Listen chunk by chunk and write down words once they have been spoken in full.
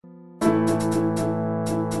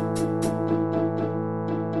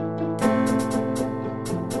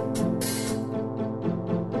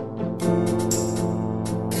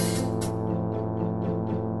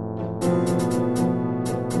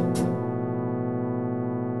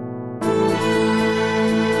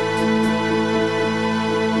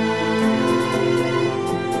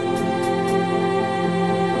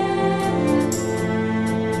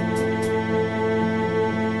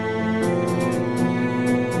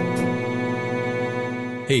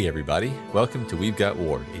Hey everybody, welcome to We've Got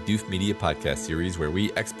Ward, a Doof Media podcast series where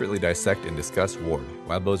we expertly dissect and discuss Ward,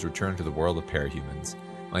 Wildbow's return to the world of parahumans.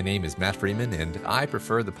 My name is Matt Freeman, and I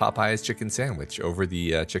prefer the Popeyes chicken sandwich over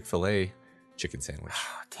the Chick-fil-A chicken sandwich.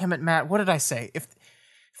 Damn it, Matt, what did I say? If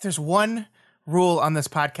there's one rule on this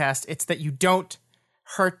podcast, it's that you don't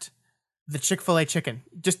hurt the Chick-fil-A chicken.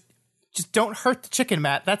 Just don't hurt the chicken,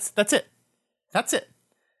 Matt. That's it. That's it.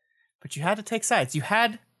 But you had to take sides. You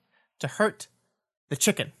had to hurt the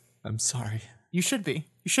chicken. I'm sorry. You should be.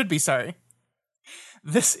 You should be sorry.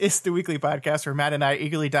 This is the weekly podcast where Matt and I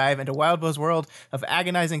eagerly dive into Wildbow's world of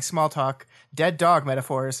agonizing small talk, dead dog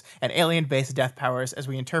metaphors, and alien-based death powers as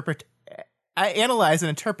we analyze and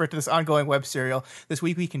interpret this ongoing web serial. This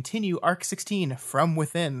week we continue Arc 16 From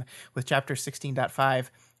Within with chapter 16.5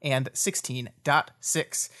 and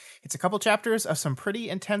 16.6. It's a couple chapters of some pretty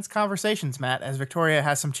intense conversations, Matt, as Victoria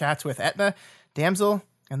has some chats with Etna, Damsel,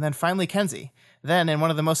 and then finally Kenzie. Then, in one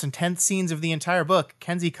of the most intense scenes of the entire book,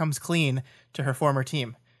 Kenzie comes clean to her former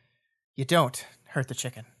team. You don't hurt the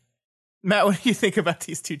chicken. Matt, what do you think about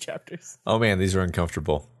these two chapters? Oh man, these are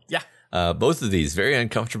uncomfortable. Yeah. Both of these, very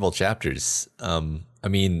uncomfortable chapters. I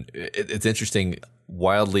mean, it's interesting,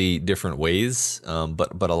 wildly different ways,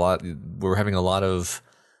 but a lot, we're having a lot of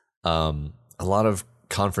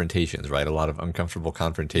confrontations, right? A lot of uncomfortable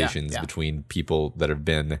confrontations between people that have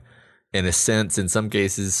been, in a sense, in some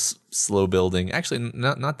cases, slow building. Actually,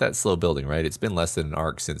 not that slow building, right? It's been less than an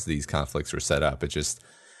arc since these conflicts were set up.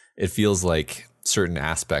 It feels like certain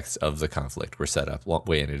aspects of the conflict were set up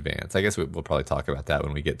way in advance. I guess we'll probably talk about that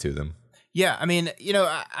when we get to them. Yeah, I mean, you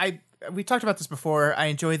know, we talked about this before. I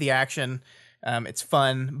enjoy the action. It's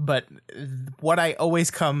fun, but what I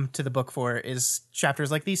always come to the book for is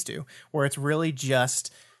chapters like these two, where it's really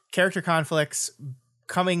just character conflicts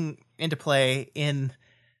coming into play in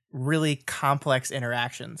really complex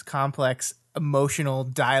interactions, complex emotional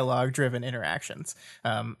dialogue-driven interactions.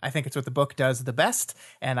 I think it's what the book does the best,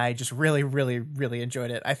 and I just really, really, really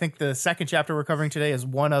enjoyed it. I think the second chapter we're covering today is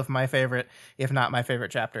one of my favorite, if not my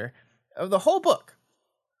favorite chapter of the whole book.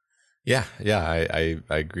 Yeah, I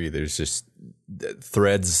agree. There's just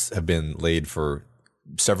threads have been laid for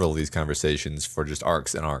several of these conversations for just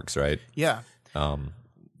arcs and arcs, right? Yeah.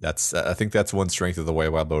 I think that's one strength of the way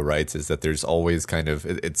Wildbow writes, is that there's always kind of,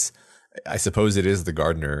 I suppose it is the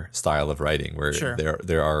Gardner style of writing, where sure,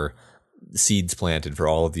 there are seeds planted for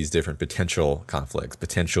all of these different potential conflicts,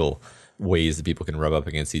 potential ways that people can rub up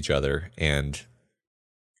against each other. And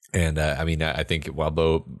I mean, I think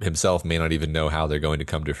Wildbow himself may not even know how they're going to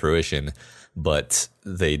come to fruition, but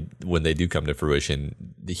when they do come to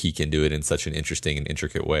fruition, he can do it in such an interesting and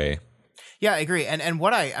intricate way. Yeah, I agree. And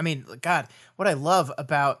what I love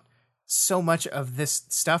about so much of this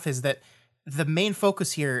stuff is that the main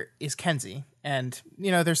focus here is Kenzie. And, you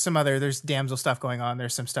know, there's Damsel stuff going on.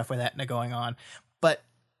 There's some stuff with Etna going on. But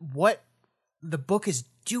what the book is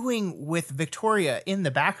doing with Victoria in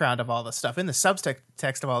the background of all this stuff, in the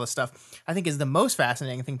subtext of all this stuff, I think is the most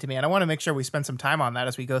fascinating thing to me. And I want to make sure we spend some time on that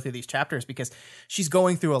as we go through these chapters, because she's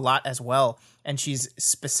going through a lot as well. And she's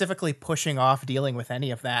specifically pushing off dealing with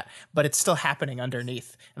any of that, but it's still happening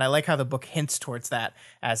underneath. And I like how the book hints towards that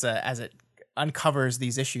as it uncovers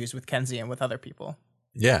these issues with Kenzie and with other people.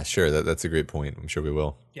 Yeah, sure. That's a great point. I'm sure we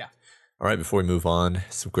will. Yeah. All right, before we move on,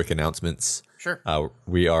 some quick announcements. Sure.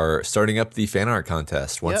 We are starting up the fan art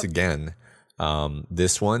contest once again.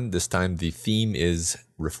 This time the theme is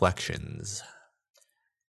reflections.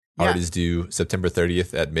 Yeah. Art is due September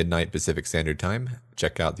 30th at midnight Pacific Standard Time.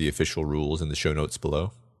 Check out the official rules in the show notes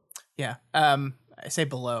below. Yeah. I say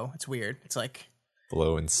below. It's weird. It's like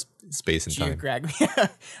below in space and time.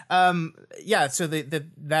 Yeah. So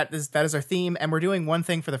that is our theme, and we're doing one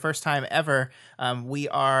thing for the first time ever. We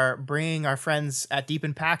are bringing our friends at Deep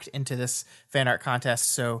Impact into this fan art contest.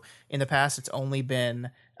 So in the past, it's only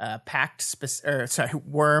been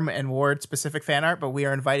Worm and Ward specific fan art, but we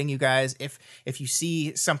are inviting you guys, if you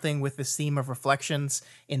see something with this theme of reflections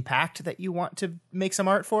in Pact that you want to make some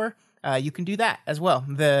art for, you can do that as well.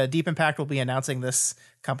 The Deep Impact will be announcing this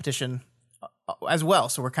competition as well,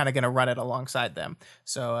 so we're kind of going to run it alongside them.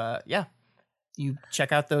 So you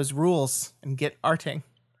check out those rules and get arting.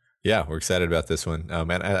 Yeah, we're excited about this one.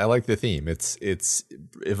 And I like the theme. It's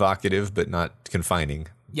evocative, but not confining.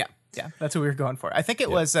 Yeah, that's what we were going for. I think it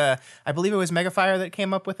was, I believe it was Megafire that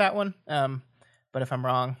came up with that one. But if I'm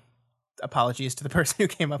wrong, apologies to the person who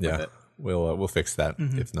came up with it. We'll fix that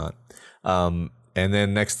if not. And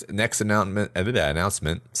then next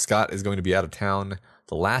announcement, Scott is going to be out of town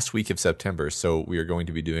the last week of September, so we are going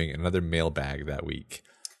to be doing another mailbag that week.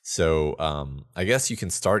 So I guess you can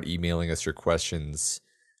start emailing us your questions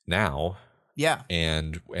now. Yeah.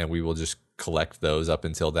 And we will just collect those up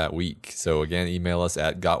until that week. So again, email us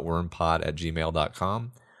at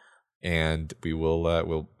gotwormpod@gmail.com, and we will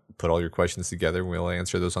we'll put all your questions together and we'll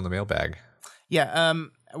answer those on the mailbag. Yeah,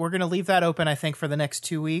 we're going to leave that open, I think, for the next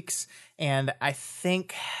 2 weeks. And I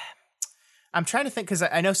think I'm trying to think, because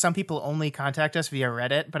I know some people only contact us via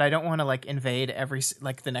Reddit, but I don't want to like invade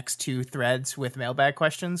the next 2 threads with mailbag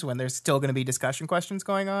questions when there's still going to be discussion questions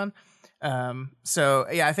going on. So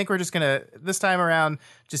yeah, I think we're just going to, this time around,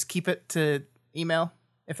 just keep it to email,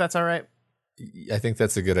 if that's all right. I think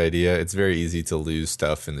that's a good idea. It's very easy to lose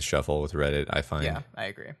stuff in the shuffle with Reddit, I find. Yeah, I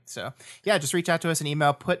agree. So yeah, just reach out to us an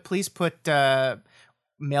email. Please put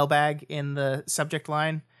mailbag in the subject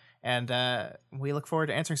line, and we look forward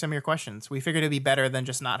to answering some of your questions. We figured it'd be better than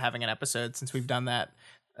just not having an episode, since we've done that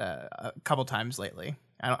a couple times lately.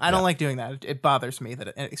 I don't like doing that. It bothers me,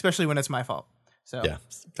 especially when it's my fault. So yeah,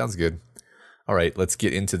 sounds good. All right, let's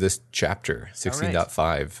get into this chapter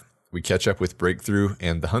 16.5. We catch up with Breakthrough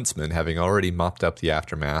and the Huntsman, having already mopped up the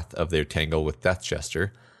aftermath of their tangle with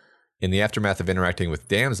Deathchester. In the aftermath of interacting with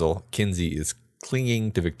Damsel, Kinsey is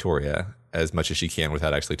clinging to Victoria as much as she can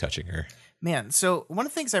without actually touching her. Man, so one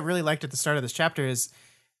of the things I really liked at the start of this chapter is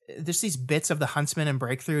there's these bits of the Huntsman and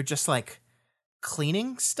Breakthrough just like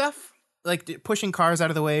cleaning stuff, like pushing cars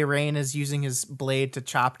out of the way. Rain is using his blade to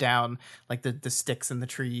chop down like the sticks and the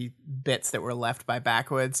tree bits that were left by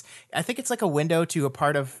Backwoods. I think it's like a window to a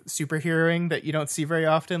part of superheroing that you don't see very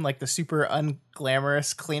often, like the super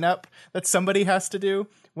unglamorous cleanup that somebody has to do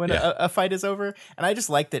when a fight is over. And I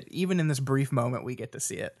just like that even in this brief moment we get to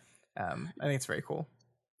see it. I think it's very cool.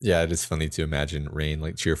 Yeah, it is funny to imagine Rain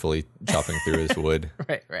like cheerfully chopping through his wood.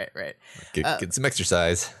 Right. Get some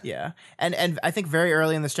exercise. Yeah. And I think very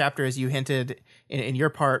early in this chapter, as you hinted in your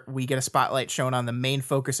part, we get a spotlight shown on the main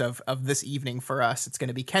focus of this evening for us. It's going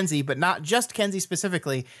to be Kenzie, but not just Kenzie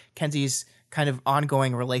specifically, Kenzie's kind of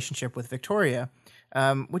ongoing relationship with Victoria.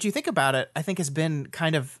 What you think about it, I think has been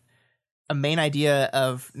kind of a main idea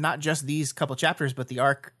of not just these couple chapters, but the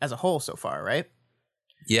arc as a whole so far, right?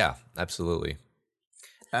 Yeah, absolutely.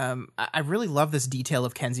 I really love this detail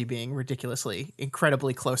of Kenzie being ridiculously,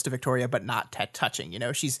 incredibly close to Victoria, but not touching. You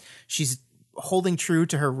know, she's holding true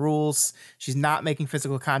to her rules. She's not making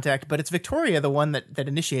physical contact, but it's Victoria, the one that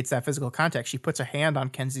initiates that physical contact. She puts her hand on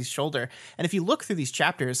Kenzie's shoulder. And if you look through these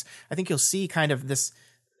chapters, I think you'll see kind of this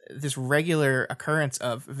regular occurrence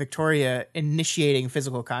of Victoria initiating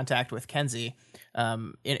physical contact with Kenzie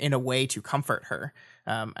in a way to comfort her.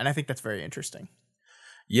 And I think that's very interesting.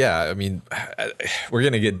 Yeah, I mean, we're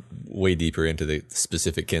going to get way deeper into the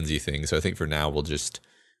specific Kenzie thing. So I think for now we'll just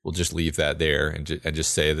leave that there and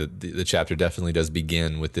just say that the chapter definitely does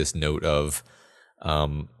begin with this note of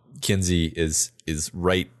Kenzie is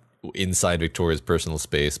right inside Victoria's personal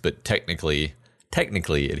space, but technically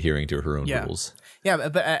adhering to her own rules. Yeah,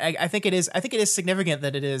 but I think it is significant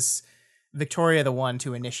that it is Victoria the one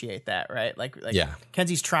to initiate that, right? Like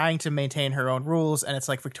Kenzie's trying to maintain her own rules, and it's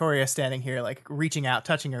like Victoria standing here, like reaching out,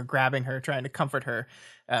 touching her, grabbing her, trying to comfort her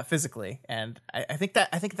physically. And I think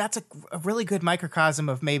that's a really good microcosm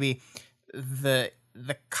of maybe the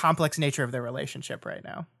complex nature of their relationship right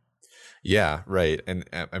now. Yeah, right. And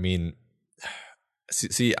I mean,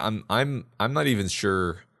 see, I'm not even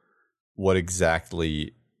sure what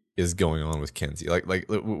exactly is going on with Kenzie. Like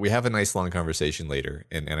we have a nice long conversation later,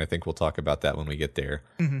 and I think we'll talk about that when we get there.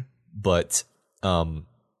 Mm-hmm. But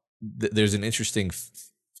there's an interesting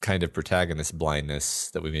kind of protagonist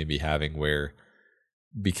blindness that we may be having, where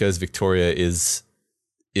because Victoria is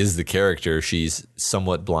the character, she's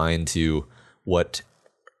somewhat blind to what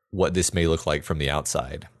this may look like from the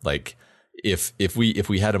outside. Like if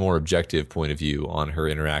we had a more objective point of view on her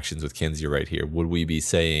interactions with Kenzie right here, would we be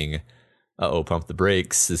saying, pump the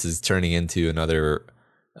brakes, this is turning into another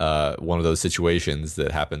one of those situations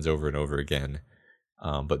that happens over and over again.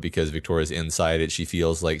 But because Victoria's inside it, she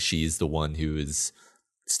feels like she's the one who is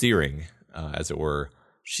steering, as it were.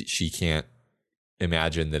 She can't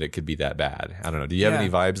imagine that it could be that bad. I don't know. Do you have any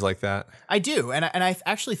vibes like that? I do. And I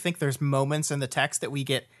actually think there's moments in the text that we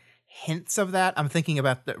get hints of that. I'm thinking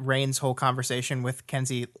about Rain's whole conversation with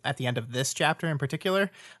Kenzie at the end of this chapter in particular,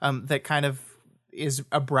 that kind of is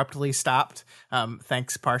abruptly stopped,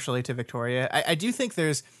 thanks partially to Victoria. I do think there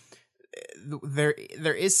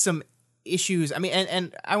is some issues. I mean,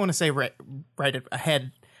 and I want to say right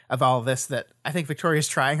ahead of all of this that I think Victoria's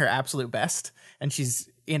trying her absolute best, and she's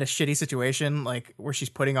in a shitty situation, like where she's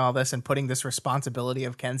putting all this and putting this responsibility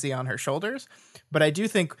of Kenzie on her shoulders. But I do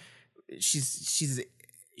think she's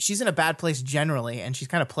in a bad place generally, and she's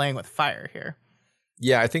kind of playing with fire here.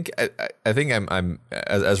 Yeah, I think I'm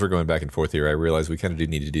as we're going back and forth here, I realize we kind of do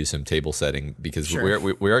need to do some table setting because Sure.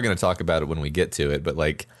 we are going to talk about it when we get to it. But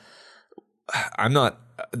like, I'm not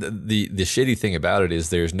the shitty thing about it is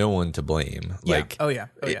there's no one to blame. Yeah. Like, Oh yeah.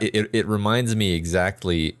 It reminds me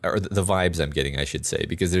exactly, or the vibes I'm getting, I should say,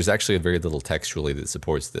 because there's actually very little textually that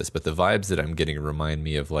supports this. But the vibes that I'm getting remind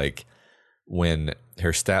me of like when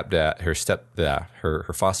her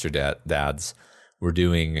foster dads were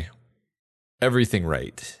doing everything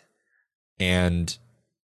right, and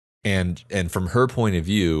from her point of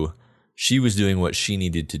view, she was doing what she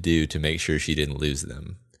needed to do to make sure she didn't lose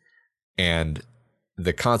them, and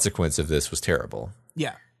the consequence of this was terrible.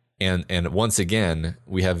 Yeah. And once again,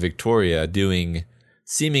 we have Victoria doing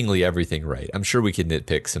seemingly everything right. I'm sure we could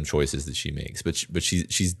nitpick some choices that she makes, but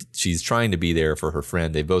she's trying to be there for her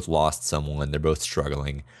friend. They both lost someone. They're both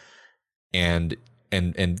struggling, and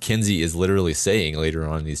Kenzie is literally saying later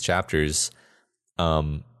on in these chapters,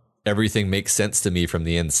 everything makes sense to me from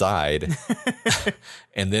the inside,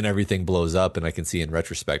 and then everything blows up, and I can see in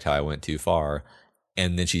retrospect how I went too far.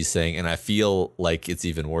 And then she's saying, and I feel like it's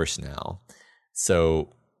even worse now. So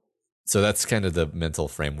that's kind of the mental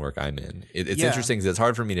framework I'm in. It's interesting because it's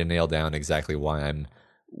hard for me to nail down exactly why I'm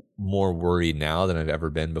more worried now than I've ever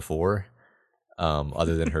been before,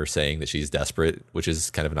 other than her saying that she's desperate, which is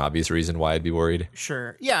kind of an obvious reason why I'd be worried.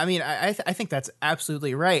 Sure. Yeah. I mean, I think that's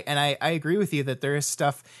absolutely right. And I agree with you that there is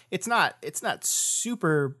stuff. It's not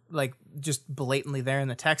super like just blatantly there in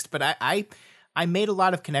the text, but I made a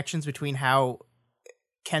lot of connections between how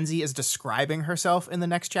Kenzie is describing herself in the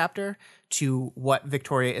next chapter to what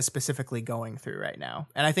Victoria is specifically going through right now.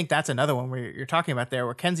 And I think that's another one where you're talking about there,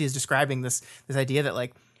 where Kenzie is describing this idea that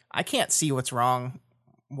like, I can't see what's wrong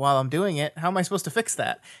while I'm doing it. How am I supposed to fix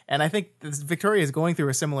that? And I think Victoria is going through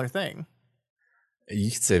a similar thing.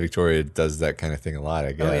 You could say Victoria does that kind of thing a lot,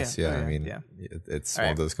 I guess. Oh, yeah. I mean, it's one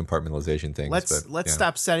of those compartmentalization things. Let's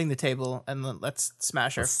stop setting the table and let's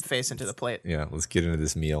smash our face into the plate. Yeah, let's get into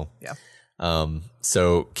this meal. Yeah.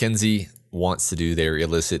 So Kenzie wants to do their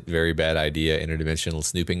illicit, very bad idea interdimensional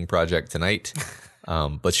snooping project tonight,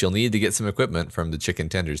 but she'll need to get some equipment from the chicken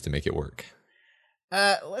tenders to make it work.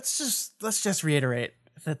 Let's just reiterate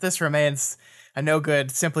that this remains a no good,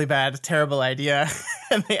 simply bad, terrible idea,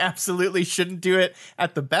 and they absolutely shouldn't do it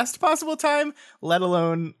at the best possible time, let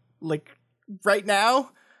alone like right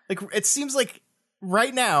now. Like it seems like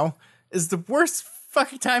right now is the worst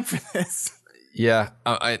fucking time for this. Yeah,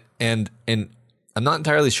 and I'm not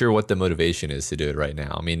entirely sure what the motivation is to do it right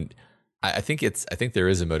now. I mean, I think there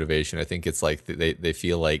is a motivation. I think it's like they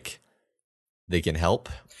feel like they can help,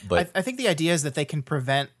 but I think the idea is that they can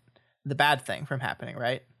prevent the bad thing from happening,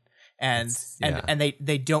 right? And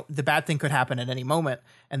they don't. The bad thing could happen at any moment,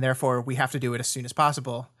 and therefore we have to do it as soon as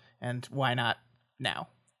possible. And why not now?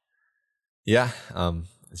 Yeah,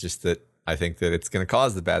 it's just that I think that it's going to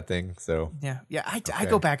cause the bad thing. So yeah. I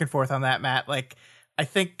go back and forth on that, Matt. Like I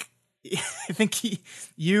think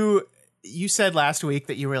you said last week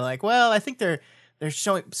that you were like, well, I think they're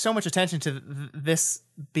showing so much attention to this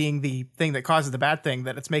being the thing that causes the bad thing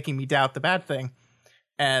that it's making me doubt the bad thing.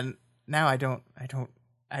 And now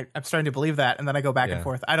I'm starting to believe that, and then I go back and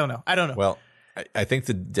forth. I don't know. Well, I think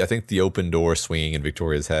the open door swinging in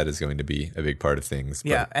Victoria's head is going to be a big part of things.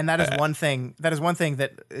 Yeah, and that is one thing. That is one thing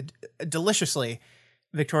that deliciously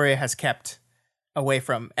Victoria has kept away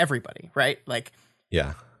from everybody. Right? Like,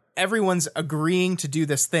 yeah, everyone's agreeing to do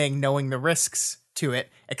this thing, knowing the risks to it.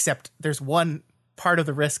 Except there's one part of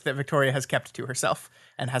the risk that Victoria has kept to herself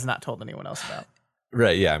and has not told anyone else about.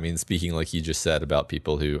 Right. Yeah. I mean, speaking like you just said about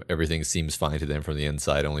people who everything seems fine to them from the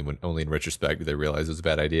inside, only in retrospect do they realize it was a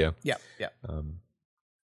bad idea. Yeah. Yeah.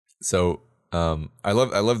 I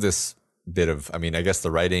love this bit of, I mean, I guess the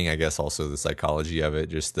writing, I guess also the psychology of it,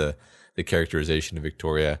 just the characterization of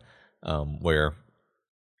Victoria, where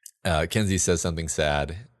Kenzie says something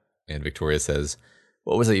sad and Victoria says,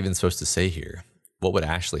 "What was I even supposed to say here? What would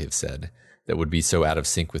Ashley have said that would be so out of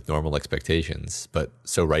sync with normal expectations, but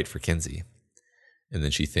so right for Kenzie?" And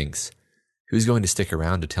then she thinks, "Who's going to stick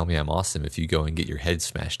around to tell me I'm awesome if you go and get your head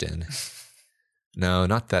smashed in?" No,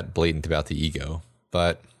 not that blatant about the ego,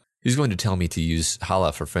 but who's going to tell me to use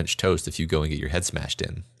challah for French toast if you go and get your head smashed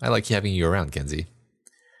in? I like having you around, Kenzie.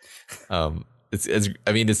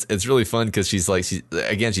 it's really fun because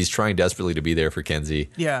she's trying desperately to be there for Kenzie.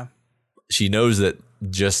 Yeah. She knows that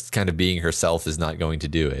just kind of being herself is not going to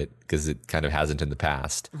do it because it kind of hasn't in the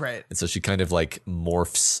past. Right. And so she kind of like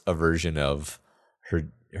morphs a version of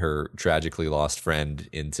her tragically lost friend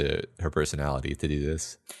into her personality to do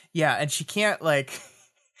this. Yeah, and she can't like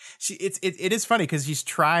it is funny because she's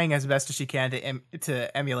trying as best as she can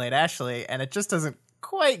to emulate Ashley, and it just doesn't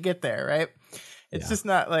quite get there, right? It's just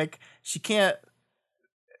not like she can't.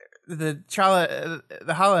 The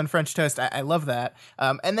challah and French toast, I love that.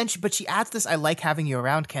 And then she adds this "I like having you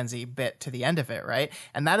around, Kenzie" bit to the end of it, right?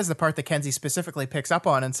 And that is the part that Kenzie specifically picks up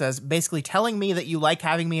on and says, basically telling me that you like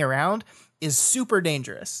having me around is super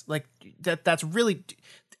dangerous. Like that's really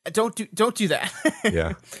don't do that.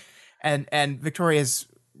 Yeah. And Victoria's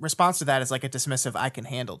response to that is like a dismissive "I can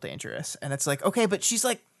handle dangerous," and it's like, okay, but she's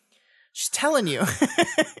telling you.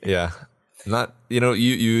 Yeah. Not,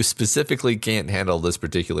 you specifically can't handle this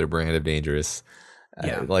particular brand of dangerous.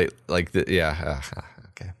 Yeah. Okay. Yeah.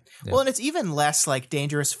 Well, and it's even less like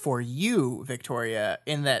dangerous for you, Victoria,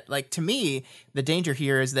 in that, like, to me, the danger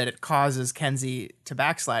here is that it causes Kenzie to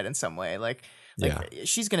backslide in some way. Like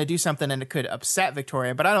she's going to do something and it could upset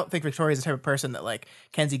Victoria, but I don't think Victoria's the type of person that like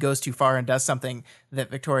Kenzie goes too far and does something that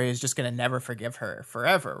Victoria is just going to never forgive her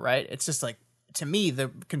forever. Right. It's just like, to me, the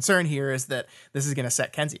concern here is that this is going to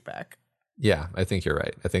set Kenzie back. Yeah, I think you're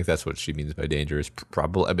right. I think that's what she means by dangerous.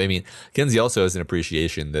 Probably. I mean, Kenzie also has an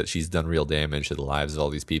appreciation that she's done real damage to the lives of all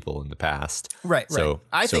these people in the past. Right. So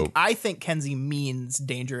I think Kenzie means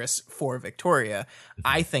dangerous for Victoria. Mm-hmm.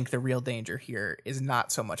 I think the real danger here is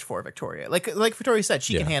not so much for Victoria. Like Victoria said,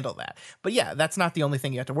 she can handle that. But yeah, that's not the only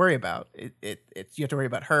thing you have to worry about. You have to worry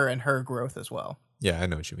about her and her growth as well. Yeah, I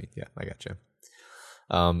know what you mean. Yeah, I got you.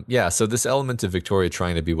 So this element of Victoria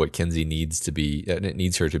trying to be what Kenzie needs to be, and it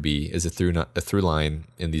needs her to be, is a through line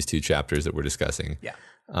in these two chapters that we're discussing. Yeah.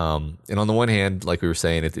 And on the one hand, like we were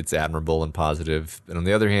saying, it's admirable and positive, and on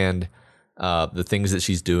the other hand, the things that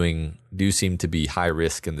she's doing do seem to be high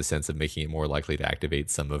risk in the sense of making it more likely to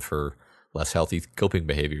activate some of her less healthy coping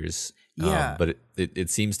behaviors. Yeah. But it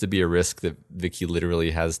seems to be a risk that Vicky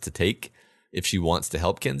literally has to take if she wants to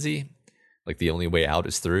help Kenzie. Like the only way out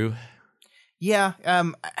is through. Yeah,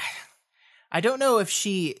 I don't know if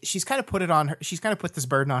she's kind of put it on her. She's kind of put this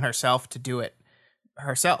burden on herself to do it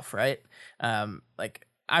herself, right? Like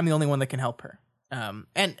I'm the only one that can help her.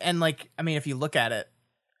 And like, I mean, if you look at it,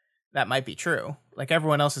 that might be true. Like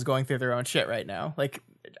everyone else is going through their own shit right now. Like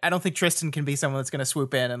I don't think Tristan can be someone that's going to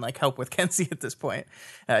swoop in and like help with Kenzie at this point.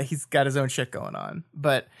 He's got his own shit going on.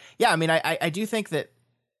 But yeah, I mean, I do think that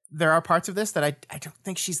there are parts of this that I don't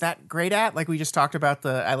think she's that great at. Like we just talked about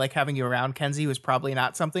I like having you around, Kenzie was probably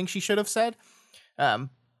not something she should have said.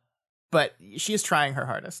 But she is trying her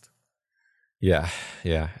hardest. Yeah.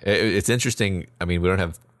 It's interesting. I mean, we don't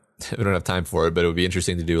have time for it, but it would be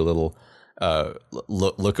interesting to do a little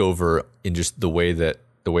look over in just the way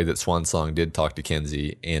that Swan Song did talk to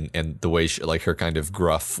Kenzie and the way she, like her kind of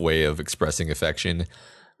gruff way of expressing affection,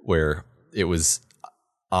 where it was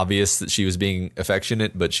obvious that she was being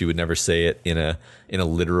affectionate, but she would never say it in a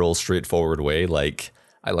literal, straightforward way, like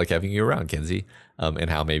 "I like having you around, Kenzie," and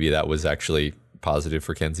how maybe that was actually positive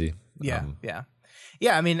for Kenzie. Yeah.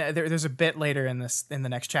 I mean, there's a bit later in the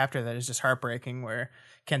next chapter that is just heartbreaking, where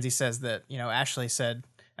Kenzie says that Ashley said,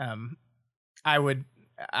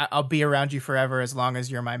 I'll be around you forever as long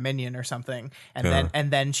as you're my minion or something.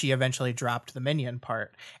 And then she eventually dropped the minion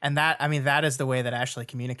part. And that is the way that Ashley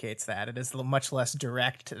communicates that. It is much less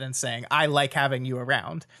direct than saying, I like having you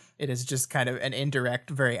around. It is just kind of an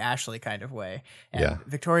indirect, very Ashley kind of way. And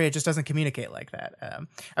Victoria just doesn't communicate like that.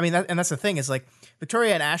 And that's the thing is like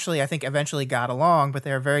Victoria and Ashley, I think eventually got along, but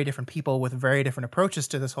they're very different people with very different approaches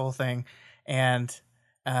to this whole thing. And,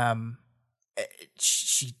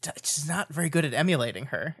 she's not very good at emulating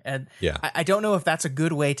her, and I don't know if that's a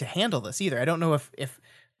good way to handle this either. I don't know if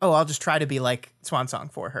I'll just try to be like Swan Song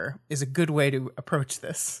for her is a good way to approach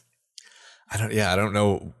this. I don't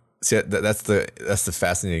know. See, that's the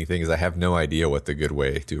fascinating thing is I have no idea what the good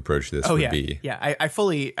way to approach this would be. Yeah, I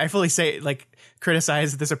fully say like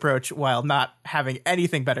criticize this approach while not having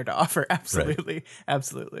anything better to offer. Absolutely, right.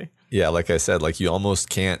 Absolutely. Yeah, like I said, like you almost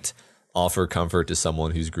can't offer comfort to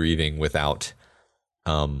someone who's grieving without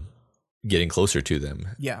getting closer to them.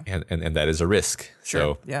 Yeah. And that is a risk.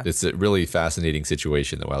 Sure. So it's a really fascinating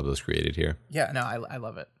situation that Wild Bill's created here. Yeah, no, I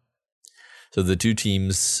love it. So the two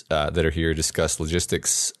teams that are here discuss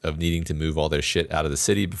logistics of needing to move all their shit out of the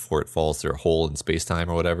city before it falls through a hole in space-time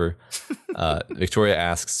or whatever. Victoria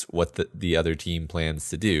asks what the other team plans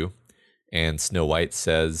to do. And Snow White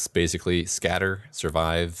says basically scatter,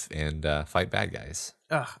 survive, and fight bad guys.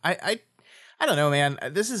 I I don't know, man.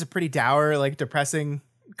 This is a pretty dour, like depressing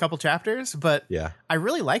couple chapters, but Yeah. I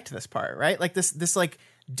really liked this part, right? Like this like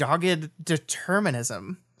dogged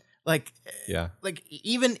determinism. Like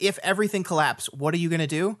even if everything collapsed, what are you gonna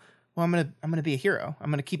do? Well, I'm gonna be a hero.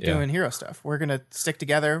 I'm gonna keep doing hero stuff. We're gonna stick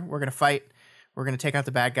together. We're gonna fight. We're gonna take out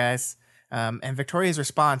the bad guys. And Victoria's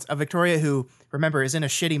response, a Victoria who, remember, is in a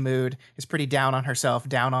shitty mood, is pretty down on herself,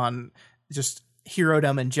 down on just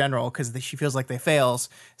herodom in general because she feels like they fails,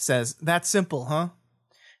 says, "That's simple, huh?"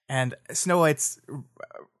 And Snow White's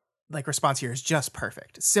like response here is just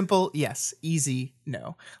perfect. Simple, yes. Easy,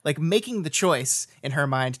 no. Like making the choice in her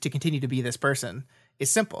mind to continue to be this person is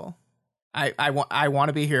simple. I want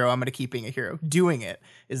to be a hero. I'm going to keep being a hero. Doing it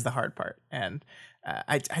is the hard part. And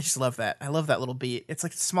I just love that. I love that little beat. It's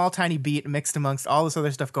like a small, tiny beat mixed amongst all this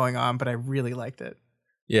other stuff going on, but I really liked it.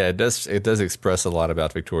 Yeah, it does. It does express a lot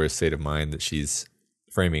about Victoria's state of mind that she's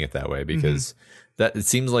framing it that way, because that it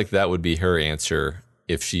seems like that would be her answer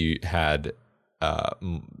if she had,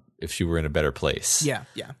 if she were in a better place. Yeah.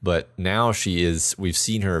 But now we've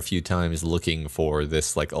seen her a few times looking for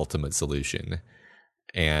this like ultimate solution.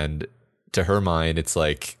 And to her mind, it's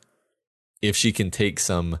like, if she can take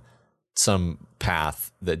some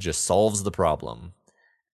path that just solves the problem,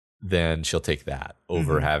 then she'll take that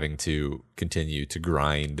over having to continue to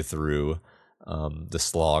grind through the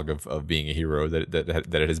slog of being a hero that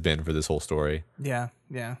it has been for this whole story. Yeah.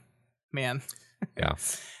 Man. Yeah.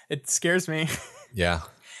 It scares me. Yeah.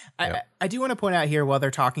 I do want to point out here, while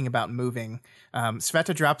they're talking about moving,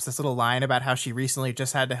 Sveta drops this little line about how she recently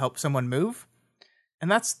just had to help someone move. And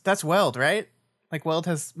that's Weld, right? Like Weld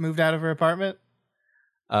has moved out of her apartment.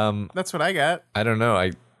 That's what I got. I don't know.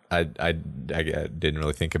 I didn't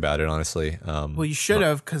really think about it, honestly. Well, you should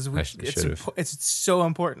have, because it's so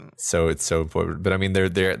important. So it's so important. But I mean,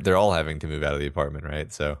 they're all having to move out of the apartment,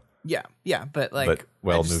 right? So yeah. But like,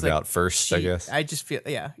 Weld moved out first, I guess. I just feel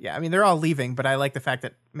yeah. I mean, they're all leaving, but I like the fact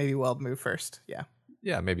that maybe Weld moved first.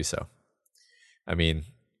 Yeah, maybe so. I mean,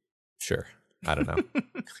 sure. I don't know.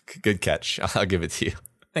 Good catch. I'll give it to you.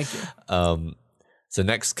 Thank you. So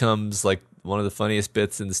next comes like one of the funniest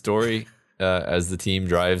bits in the story, as the team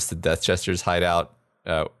drives to Deathchester's hideout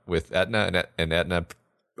with Etna, and Etna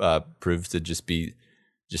proves to just be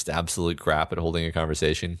absolute crap at holding a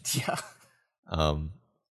conversation. Yeah.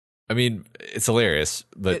 I mean, it's hilarious,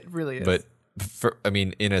 but it really is. But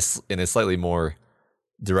in a slightly more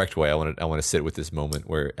direct way, I want to sit with this moment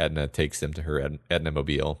where Etna takes them to her Etna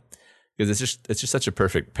mobile, because it's just such a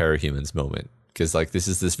perfect parahumans moment. Because like this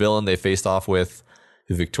is this villain they faced off with,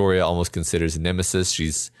 who Victoria almost considers a nemesis.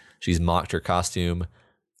 She's mocked her costume,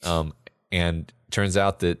 and turns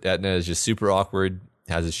out that Etna is just super awkward,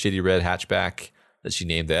 has a shitty red hatchback that she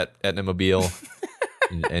named the Etna mobile,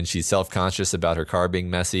 and she's self-conscious about her car being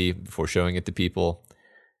messy before showing it to people.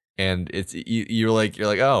 And it's you're like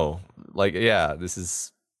oh, like yeah, this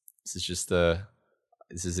is just a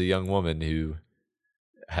young woman who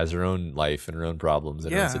has her own life and her own problems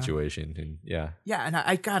and her own situation. And and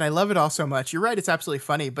I love it all so much. You're right, it's absolutely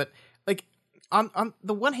funny, but like on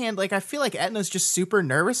the one hand, like I feel like Etna's just super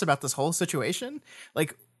nervous about this whole situation.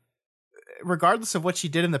 Like regardless of what she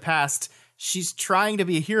did in the past, she's trying to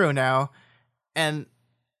be a hero now, and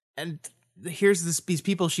here's these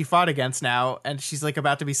people she fought against now, and she's like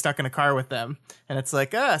about to be stuck in a car with them, and it's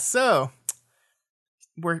like so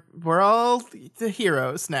we're all the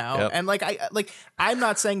heroes now. Yep. And I'm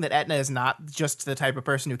not saying that Etna is not just the type of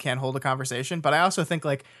person who can't hold a conversation, but I also think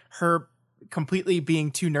like her completely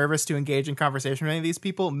being too nervous to engage in conversation with any of these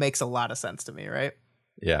people makes a lot of sense to me, right?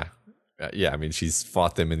 Yeah. I mean, she's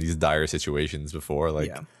fought them in these dire situations before,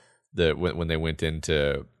 like when they went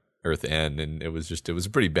into Earth End, and it was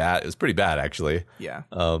pretty bad. It was pretty bad, actually. Yeah.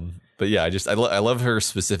 But yeah, I love her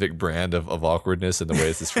specific brand of awkwardness and the way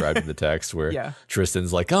it's described in the text, where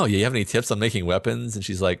Tristan's like, "Oh, you have any tips on making weapons?" And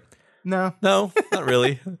she's like, No, not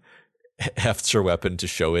really." Hefts her weapon to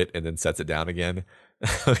show it and then sets it down again.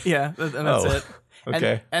 Yeah, and that's it.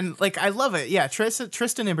 Okay. And like, I love it. Yeah,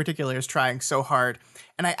 Tristan in particular is trying so hard.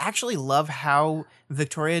 And I actually love how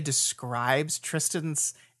Victoria describes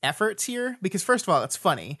Tristan's efforts here, because first of all, it's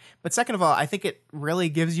funny, but second of all, I think it really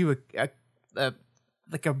gives you a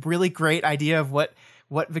really great idea of what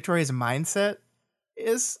Victoria's mindset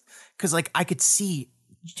is. Because like I could see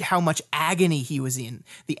how much agony he was in.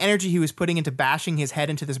 The energy he was putting into bashing his head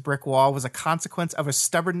into this brick wall was a consequence of his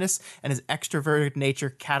stubbornness and his extroverted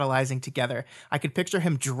nature catalyzing together. I could picture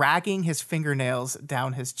him dragging his fingernails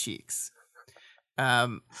down his cheeks.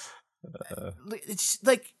 It's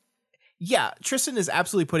like, yeah, Tristan is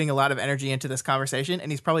absolutely putting a lot of energy into this conversation,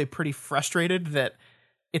 and he's probably pretty frustrated that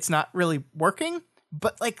it's not really working.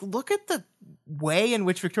 But like, look at the way in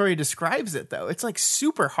which Victoria describes it, though, it's like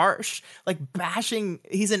super harsh, like bashing.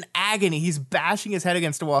 He's in agony. He's bashing his head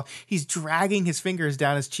against a wall. He's dragging his fingers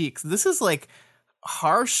down his cheeks. This is like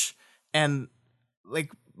harsh and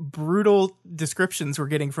like brutal descriptions we're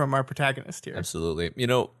getting from our protagonist here. Absolutely. You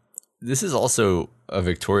know, this is also a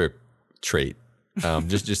Victoria trait,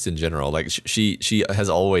 just in general. Like she has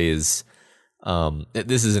always.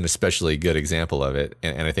 This is an especially good example of it,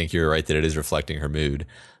 and I think you're right that it is reflecting her mood.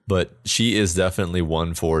 But she is definitely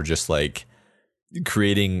one for just like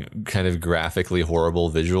creating kind of graphically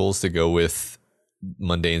horrible visuals to go with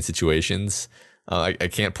mundane situations. I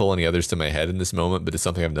can't pull any others to my head in this moment, but it's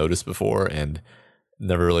something I've noticed before and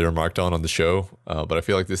never really remarked on the show. But I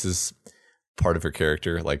feel like this is part of her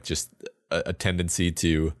character, like just a tendency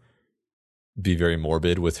to be very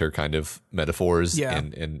morbid with her kind of metaphors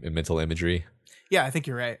and mental imagery. Yeah, I think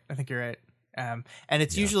you're right. And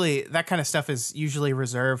it's usually that kind of stuff is usually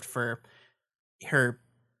reserved for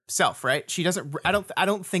herself, right? She doesn't. I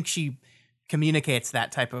don't think she communicates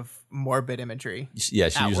that type of morbid imagery. Yeah,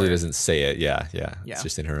 she usually doesn't say it. Yeah. It's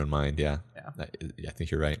just in her own mind. Yeah. I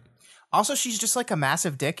think you're right. Also, she's just like a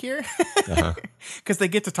massive dick here, because they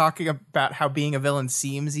get to talking about how being a villain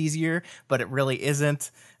seems easier, but it really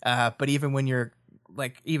isn't. But even when you're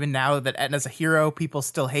like, even now that Etna's a hero, people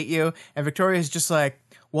still hate you. And Victoria's just like,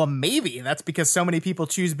 well, maybe that's because so many people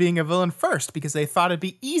choose being a villain first because they thought it'd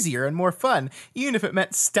be easier and more fun, even if it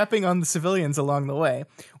meant stepping on the civilians along the way,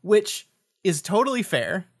 which is totally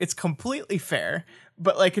fair. It's completely fair.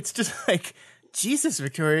 But like, it's just like, Jesus,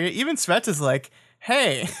 Victoria. Even Sveta's like,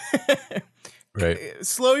 hey, right,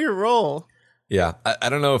 slow your roll. Yeah, I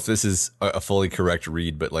don't know if this is a fully correct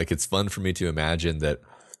read, but like it's fun for me to imagine that,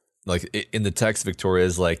 like in the text,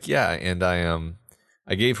 Victoria's like, yeah, and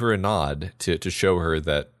I gave her a nod to show her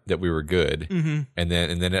that we were good, and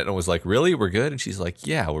then Etna was like, really, we're good, and she's like,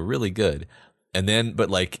 yeah, we're really good, and then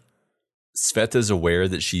but like Sveta's aware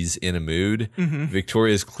that she's in a mood.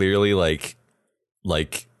 Victoria's clearly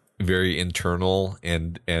like very internal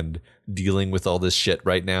and dealing with all this shit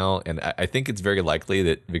right now, and I think it's very likely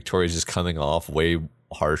that Victoria's just coming off way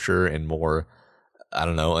harsher and more, I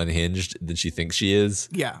don't know, unhinged than she thinks she is.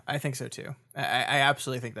 Yeah, I think so too. I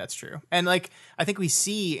absolutely think that's true. And like, I think we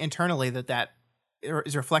see internally that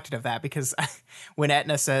is reflected of that, because when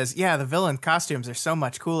Etna says, yeah, the villain costumes are so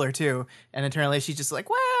much cooler too, and internally she's just like,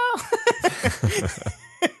 well.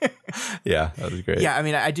 Yeah, that was great. Yeah, I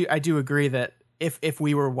mean, I do agree that if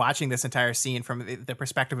we were watching this entire scene from the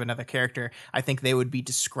perspective of another character, I think they would be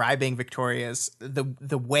describing Victoria's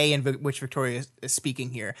the way in which Victoria is speaking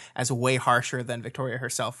here as way harsher than Victoria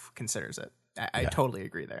herself considers it. I totally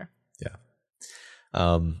agree there. Yeah.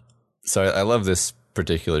 So I love this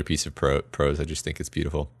particular piece of prose. I just think it's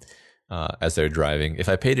beautiful. As they're driving, if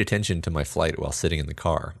I paid attention to my flight while sitting in the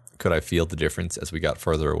car, could I feel the difference as we got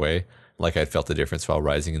further away, like I'd felt the difference while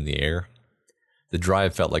rising in the air? The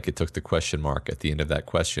drive felt like it took the question mark at the end of that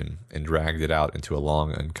question and dragged it out into a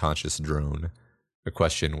long, unconscious drone, a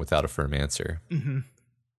question without a firm answer.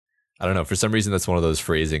 I don't know. For some reason, that's one of those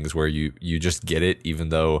phrasings where you just get it, even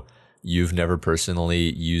though you've never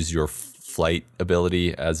personally used your flight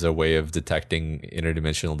ability as a way of detecting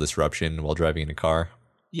interdimensional disruption while driving in a car.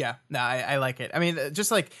 Yeah, no, I like it. I mean, just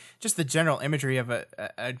the general imagery of a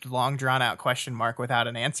long, drawn out question mark without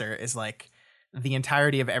an answer is like the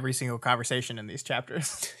entirety of every single conversation in these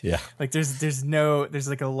chapters. Yeah. Like there's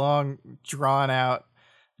like a long, drawn out,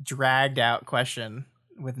 dragged out question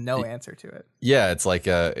with no answer to it. Yeah, it's like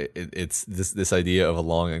it's this idea of a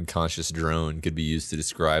long unconscious drone could be used to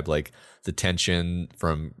describe like the tension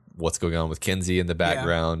from what's going on with Kinsey in the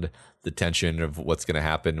background, the tension of what's going to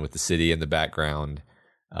happen with the city in the background,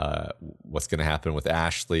 what's going to happen with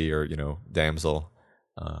Ashley or Damsel.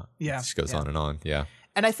 It just goes on and on. Yeah.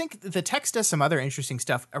 And I think the text does some other interesting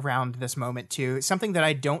stuff around this moment too. Something that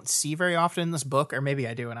I don't see very often in this book, or maybe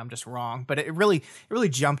I do and I'm just wrong, but it really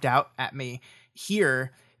jumped out at me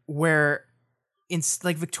here, where in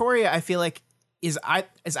like Victoria, I feel like is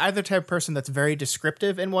either the type of person that's very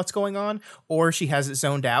descriptive in what's going on, or she has it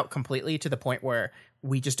zoned out completely to the point where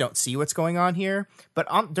we just don't see what's going on here.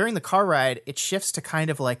 But during the car ride, it shifts to kind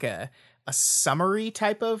of like a summary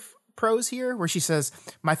type of prose here, where she says,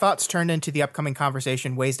 my thoughts turned into the upcoming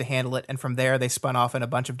conversation, ways to handle it, and from there they spun off in a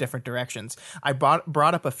bunch of different directions. I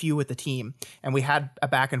brought up a few with the team, and we had a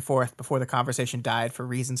back and forth before the conversation died for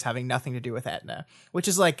reasons having nothing to do with Etna, which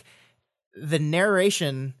is like the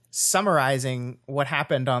narration summarizing what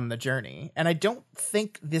happened on the journey. And I don't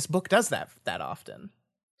think this book does that often.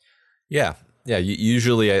 Yeah.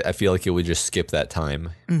 Usually I feel like it would just skip that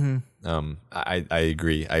time. I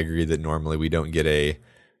agree. I agree that normally we don't get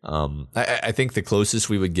I think the closest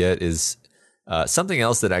we would get is Something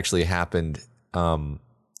else that actually happened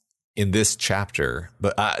in this chapter,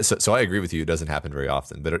 but so I agree with you. It doesn't happen very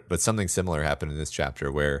often, but something similar happened in this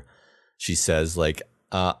chapter where she says like,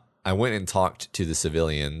 I went and talked to the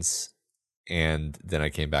civilians, and then I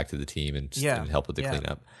came back to the team and helped with the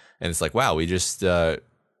cleanup. And it's like, wow, we just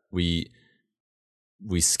we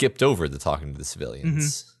skipped over the talking to the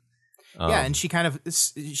civilians. And she kind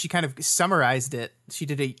of summarized it. She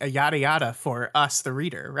did a yada yada for us, the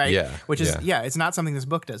reader, right? Yeah, which is it's not something this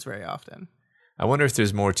book does very often. I wonder if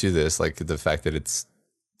there's more to this, like the fact that it's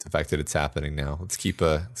happening now. Let's keep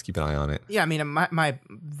an eye on it. Yeah, I mean,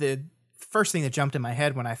 the first thing that jumped in my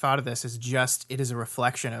head when I thought of this is just it is a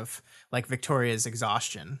reflection of like Victoria's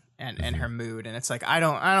exhaustion and her mood, and it's like I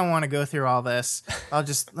don't want to go through all this.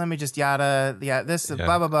 Let me just yada this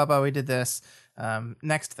blah blah blah blah. We did this.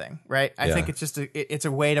 Next thing, right? I think it's just it's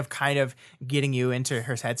a way of kind of getting you into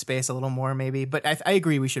her headspace a little more, maybe. But I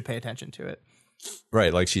agree we should pay attention to it.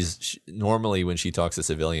 Right, like she normally when she talks to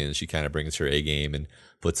civilians, she kind of brings her A game and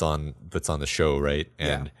puts on the show, right?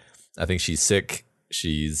 And I think she's sick.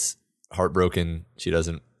 She's heartbroken. She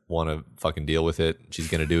doesn't want to fucking deal with it. She's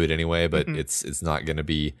going to do it anyway, but it's not going to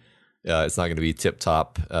be tip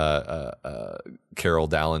top Carol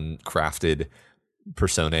Dallin crafted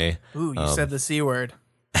personae. Ooh, you said the C word.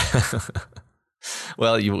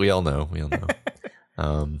 Well, we all know.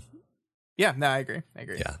 Yeah, no, I agree.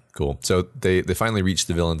 Yeah, cool. So they finally reach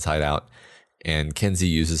the villain's hideout, and Kenzie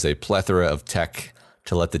uses a plethora of tech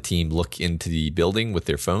to let the team look into the building with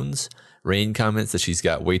their phones. Rain comments that she's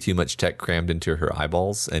got way too much tech crammed into her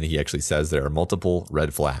eyeballs, and he actually says there are multiple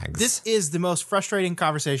red flags. This is the most frustrating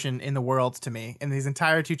conversation in the world to me in these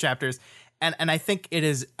entire 2 chapters. And I think it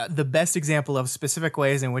is the best example of specific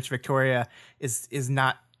ways in which Victoria is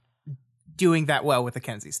not doing that well with the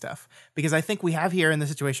Kenzie stuff. Because I think we have here in the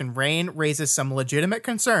situation, Rain raises some legitimate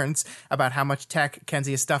concerns about how much tech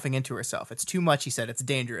Kenzie is stuffing into herself. It's too much, he said. It's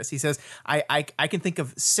dangerous. He says, I can think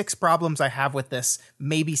of 6 problems I have with this,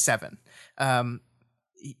 maybe 7.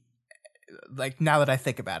 Like now that I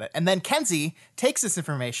think about it. And then Kenzie takes this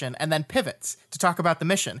information and then pivots to talk about the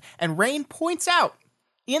mission. And Rain points out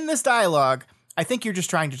in this dialogue, I think you're just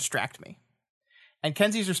trying to distract me. And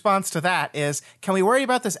Kenzie's response to that is, can we worry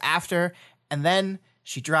about this after? And then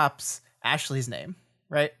she drops Ashley's name,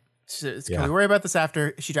 right? So, can we worry about this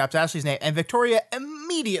after? She drops Ashley's name. And Victoria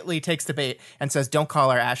immediately takes the bait and says, don't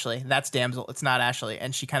call her Ashley. That's damsel. It's not Ashley.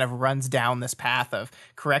 And she kind of runs down this path of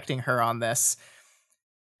correcting her on this.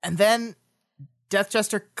 And then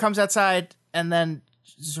Deathchester comes outside, and then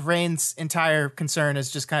Rain's entire concern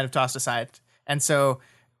is just kind of tossed aside. And so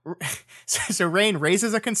Rain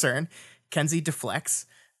raises a concern. Kenzie deflects.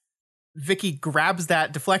 Vicky grabs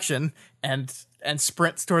that deflection and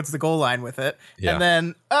sprints towards the goal line with it. Yeah. And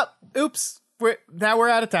then, oops, we're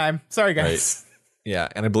out of time. Sorry, guys. Right. Yeah,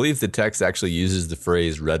 and I believe the text actually uses the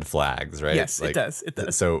phrase red flags, right? Yes, it does. It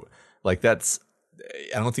does. So, like, I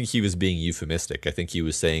don't think he was being euphemistic. I think he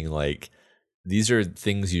was saying, like, these are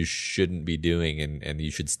things you shouldn't be doing and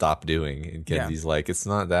you should stop doing. And Kenzie's like, it's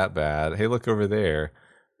not that bad. Hey, look over there.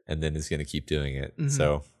 And then is going to keep doing it. Mm-hmm.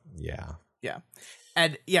 So, yeah. Yeah.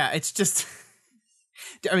 And yeah, it's just,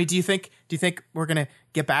 I mean, do you think we're going to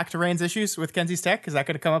get back to Rain's issues with Kenzie's tech? Is that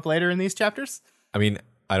going to come up later in these chapters? I mean,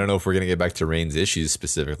 I don't know if we're going to get back to Rain's issues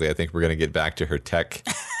specifically. I think we're going to get back to her tech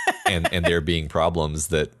and there being problems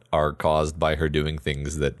that are caused by her doing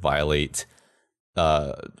things that violate,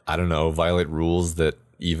 violate rules that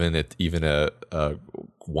even a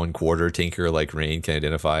 1/4 tinker like Rain can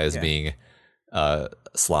identify as being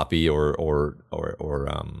sloppy or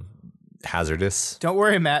hazardous. Don't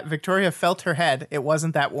worry, Matt. Victoria felt her head. It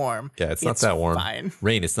wasn't that warm. Yeah, it's not that warm. Fine.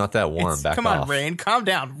 Rain, it's not that warm. Back come off. on, Rain. Calm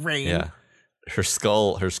down, Rain. Yeah. Her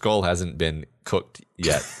skull hasn't been cooked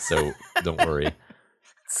yet, so don't worry.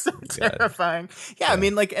 So terrifying. Yeah, I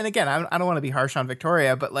mean, like, and again, I don't want to be harsh on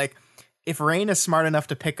Victoria, but like, if Rain is smart enough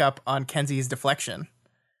to pick up on Kenzie's deflection,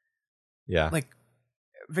 like,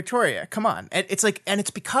 Victoria, come on. And it's like, and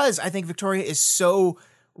it's because I think Victoria is so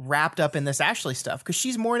wrapped up in this Ashley stuff because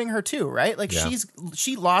she's mourning her too, right? Like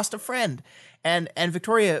she lost a friend, and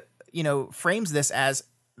Victoria, frames this as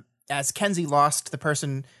Kenzie lost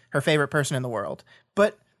her favorite person in the world,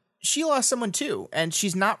 but she lost someone too, and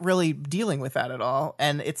she's not really dealing with that at all,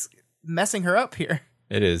 and it's messing her up here.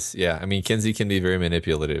 It is, yeah. I mean, Kenzie can be very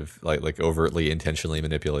manipulative, like overtly, intentionally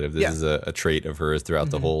manipulative. This is a trait of hers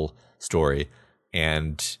throughout the whole story,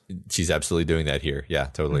 and she's absolutely doing that here. Yeah,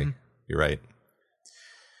 totally. You're right.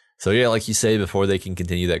 So yeah, like you say, before they can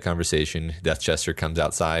continue that conversation, Deathchester comes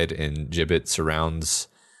outside and Gibbet surrounds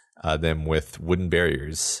them with wooden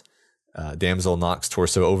barriers. Damsel knocks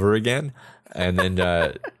Torso over again, and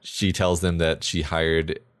then she tells them that she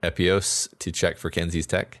hired Epios to check for Kenzie's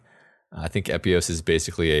tech. I think Epios is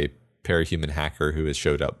basically a parahuman hacker who has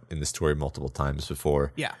showed up in the story multiple times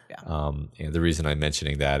before. Yeah. And the reason I'm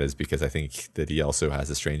mentioning that is because I think that he also has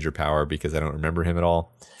a stranger power because I don't remember him at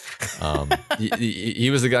all. He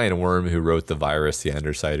was the guy in Worm who wrote the virus the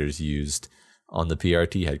Undersiders used on the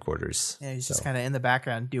PRT headquarters. Yeah, he's just kind of in the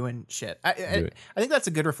background doing shit. I think that's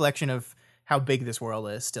a good reflection of how big this world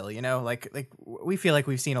is still, you know? Like we feel like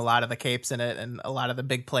we've seen a lot of the capes in it and a lot of the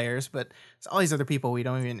big players, but it's all these other people we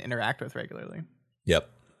don't even interact with regularly. Yep.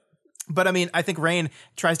 But I mean, I think Rain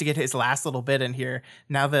tries to get his last little bit in here.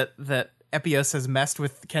 Now that Epios has messed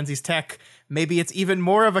with Kenzie's tech, maybe it's even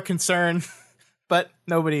more of a concern, but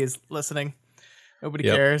nobody is listening. Nobody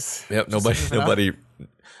cares. Yep.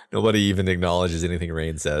 Nobody even acknowledges anything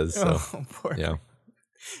Rain says. So, poor. Yeah.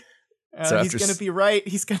 So he's going to be right.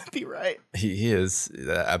 He's going to be right. He is.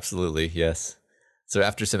 Absolutely. Yes. So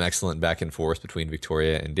after some excellent back and forth between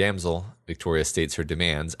Victoria and Damsel, Victoria states her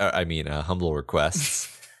demands, humble requests,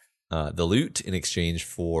 the loot in exchange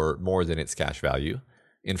for more than its cash value,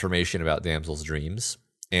 information about Damsel's dreams,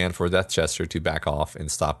 and for Deathchester to back off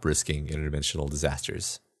and stop risking interdimensional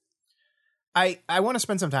disasters. I want to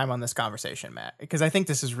spend some time on this conversation, Matt, because I think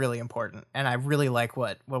this is really important, and I really like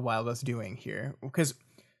what Wildbow's doing here, because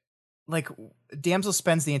like Damsel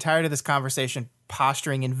spends the entirety of this conversation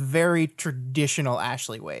posturing in very traditional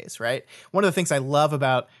Ashley ways, right? One of the things I love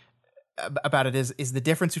about it is the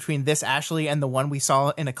difference between this Ashley and the one we saw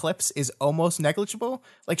in Eclipse is almost negligible.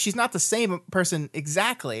 Like, she's not the same person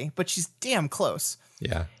exactly, but she's damn close.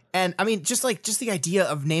 Yeah. And I mean, just the idea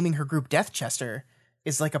of naming her group Deathchester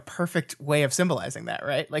is like a perfect way of symbolizing that,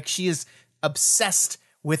 right? Like, she is obsessed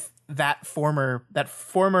with that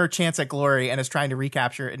former chance at glory and is trying to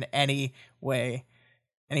recapture it in any way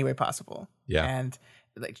possible. Yeah. And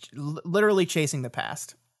like literally chasing the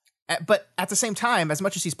past. But at the same time, as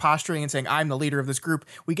much as he's posturing and saying, I'm the leader of this group,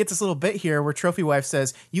 we get this little bit here where Trophy Wife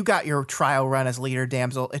says, you got your trial run as leader,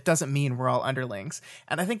 Damsel. It doesn't mean we're all underlings.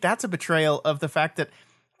 And I think that's a betrayal of the fact that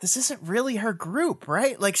this isn't really her group,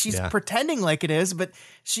 right? Like, she's pretending like it is, but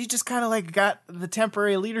she just kind of like got the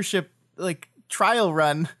temporary leadership, like, trial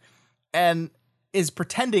run and is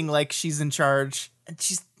pretending like she's in charge, and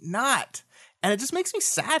she's not. And it just makes me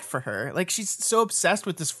sad for her. Like, she's so obsessed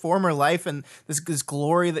with this former life and this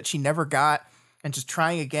glory that she never got, and just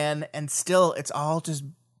trying again, and still it's all just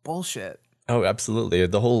bullshit. Oh, absolutely.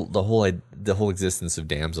 The whole existence of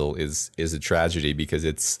Damsel is a tragedy, because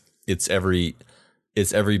it's every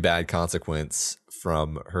bad consequence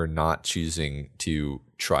from her not choosing to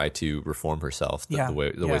try to reform herself the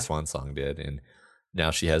way Swansong did. And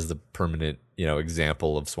now she has the permanent,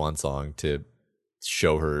 example of Swansong to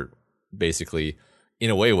show her basically,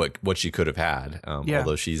 in a way, what she could have had.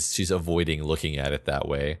 Although she's avoiding looking at it that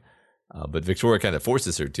way. But Victoria kind of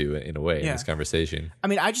forces her to, in a way, in this conversation. I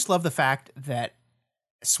mean, I just love the fact that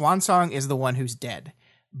Swansong is the one who's dead,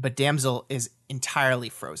 but Damsel is entirely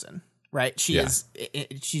frozen. Right? She's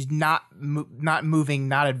not moving,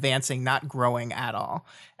 not advancing, not growing at all.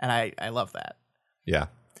 And I love that. Yeah.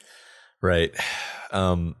 Right.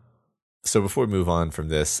 So before we move on from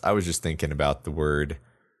this, I was just thinking about the word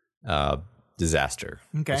disaster.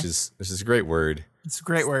 Okay. Which is a great word. It's a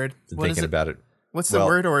great word. Thinking about it. What's the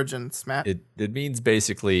word origins, Matt? It means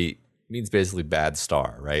basically bad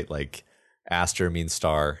star, right? Like, aster means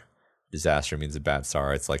star. Disaster means a bad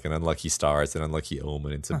star. It's like an unlucky star. It's an unlucky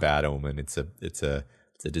omen. It's a bad omen. It's a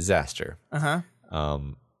disaster.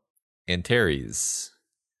 Antares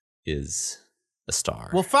is a star.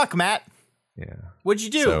 Well, fuck, Matt. Yeah. What'd you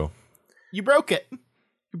do? So, you broke it.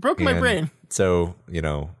 You broke my brain. So,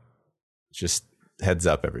 just heads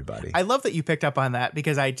up, everybody. I love that you picked up on that,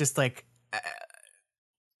 because I just like,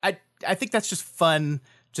 I think that's just fun,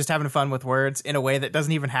 just having fun with words in a way that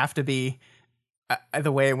doesn't even have to be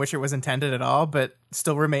the way in which it was intended at all, but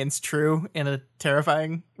still remains true in a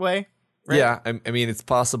terrifying way. Right? Yeah, I mean, it's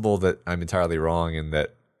possible that I'm entirely wrong, and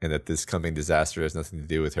that this coming disaster has nothing to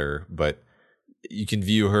do with her. But you can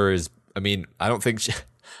view her as, I mean, I don't think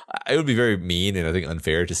it would be very mean and I think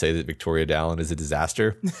unfair to say that Victoria Dallin is a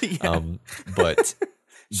disaster. But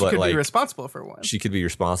she could be responsible for one. She could be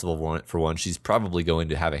responsible for one. She's probably going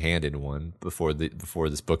to have a hand in one before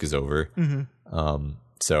this book is over. Mm-hmm.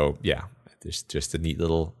 So yeah. There's just a neat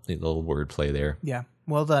little wordplay there. Yeah.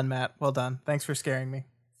 Well done, Matt. Well done. Thanks for scaring me.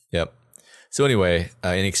 Yep. So anyway,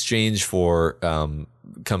 in exchange for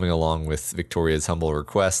coming along with Victoria's humble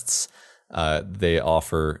requests, they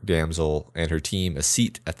offer Damsel and her team a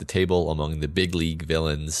seat at the table among the big league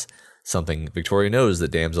villains, something Victoria knows that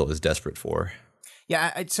Damsel is desperate for.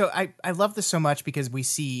 Yeah, I love this so much because we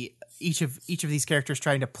see each of these characters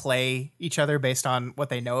trying to play each other based on what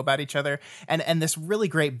they know about each other, and this really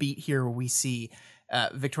great beat here where we see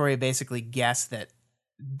Victoria basically guess that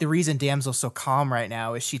the reason Damsel's so calm right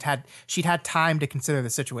now is she'd had time to consider the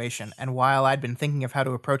situation, and while I'd been thinking of how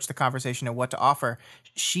to approach the conversation and what to offer,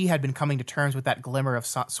 she had been coming to terms with that glimmer of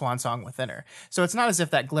swan song within her. So it's not as if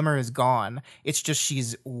that glimmer is gone; it's just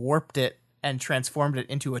she's warped it and transformed it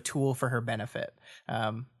into a tool for her benefit.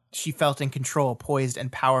 She felt in control, poised,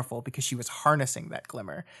 and powerful because she was harnessing that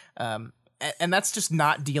glimmer. And that's just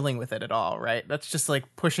not dealing with it at all, right? That's just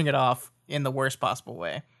like pushing it off in the worst possible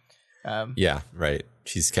way. Yeah, right.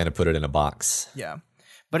 She's kind of put it in a box. Yeah.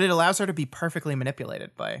 But it allows her to be perfectly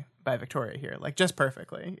manipulated by Victoria here, like just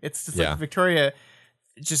perfectly. It's just like Victoria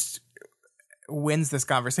just wins this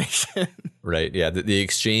conversation. Right. Yeah. The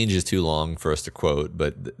exchange is too long for us to quote,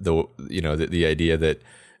 but the idea that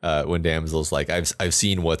when Damsel's like, I've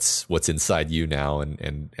seen what's inside you now,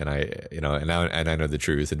 and I I know the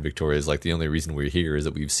truth, and Victoria's like, the only reason we're here is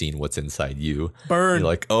that we've seen what's inside you. Burn. You're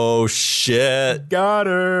like, oh shit, got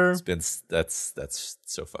her. That's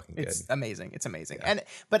so fucking good. It's amazing. It's amazing. Yeah.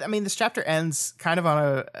 But I mean, this chapter ends kind of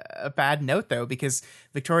on a bad note though, because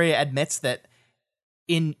Victoria admits that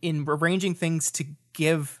in arranging things to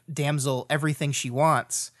give Damsel everything she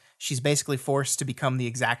wants, she's basically forced to become the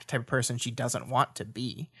exact type of person she doesn't want to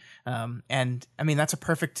be. And I mean, that's a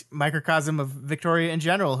perfect microcosm of Victoria in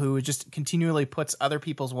general, who just continually puts other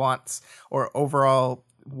people's wants or overall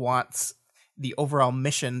wants, the overall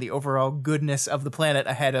mission, the overall goodness of the planet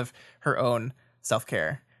ahead of her own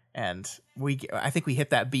self-care. And I think we hit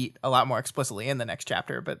that beat a lot more explicitly in the next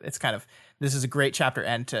chapter, but this is a great chapter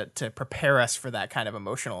end to prepare us for that kind of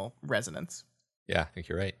emotional resonance. Yeah, I think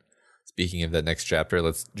you're right. Speaking of that next chapter,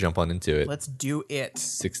 let's jump on into it. Let's do it.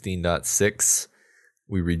 16.6,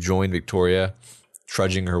 we rejoin Victoria,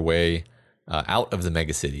 trudging her way out of the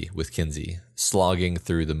megacity with Kinsey, slogging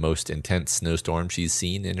through the most intense snowstorm she's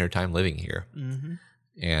seen in her time living here. Mm-hmm.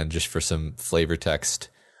 And just for some flavor text,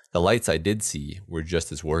 the lights I did see were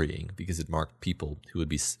just as worrying because it marked people who would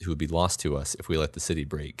be lost to us if we let the city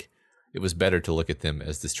break. It was better to look at them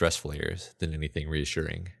as distress flares than anything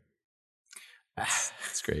reassuring.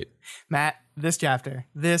 It's great. Matt, this chapter,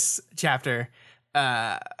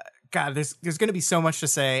 God, there's going to be so much to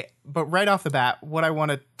say, but right off the bat, what I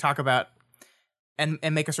want to talk about and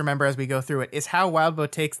make us remember as we go through it is how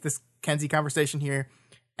Wildbow takes this Kenzie conversation here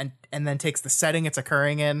and then takes the setting it's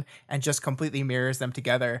occurring in and just completely mirrors them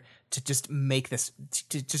together to just make this,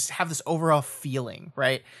 to just have this overall feeling,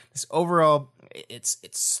 right? This overall, it's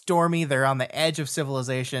stormy. They're on the edge of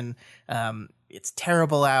civilization. It's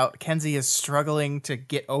terrible out. Kenzie is struggling to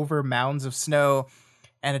get over mounds of snow,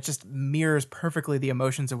 and it just mirrors perfectly the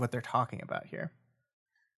emotions of what they're talking about here.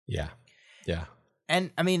 Yeah. Yeah.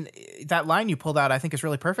 And I mean, that line you pulled out, I think, is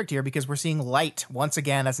really perfect here because we're seeing light once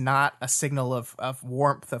again as not a signal of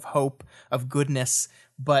warmth, of hope, of goodness,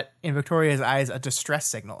 but in Victoria's eyes, a distress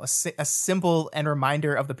signal, a symbol and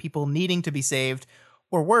reminder of the people needing to be saved,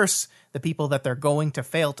 or worse, the people that they're going to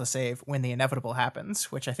fail to save when the inevitable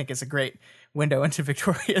happens, which I think is a great window into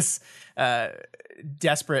Victoria's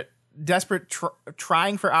desperate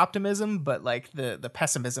trying for optimism, but like the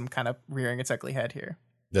pessimism kind of rearing its ugly head here.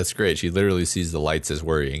 That's great. She literally sees the lights as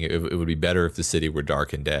worrying. It would be better if the city were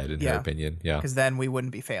dark and dead, in her opinion. Yeah. Because then we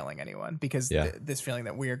wouldn't be failing anyone because this feeling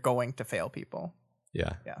that we are going to fail people.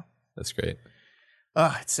 Yeah. Yeah. That's great.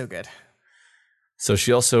 Oh, it's so good. So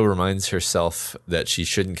she also reminds herself that she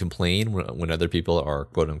shouldn't complain when other people are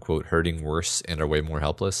quote unquote hurting worse and are way more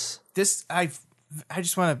helpless. I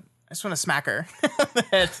just want to smack her on the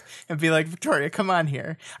head and be like, Victoria, come on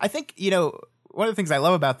here. I think, one of the things I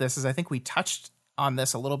love about this is I think we touched on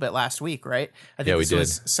this a little bit last week, right? I think this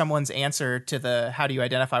was someone's answer to the how do you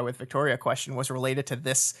identify with Victoria question was related to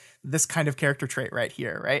this kind of character trait right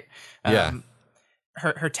here, right?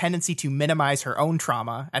 Her tendency to minimize her own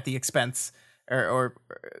trauma at the expense or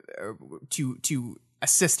to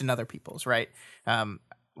assist in other people's, right?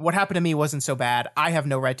 What happened to me wasn't so bad. I have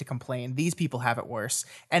no right to complain. These people have it worse.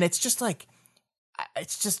 And it's just like,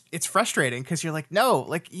 it's frustrating because you're like, no,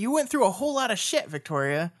 like you went through a whole lot of shit,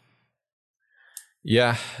 Victoria.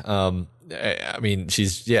 Yeah. I mean,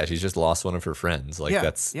 she's just lost one of her friends. Like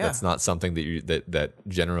that's not something that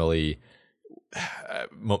generally,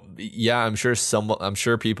 I'm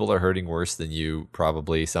sure people are hurting worse than you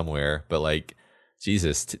probably somewhere, but like,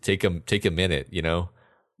 Jesus, take a minute,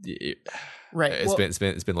 Right.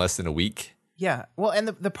 It's been less than a week. Yeah. Well, and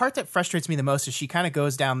the part that frustrates me the most is she kind of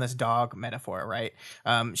goes down this dog metaphor, right?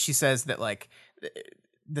 She says that like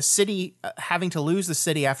the city, having to lose the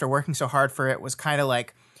city after working so hard for it was kind of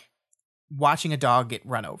like watching a dog get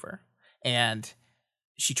run over, and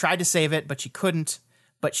she tried to save it, but she couldn't.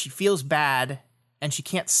 But she feels bad, and she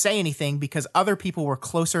can't say anything because other people were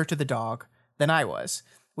closer to the dog than I was,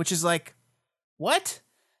 which is like, what?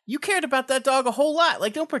 You cared about that dog a whole lot.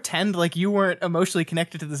 Like, don't pretend like you weren't emotionally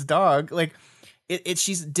connected to this dog. Like,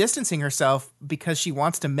 she's distancing herself because she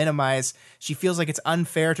wants to minimize. She feels like it's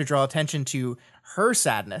unfair to draw attention to her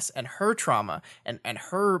sadness and her trauma and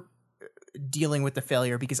her dealing with the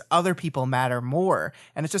failure because other people matter more.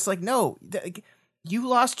 And it's just like, no, you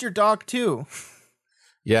lost your dog too.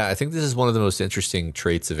 Yeah, I think this is one of the most interesting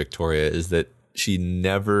traits of Victoria is that she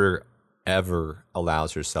never, ever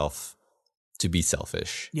allows herself to be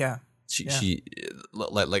selfish. Yeah. She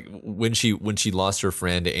like when she lost her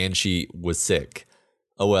friend and she was sick.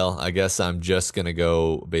 Oh, well, I guess I'm just going to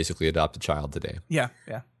go basically adopt a child today. Yeah.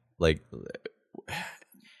 Like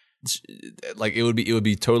it would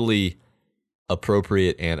be totally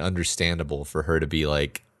appropriate and understandable for her to be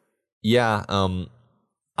like, yeah,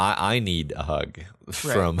 I need a hug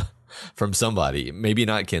from somebody. Maybe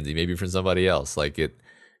not Kenzie, maybe from somebody else. Like it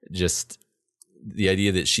just the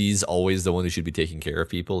idea that she's always the one who should be taking care of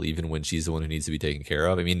people, even when she's the one who needs to be taken care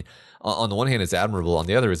of. I mean, on the one hand, it's admirable. On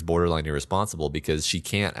the other, it's borderline irresponsible because she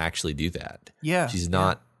can't actually do that. Yeah. She's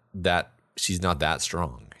not that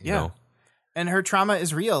strong. You know? And her trauma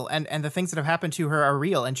is real, and the things that have happened to her are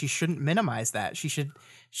real, and she shouldn't minimize that. She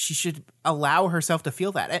should allow herself to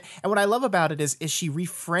feel that. And what I love about it is she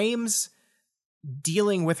reframes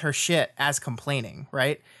dealing with her shit as complaining,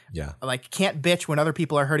 right? Yeah. Like, can't bitch when other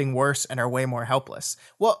people are hurting worse and are way more helpless.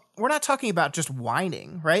 Well, we're not talking about just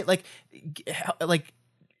whining, right? Like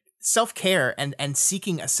self-care and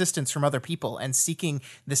seeking assistance from other people and seeking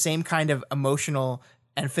the same kind of emotional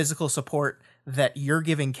and physical support that you're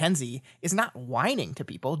giving Kenzie is not whining to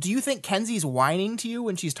people. Do you think Kenzie's whining to you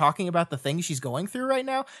when she's talking about the things she's going through right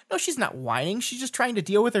now? No, she's not whining. She's just trying to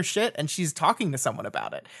deal with her shit, and she's talking to someone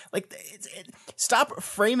about it. Like, stop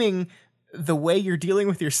framing the way you're dealing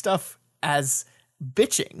with your stuff as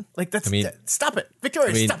bitching. Like, stop it.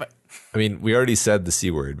 Victoria, stop it. I mean, we already said the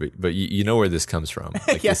C word, but you know where this comes from.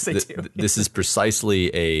 Like yes, I do. This is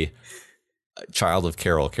precisely a child of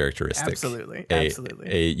Carol characteristic.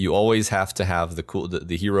 Absolutely. You always have to have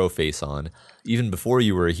the hero face on. Even before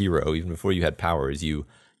you were a hero, even before you had powers, you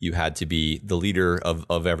had to be the leader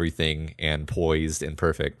of everything and poised and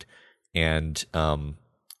perfect. And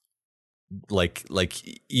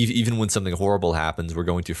even when something horrible happens, we're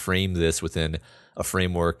going to frame this within a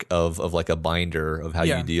framework of like a binder of how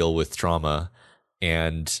you deal with trauma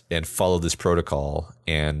and follow this protocol.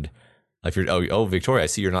 And if you're Victoria, I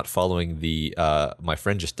see you're not following the my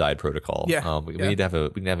friend just died protocol. We need to have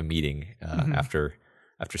a meeting after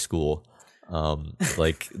school.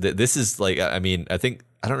 This is like, I mean, I don't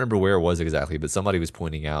remember where it was exactly, but somebody was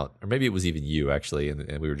pointing out, or maybe it was even you actually,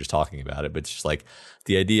 and we were just talking about it. But it's just like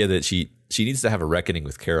the idea that she needs to have a reckoning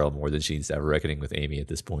with Carol more than she needs to have a reckoning with Amy at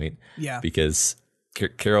this point. Yeah, because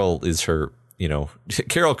Carol is her.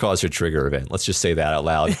 Carol caused her trigger event. Let's just say that out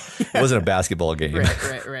loud. It wasn't a basketball game.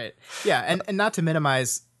 Right. Yeah, and not to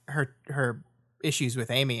minimize her issues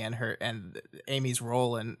with Amy and Amy's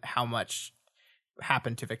role and how much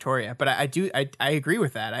happened to Victoria, but I agree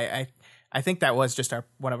with that. I think that was just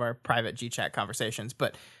one of our private GChat conversations,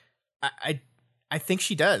 but I think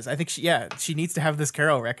she does. I think she needs to have this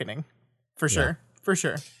Carol reckoning for sure.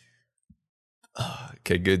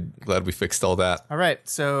 Okay, good. Glad we fixed all that. All right,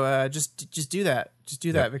 so just do that. Just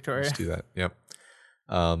do that, Victoria. Just do that. Yep.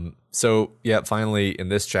 Finally in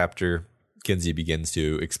this chapter, Kenzie begins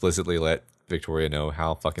to explicitly let Victoria know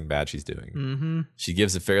how fucking bad she's doing. Mm-hmm. She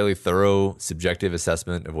gives a fairly thorough, subjective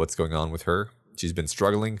assessment of what's going on with her. She's been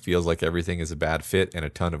struggling, feels like everything is a bad fit and a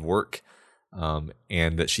ton of work, and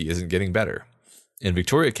that she isn't getting better. And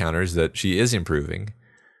Victoria counters that she is improving.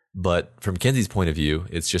 But from Kenzie's point of view,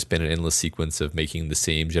 it's just been an endless sequence of making the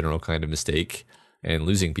same general kind of mistake and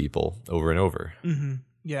losing people over and over. Mm-hmm.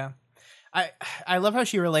 Yeah. I love how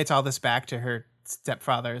she relates all this back to her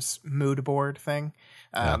stepfather's mood board thing.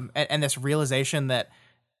 And this realization that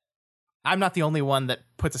I'm not the only one that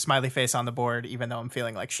puts a smiley face on the board, even though I'm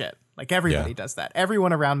feeling like shit. Like everybody does that.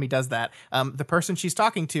 Everyone around me does that. The person she's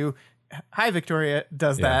talking to, hi, Victoria,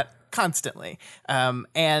 does that constantly.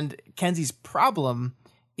 And Kenzie's problem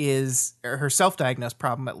is, or her self-diagnosed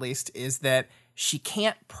problem at least, is that she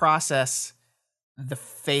can't process the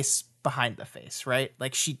face behind the face, right?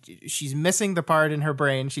 Like she's missing the part in her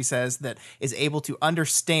brain, she says, that is able to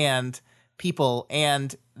understand people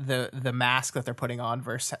and the mask that they're putting on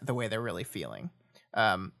versus the way they're really feeling.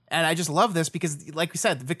 And I just love this because, like we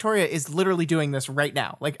said, Victoria is literally doing this right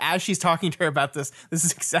now. Like as she's talking to her about this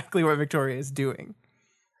is exactly what Victoria is doing.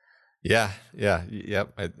 Yeah,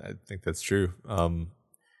 yep. I think that's true.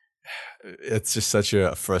 It's just such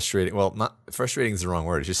a frustrating. Well, not frustrating is the wrong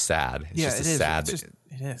word. It's just sad. It's just a sad.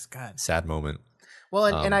 It is. God. Sad moment. Well,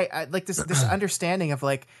 and I like this understanding of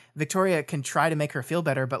like Victoria can try to make her feel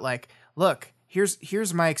better, but like, look,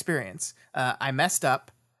 here's my experience. I messed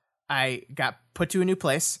up. I got put to a new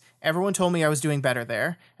place. Everyone told me I was doing better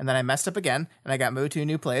there, and then I messed up again, and I got moved to a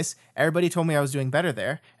new place. Everybody told me I was doing better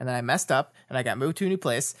there, and then I messed up, and I got moved to a new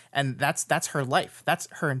place, and that's her life. That's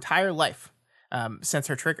her entire life since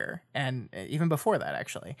her trigger, and even before that,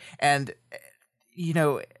 actually. And you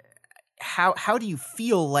know, how do you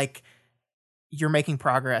feel like you're making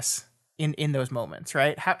progress in those moments,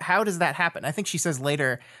 right? How does that happen? I think she says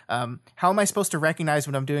later, how am I supposed to recognize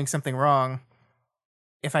when I'm doing something wrong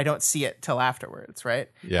if I don't see it till afterwards, right?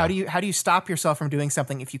 Yeah. How do you stop yourself from doing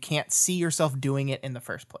something if you can't see yourself doing it in the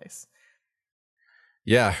first place?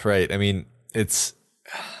 Yeah, right. I mean, it's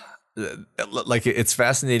like it's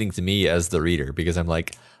fascinating to me as the reader because I'm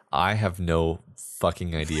like, I have no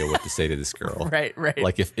fucking idea what to say to this girl. Right.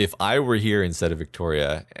 Like if I were here instead of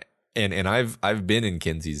Victoria, and I've been in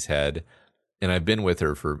Kinsey's head, and I've been with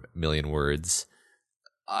her for a million words,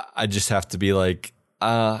 I just have to be like,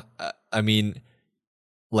 I mean,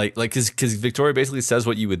 like because Victoria basically says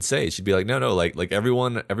what you would say. She'd be like, no, like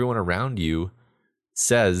everyone around you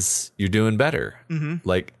says you're doing better. Mm-hmm.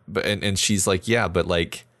 Like, but and she's like, yeah, but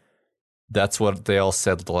like that's what they all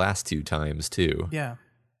said the last two times too. Yeah,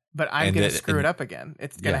 but I'm gonna screw it up again.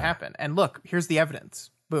 It's gonna happen. And look, here's the evidence.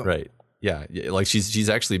 Boom. Right. Yeah. Like she's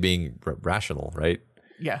actually being rational, right?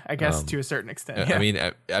 Yeah, I guess to a certain extent.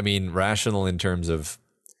 Yeah. I mean, rational in terms of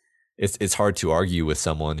it's hard to argue with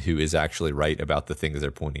someone who is actually right about the things they're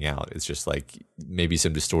pointing out. It's just like maybe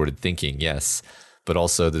some distorted thinking, yes, but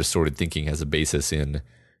also the distorted thinking has a basis in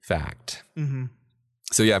fact. Mm-hmm.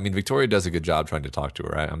 So yeah, I mean, Victoria does a good job trying to talk to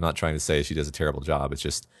her. I'm not trying to say she does a terrible job. It's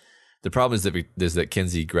just the problem is that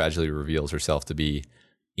Kinsey gradually reveals herself to be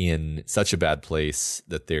in such a bad place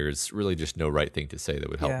that there's really just no right thing to say that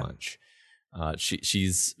would help much.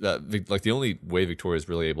 She's like the only way Victoria is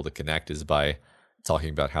really able to connect is by talking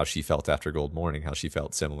about how she felt after Gold Morning, how she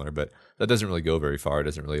felt similar, but that doesn't really go very far. It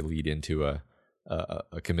doesn't really lead into a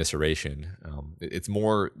commiseration. It's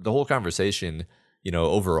more the whole conversation, you know,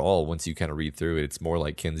 overall, once you kind of read through it, it's more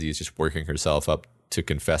like Kinsey is just working herself up to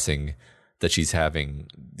confessing that she's having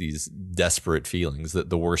these desperate feelings,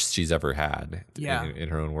 that the worst she's ever had, in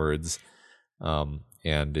her own words.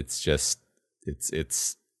 And it's just,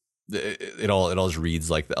 it all just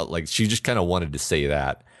reads like she just kind of wanted to say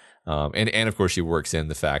that. And of course she works in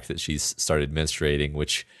the fact that she's started menstruating,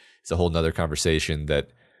 which is a whole nother conversation that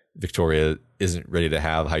Victoria isn't ready to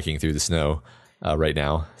have hiking through the snow right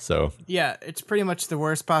now. So yeah, it's pretty much the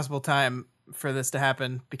worst possible time for this to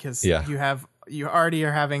happen because you already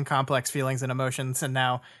are having complex feelings and emotions, and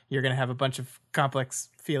now you're going to have a bunch of complex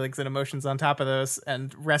feelings and emotions on top of those,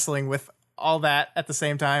 and wrestling with all that at the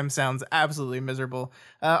same time sounds absolutely miserable.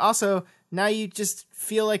 Also, now you just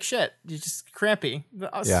feel like shit. You're just crampy.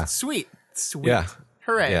 Sweet. Yeah.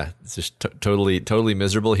 Hooray. Yeah. It's just totally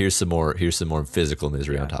miserable. Here's some more physical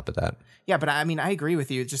misery on top of that. Yeah, but I mean, I agree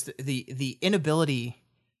with you. Just the inability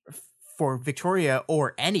for Victoria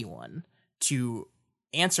or anyone to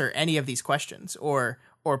answer any of these questions or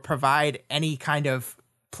provide any kind of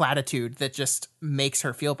platitude that just makes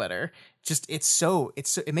her feel better. Just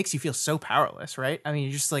it makes you feel so powerless, right? I mean,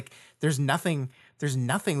 you're just like, there's nothing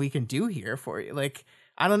we can do here for you. Like,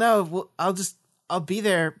 I don't know. I'll be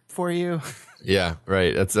there for you. Yeah,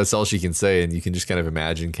 right. That's all she can say, and you can just kind of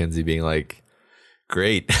imagine Kinsey being like,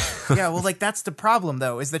 "Great." Yeah, well, like that's the problem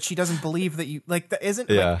though, is that she doesn't believe that you like that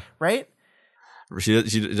isn't right. She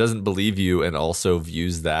doesn't believe you, and also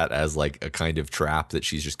views that as like a kind of trap that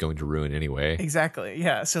she's just going to ruin anyway. Exactly.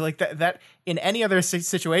 Yeah. So like that in any other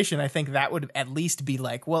situation, I think that would at least be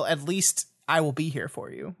like, well, at least I will be here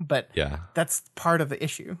for you. But that's part of the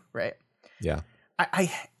issue, right? Yeah.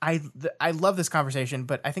 I love this conversation,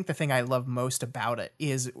 but I think the thing I love most about it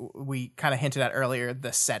is we kind of hinted at earlier,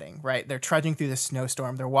 the setting, right? They're trudging through the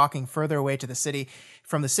snowstorm. They're walking further away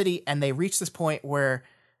from the city, and they reach this point where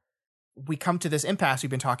we come to this impasse we've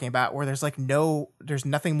been talking about, where there's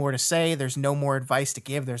nothing more to say. There's no more advice to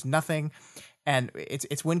give. There's nothing. And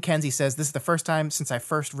it's when Kinsey says, "This is the first time since I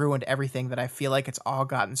first ruined everything that I feel like it's all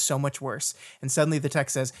gotten so much worse." And suddenly the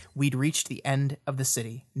text says, "We'd reached the end of the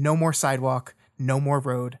city. No more sidewalk, no more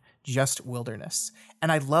road, just wilderness."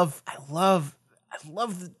 And I love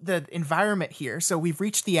the environment here. So we've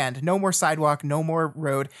reached the end. No more sidewalk, no more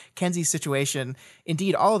road. Kinsey's situation,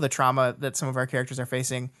 indeed, all of the trauma that some of our characters are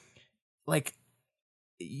facing, like,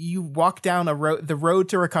 you walk down the road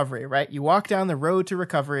to recovery, right? You walk down the road to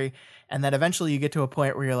recovery, and then eventually you get to a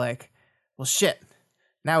point where you're like, well, shit,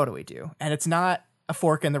 now what do we do? And it's not a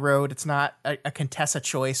fork in the road. It's not a Contessa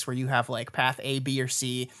choice where you have like path A, B, or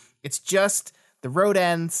C. It's just the road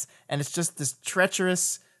ends, and it's just this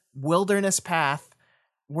treacherous wilderness path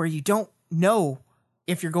where you don't know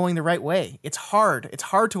if you're going the right way. It's hard. It's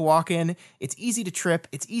hard to walk in. It's easy to trip.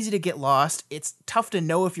 It's easy to get lost. It's tough to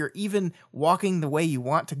know if you're even walking the way you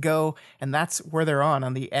want to go. And that's where they're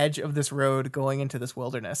on the edge of this road going into this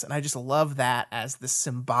wilderness. And I just love that as the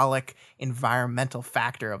symbolic environmental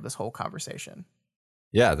factor of this whole conversation.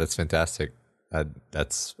 Yeah, that's fantastic. I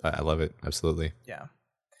love it. Absolutely. Yeah.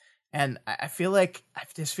 And I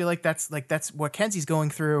just feel like that's what Kenzie's going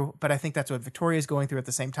through, but I think that's what Victoria's going through at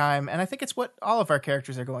the same time. And I think it's what all of our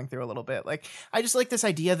characters are going through a little bit. Like, I just like this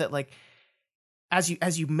idea that like, as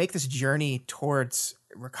you make this journey towards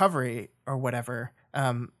recovery or whatever,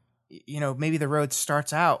 maybe the road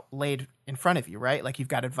starts out laid in front of you, right? Like, you've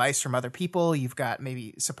got advice from other people, you've got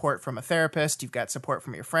maybe support from a therapist, you've got support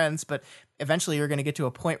from your friends, but eventually you're going to get to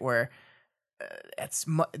a point where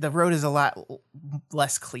the road is a lot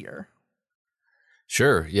less clear.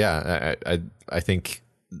 Sure. Yeah. I think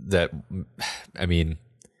that, I mean,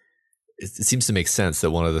 it seems to make sense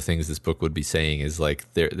that one of the things this book would be saying is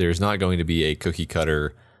like, there's not going to be a cookie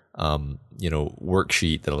cutter,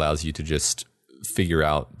 worksheet that allows you to just figure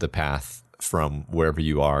out the path from wherever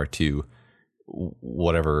you are to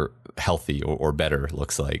whatever healthy or better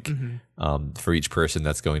looks like. Mm-hmm. For each person,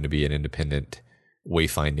 that's going to be an independent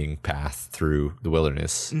wayfinding path through the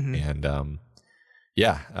wilderness. Mm-hmm. And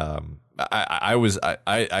I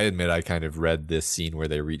admit I kind of read this scene where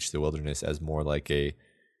they reach the wilderness as more like a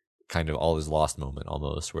kind of all is lost moment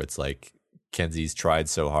almost, where it's like Kenzie's tried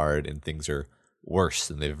so hard and things are worse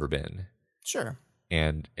than they've ever been. Sure.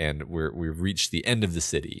 And we've reached the end of the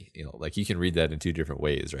city. Like, you can read that in two different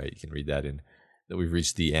ways, right? You can read that in that we've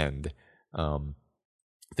reached the end.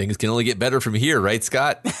 Things can only get better from here, right,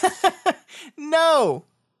 Scott? No.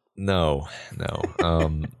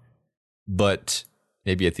 But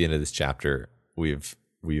maybe at the end of this chapter, we've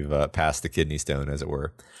passed the kidney stone, as it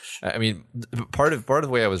were. I mean, part of the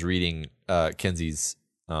way I was reading Kenzie's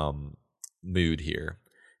mood here,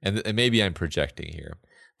 and maybe I'm projecting here,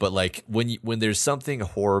 but like when there's something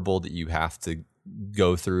horrible that you have to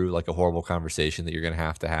go through, like a horrible conversation that you're going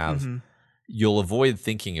to have, mm-hmm. you'll avoid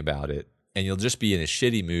thinking about it, and you'll just be in a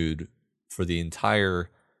shitty mood for the entire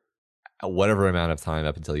whatever amount of time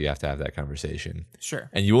up until you have to have that conversation. Sure.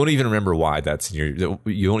 And you won't even remember why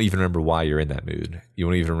you won't even remember why you're in that mood. You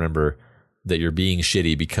won't even remember that you're being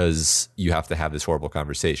shitty because you have to have this horrible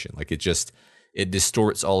conversation. Like, it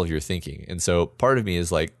distorts all of your thinking. And so part of me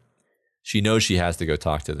is like, she knows she has to go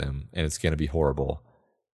talk to them and it's going to be horrible.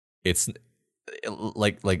 It's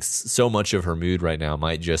like so much of her mood right now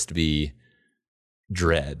might just be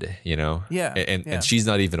dread, Yeah. And she's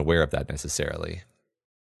not even aware of that necessarily.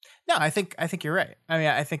 No, I think you're right. I mean,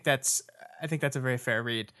 I think that's a very fair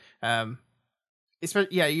read. You're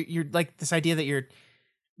like this idea that you're,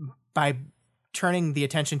 by turning the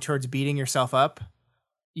attention towards beating yourself up,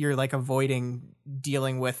 you're like avoiding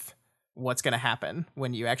dealing with what's going to happen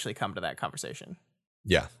when you actually come to that conversation.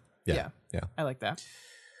 Yeah. I like that.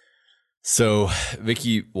 So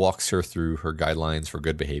Vicky walks her through her guidelines for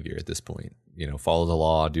good behavior at this point. Follow the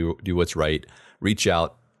law, do what's right, reach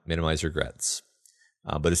out, minimize regrets.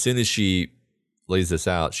 But as soon as she lays this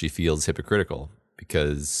out, she feels hypocritical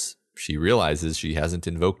because she realizes she hasn't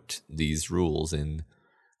invoked these rules in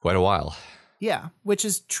quite a while. Yeah, which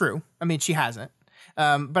is true. I mean, she hasn't.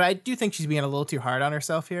 But I do think she's being a little too hard on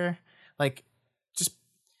herself here. Like,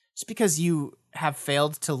 just because you have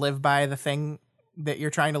failed to live by the thing that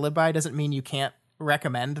you're trying to live by doesn't mean you can't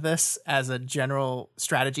recommend this as a general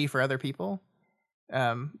strategy for other people.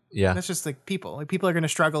 That's just like people. Like, people are going to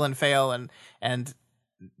struggle and fail and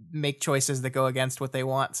make choices that go against what they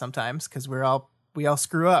want sometimes, because we all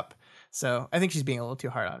screw up. So I think she's being a little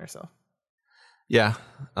too hard on herself. Yeah.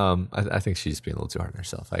 I think she's being a little too hard on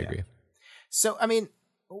herself. I agree. So, I mean,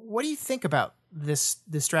 what do you think about this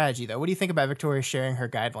strategy, though? What do you think about Victoria sharing her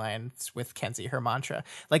guidelines with Kenzie, her mantra?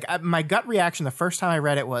 Like, my gut reaction the first time I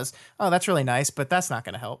read it was, oh, that's really nice, but that's not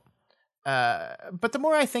going to help. But the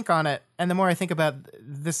more I think on it, and the more I think about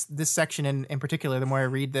this section in particular, the more I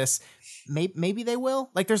read this, maybe they will.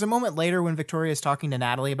 Like, there's a moment later when Victoria is talking to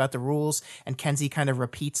Natalie about the rules, and Kenzie kind of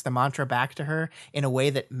repeats the mantra back to her in a way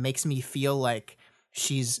that makes me feel like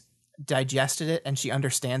she's digested it and she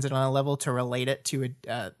understands it on a level to relate it to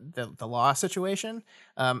the law situation.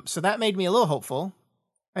 So that made me a little hopeful.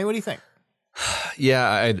 I mean, what do you think?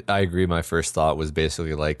 Yeah, I agree. My first thought was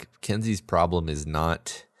basically like Kenzie's problem is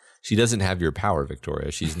not she doesn't have your power,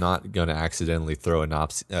 Victoria. She's not going to accidentally throw a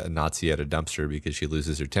Nazi at a dumpster because she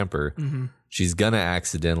loses her temper. Mm-hmm. She's going to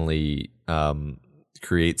accidentally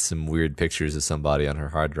create some weird pictures of somebody on her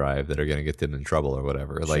hard drive that are going to get them in trouble or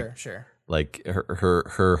whatever. Sure. Like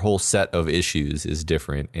her whole set of issues is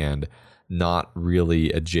different and not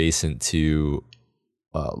really adjacent to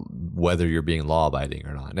whether you're being law abiding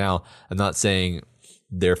or not. Now, I'm not saying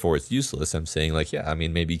therefore it's useless. I'm saying like, yeah, I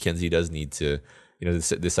mean, maybe Kenzie does need to,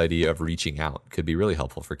 this idea of reaching out could be really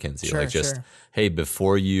helpful for Kenzie. Sure, hey,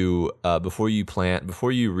 before you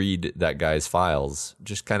read that guy's files,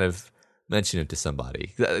 just kind of mention it to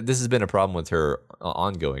somebody. This has been a problem with her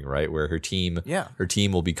ongoing, right? Where her team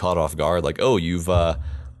will be caught off guard. Like, oh, you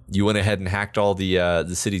went ahead and hacked all the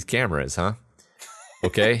city's cameras, huh?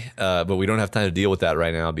 Okay, but we don't have time to deal with that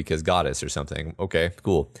right now because goddess or something. Okay,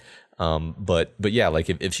 cool. But yeah, like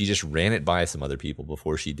if she just ran it by some other people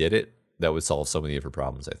before she did it, that would solve so many of her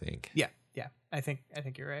problems, I think. Yeah. I think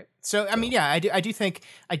you're right. So I mean, yeah, I do think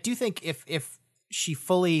if she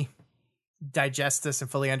fully digests this and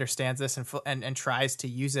fully understands this and tries to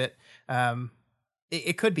use it,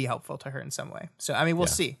 it could be helpful to her in some way. So I mean, we'll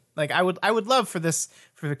see. Like I would love for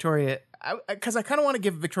Victoria, because I kind of want to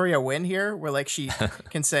give Victoria a win here, where like she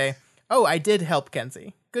can say, "Oh, I did help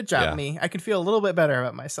Kenzie. Good job, me. I could feel a little bit better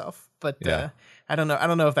about myself." But I don't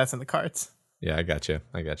know if that's in the cards. Yeah, I got you.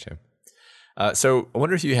 So I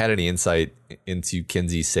wonder if you had any insight into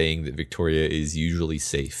Kenzie saying that Victoria is usually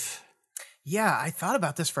safe. Yeah, I thought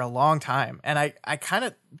about this for a long time, and I kind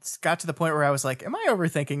of got to the point where I was like, am I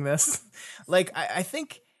overthinking this? Like, I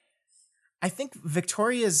think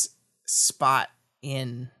Victoria's spot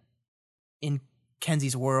in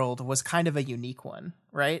Kenzie's world was kind of a unique one,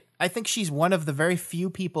 right? I think she's one of the very few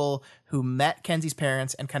people who met Kenzie's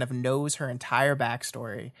parents and kind of knows her entire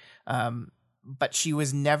backstory. But she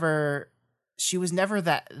was never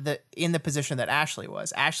that in the position that Ashley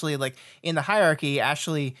was. Ashley, like in the hierarchy,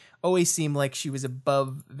 Ashley always seemed like she was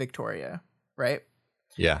above Victoria, right?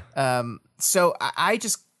 Yeah. So I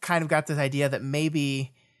just kind of got this idea that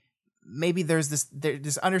maybe there's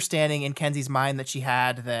this understanding in Kenzie's mind that she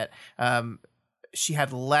had that she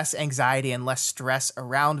had less anxiety and less stress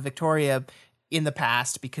around Victoria in the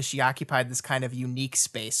past because she occupied this kind of unique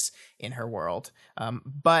space in her world.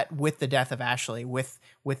 But with the death of Ashley, with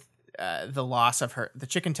the loss of the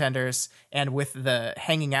chicken tenders, and with the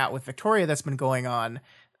hanging out with Victoria that's been going on,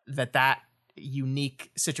 that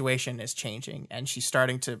unique situation is changing, and she's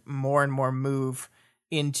starting to more and more move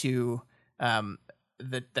into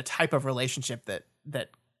the type of relationship that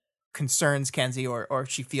concerns Kenzie or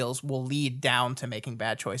she feels will lead down to making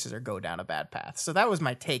bad choices or go down a bad path. So that was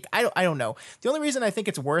my take. I don't know. The only reason I think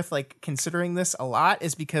it's worth like considering this a lot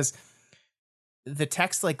is because the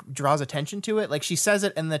text like draws attention to it. Like she says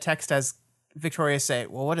it in the text as Victoria say,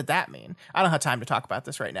 well, what did that mean? I don't have time to talk about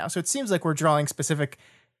this right now. So it seems like we're drawing specific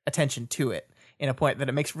attention to it in a point that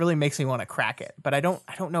it really makes me want to crack it. But I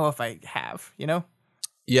don't know if I have,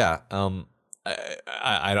 Yeah.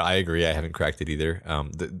 I agree. I haven't cracked it either.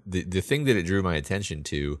 The thing that it drew my attention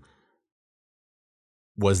to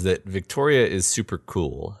was that Victoria is super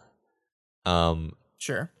cool.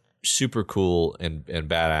 Sure. Super cool and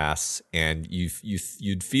badass, and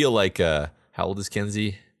you'd feel like how old is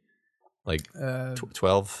Kenzie? Like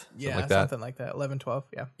 12, like that. Something like that. 11, 12.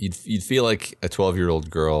 Yeah. You'd feel like a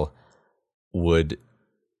 12-year-old girl would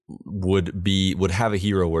have a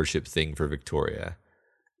hero worship thing for Victoria,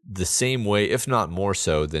 the same way, if not more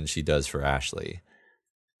so, than she does for Ashley.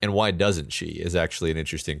 And why doesn't she? Is actually an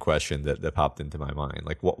interesting question that popped into my mind.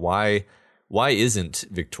 Like, why isn't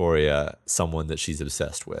Victoria someone that she's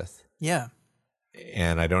obsessed with? Yeah.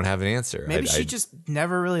 And I don't have an answer. Maybe she just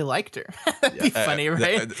never really liked her. That'd be funny,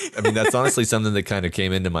 right? I mean, that's honestly something that kind of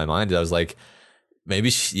came into my mind. I was like, maybe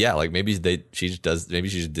she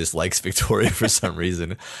just dislikes Victoria for some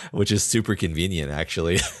reason, which is super convenient,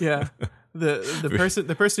 actually. Yeah.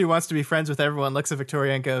 The person who wants to be friends with everyone looks at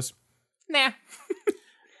Victoria and goes, nah.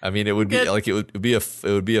 I mean, it would be like it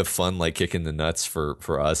would be a fun like kick in the nuts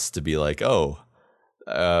for us to be like, oh,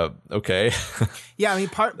 okay. Yeah, I mean,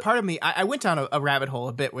 part of me, I went down a rabbit hole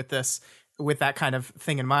a bit with that kind of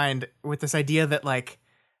thing in mind, with this idea that like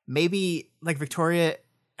maybe like Victoria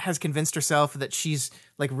has convinced herself that she's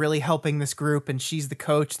like really helping this group and she's the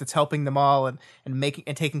coach that's helping them all and making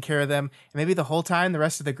and taking care of them. And maybe the whole time the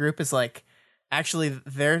rest of the group is like, actually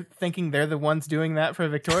they're thinking they're the ones doing that for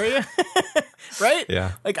Victoria. Right?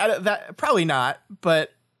 Yeah. Like that probably not,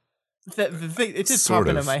 but the thing, it just popped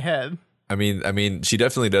into my head. I mean, she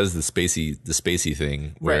definitely does the spacey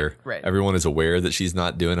thing where right. everyone is aware that she's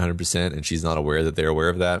not doing 100%, and she's not aware that they're aware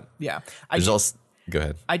of that. Yeah, Go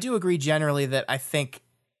ahead. I do agree generally that I think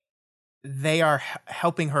they are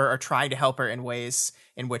helping her or trying to help her in ways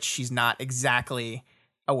in which she's not exactly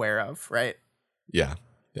aware of, right? Yeah.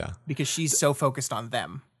 Because she's so focused on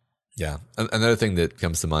them. Yeah. Another thing that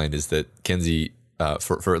comes to mind is that Kenzie,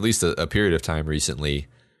 for at least a period of time recently,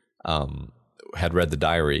 had read the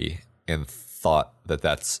diary and thought that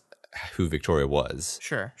that's who Victoria was.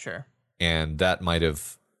 Sure. And that might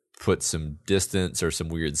have put some distance or some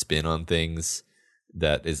weird spin on things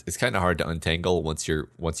that it's kind of hard to untangle once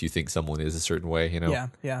you think someone is a certain way, you know?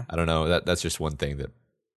 Yeah. I don't know. That's just one thing that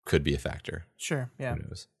could be a factor. Sure. Yeah. Who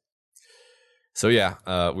knows? So yeah,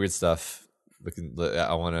 weird stuff.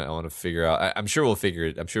 I want to figure out. I'm sure we'll figure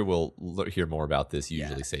it. I'm sure we'll hear more about this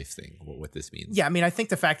usually safe thing. What this means. Yeah, I mean, I think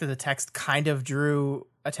the fact that the text kind of drew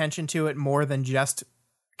attention to it more than just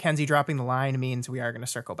Kenzie dropping the line means we are going to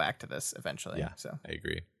circle back to this eventually. Yeah, so I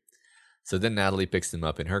agree. So then Natalie picks them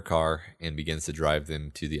up in her car and begins to drive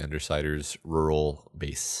them to the Undersiders' rural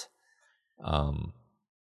base.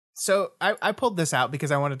 So I pulled this out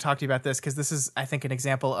because I want to talk to you about this because this is, I think, an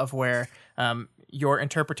example of where your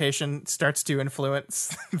interpretation starts to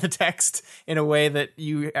influence the text in a way that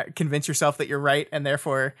you convince yourself that you're right, and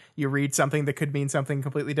therefore you read something that could mean something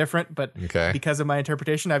completely different. But because of my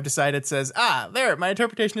interpretation, I've decided there, my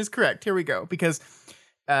interpretation is correct. Here we go. Because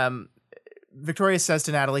Victoria says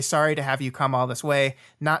to Natalie, sorry to have you come all this way.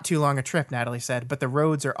 Not too long a trip, Natalie said, but the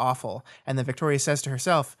roads are awful. And then Victoria says to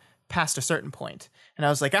herself, past a certain point. And I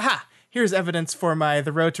was like, aha, here's evidence for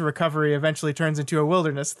the road to recovery eventually turns into a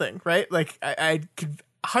wilderness thing, right? Like I could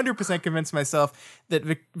 100% convince myself that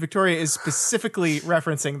Victoria is specifically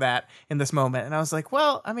referencing that in this moment. And I was like,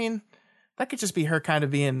 well, I mean, that could just be her kind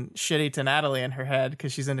of being shitty to Natalie in her head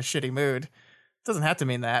because she's in a shitty mood. It doesn't have to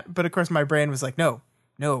mean that. But of course my brain was like, no,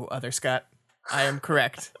 other Scott. I am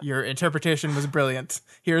correct. Your interpretation was brilliant.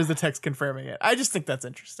 Here's the text confirming it. I just think that's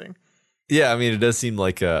interesting. Yeah, I mean, it does seem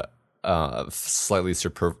like a slightly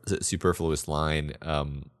superfluous line,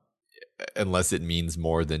 unless it means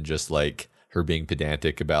more than just like her being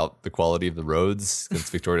pedantic about the quality of the roads.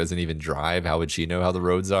 Since Victoria doesn't even drive, how would she know how the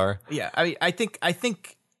roads are? Yeah, I mean, I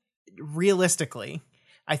think realistically,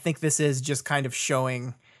 I think this is just kind of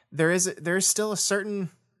showing there is still a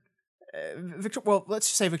certain. Let's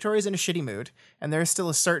just say Victoria's in a shitty mood, and there is still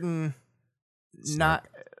a certain like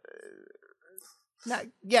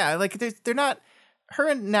they're not. Her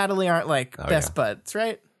and Natalie aren't like best buds,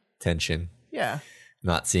 right? Tension. Yeah.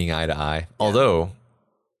 Not seeing eye to eye. Yeah. Although,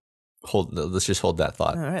 let's just hold that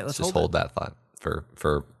thought. All right, let's just hold that thought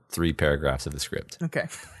for 3 paragraphs of the script. Okay.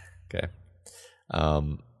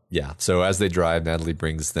 Yeah. So as they drive, Natalie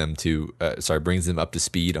brings them up to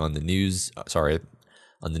speed on the news.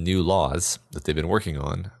 On the new laws that they've been working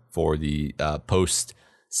on for the post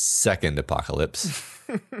second apocalypse.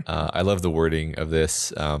 I love the wording of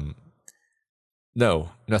this. No,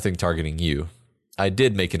 nothing targeting you. I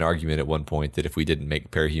did make an argument at one point that if we didn't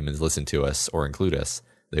make parahumans listen to us or include us,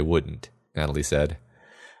 they wouldn't, Natalie said.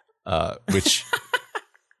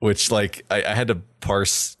 Which like I had to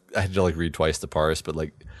read twice to parse, but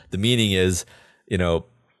like the meaning is,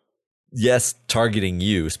 yes, targeting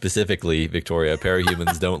you specifically, Victoria.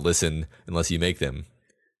 Parahumans don't listen unless you make them,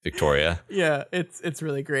 Victoria. Yeah, it's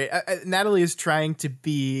really great. Natalie is trying to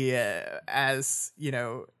be as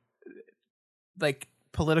like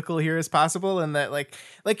political here as possible, and that like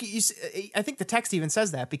you, I think the text even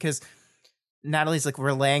says that because Natalie's like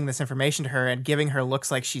relaying this information to her and giving her looks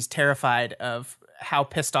like she's terrified of how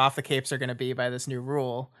pissed off the Capes are going to be by this new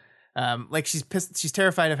rule. Like she's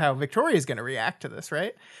terrified of how Victoria is going to react to this,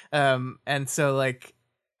 right? And so like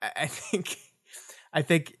I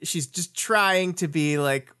think she's just trying to be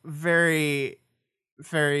like very,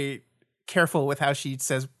 very careful with how she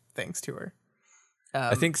says things to her.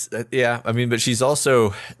 I think, yeah. I mean, but she's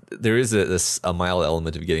also, there is a mild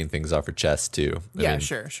element of getting things off her chest too. I mean,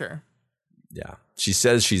 sure. Yeah, she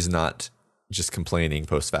says she's not just complaining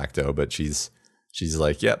post facto, but she's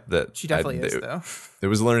like, yep, that she definitely is though. It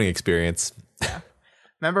was a learning experience. Yeah.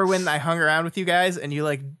 Remember when I hung around with you guys and you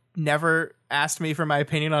like never asked me for my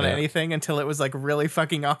opinion on anything until it was like really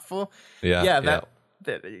fucking awful? Yeah.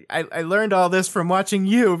 I learned all this from watching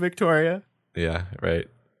you, Victoria. Yeah, right.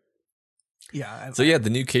 Yeah. So the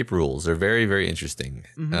new Cape rules are very, very interesting.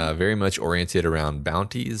 Mm-hmm. Very much oriented around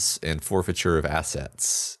bounties and forfeiture of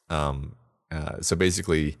assets. So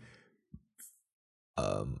basically,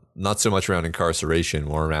 not so much around incarceration,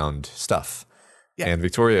 more around stuff. Yeah. And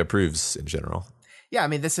Victoria approves in general. Yeah, I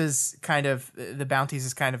mean, this is kind of, the bounties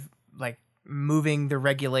is kind of like moving the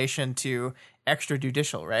regulation to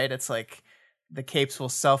extrajudicial, right? It's like the capes will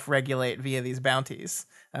self-regulate via these bounties,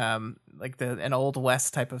 like an old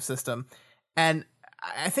west type of system. And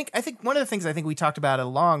I think one of the things I think we talked about a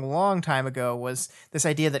long time ago was this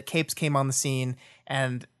idea that capes came on the scene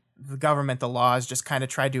and the government, the laws, just kind of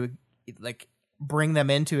tried to like bring them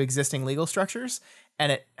into existing legal structures,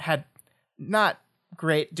 and it had not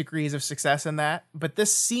great degrees of success in that. But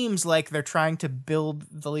this seems like they're trying to build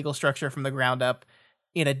the legal structure from the ground up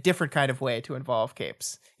in a different kind of way to involve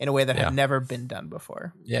capes in a way that had never been done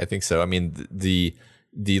before. Yeah, I think so. I mean, the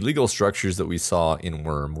legal structures that we saw in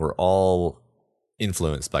Worm were all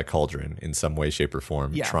influenced by Cauldron in some way, shape, or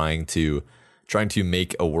form, trying to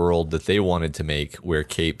make a world that they wanted to make where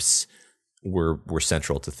capes were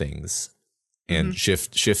central to things and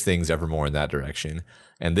shift things ever more in that direction.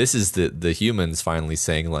 And this is the humans finally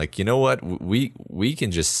saying, like, you know what, we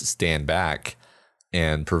can just stand back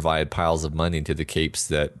and provide piles of money to the capes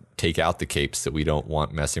that take out the capes that we don't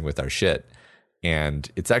want messing with our shit. And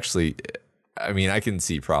it's actually, I mean, I can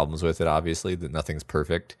see problems with it, obviously, that nothing's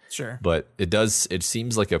perfect. Sure. But it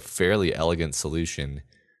seems like a fairly elegant solution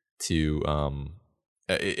to,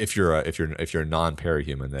 if you're a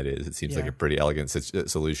non-parahuman, that is, it seems like a pretty elegant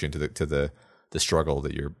solution to the struggle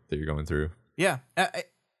that you're going through. Yeah.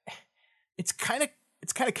 It's kind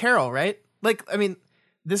of Carol, right? Like, I mean,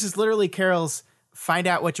 this is literally Carol's find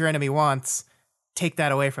out what your enemy wants, take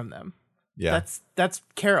that away from them. Yeah. That's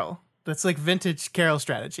Carol. That's like vintage Carol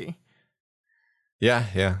strategy. Yeah,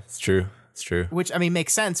 it's true. It's true. Which, I mean,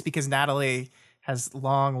 makes sense because Natalie has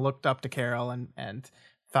long looked up to Carol and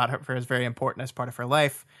thought of her as very important as part of her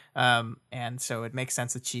life. And so it makes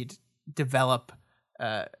sense that she'd develop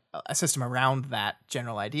a system around that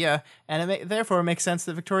general idea. And therefore it makes sense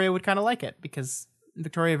that Victoria would kind of like it because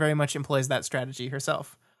Victoria very much employs that strategy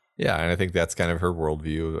herself. Yeah, and I think that's kind of her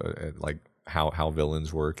worldview, like how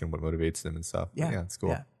villains work and what motivates them and stuff. Yeah, it's cool.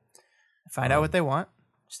 Yeah. Find out what they want,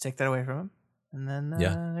 just take that away from them, and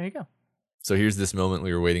then there you go. So here's this moment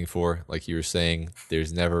we were waiting for. Like you were saying,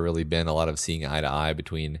 there's never really been a lot of seeing eye to eye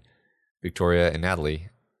between Victoria and Natalie,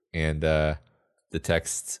 and the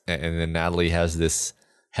text, and then Natalie has this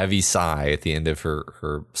heavy sigh at the end of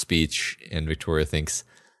her speech, and Victoria thinks,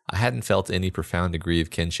 I hadn't felt any profound degree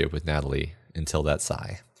of kinship with Natalie until that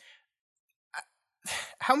sigh.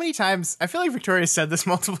 How many times? I feel like Victoria's said this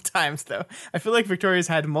multiple times, though. I feel like Victoria's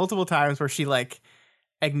had multiple times where she like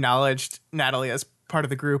acknowledged Natalie as part of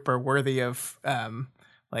the group or worthy of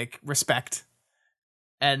like respect.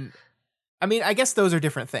 And I mean, I guess those are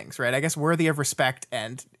different things, right? I guess worthy of respect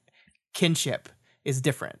and kinship is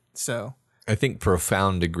different. So I think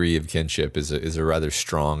profound degree of kinship is a rather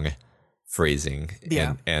strong phrasing.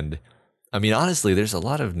 Yeah. And I mean, honestly, there's a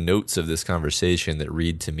lot of notes of this conversation that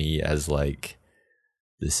read to me as like,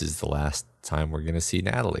 this is the last time we're going to see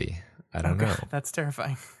Natalie. I don't know. That's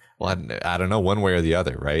terrifying. Well, I don't know, one way or the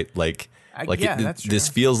other, right? That's true. This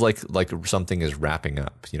feels like something is wrapping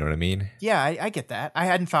up. You know what I mean? Yeah, I get that. I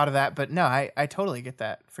hadn't thought of that, but no, I totally get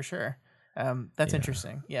that for sure. That's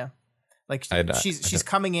interesting. Yeah, like she's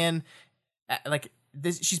coming in, like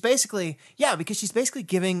this. She's basically because she's basically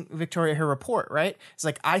giving Victoria her report, right? It's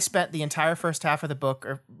like, I spent the entire first half of the book,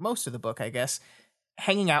 or most of the book, I guess,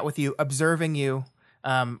 hanging out with you, observing you.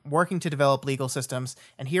 Working to develop legal systems,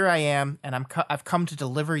 and here I am, and I've come to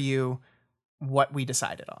deliver you what we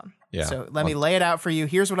decided on. Yeah. So let me lay it out for you.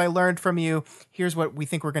 Here's what I learned from you. Here's what we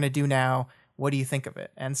think we're going to do now. What do you think of it?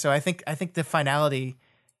 And so I think the finality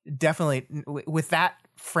definitely with that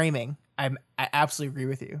framing, I absolutely agree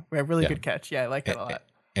with you. Really good catch. Yeah, I like that a lot.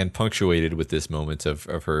 And punctuated with this moment of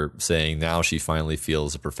her saying now she finally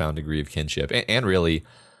feels a profound degree of kinship, and really.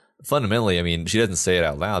 Fundamentally, I mean, she doesn't say it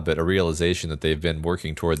out loud, but a realization that they've been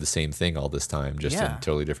working toward the same thing all this time, just in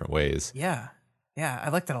totally different ways. Yeah, I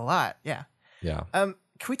like that a lot. Yeah. Can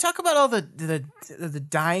we talk about all the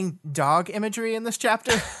dying dog imagery in this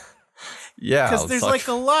chapter? Yeah, because there's like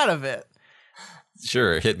a lot of it.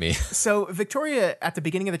 Sure, hit me. So Victoria, at the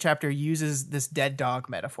beginning of the chapter, uses this dead dog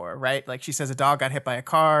metaphor, right? Like she says, a dog got hit by a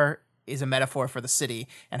car is a metaphor for the city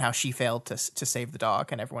and how she failed to save the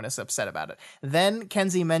dog, and everyone is upset about it. Then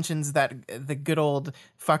Kenzie mentions that the good old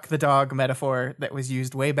fuck the dog metaphor that was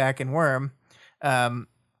used way back in Worm,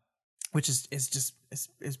 which is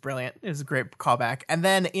brilliant. It was a great callback. And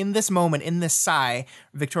then in this moment, in this sigh,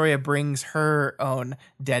 Victoria brings her own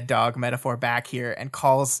dead dog metaphor back here and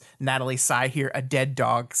calls Natalie's sigh here a dead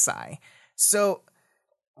dog sigh. So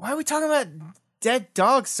why are we talking about dead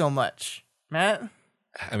dogs so much, Matt?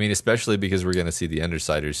 I mean, especially because we're going to see the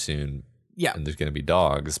Undersiders soon. Yeah. And there's going to be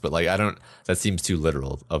dogs, but like, that seems too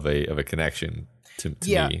literal of a connection to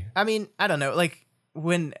me. I mean, I don't know. Like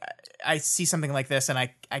when I see something like this and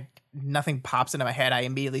I nothing pops into my head, I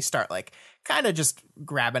immediately start like kind of just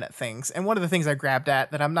grabbing at things. And one of the things I grabbed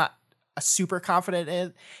at that I'm not super confident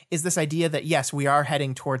in is this idea that yes, we are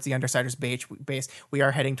heading towards the Undersiders base. We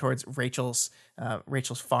are heading towards Rachel's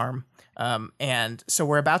farm, and so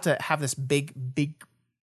we're about to have this big,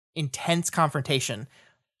 intense confrontation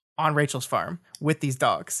on Rachel's farm with these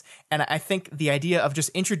dogs. And I think the idea of just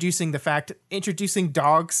introducing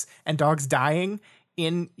dogs and dogs dying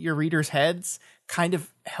in your readers' heads kind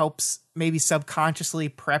of helps maybe subconsciously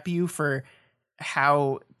prep you for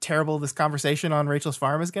how terrible this conversation on Rachel's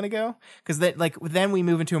farm is going to go. Because then we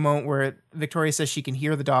move into a moment where Victoria says she can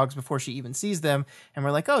hear the dogs before she even sees them. And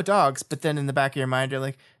we're like, oh, dogs. But then in the back of your mind, you're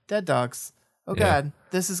like, dead dogs. Oh, yeah. God,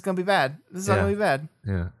 this is going to be bad. This is all going to be bad.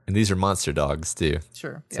 Yeah. And these are monster dogs, too.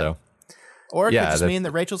 Sure. Yeah. So, or it could just mean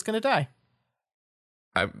that Rachel's going to die.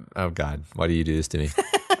 Oh, God, why do you do this to me?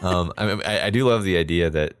 I do love the idea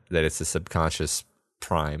that it's a subconscious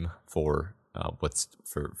prime for what's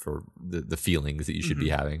for the feelings that you should be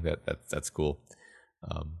having. That's cool.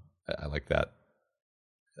 I like that.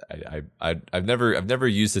 I've never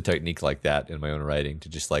used a technique like that in my own writing, to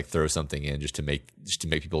just like throw something in just to make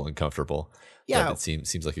people uncomfortable. Yeah, but it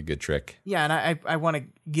seems like a good trick. Yeah, and I want to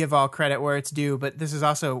give all credit where it's due, but this is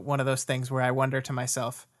also one of those things where I wonder to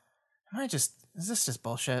myself, is this just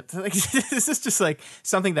bullshit? Like, is this just like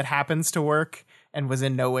something that happens to work and was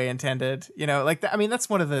in no way intended? You know, like, that's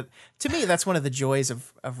one of the joys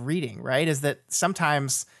of reading, right? Is that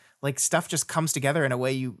sometimes like stuff just comes together in a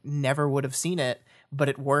way you never would have seen it, but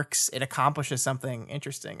it works. It accomplishes something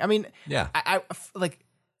interesting. I mean, yeah,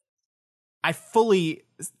 I fully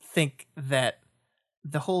think that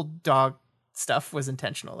the whole dog stuff was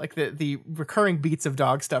intentional. Like the recurring beats of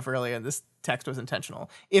dog stuff earlier in this text was intentional.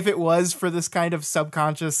 If it was for this kind of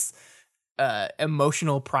subconscious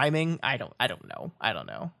emotional priming, I don't know.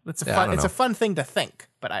 It's a fun thing to think,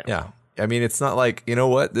 but I don't know. I mean, it's not like, you know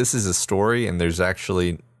what, this is a story and it's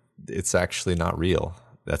actually not real.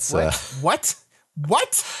 That's what?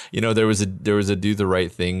 You know, there was a Do the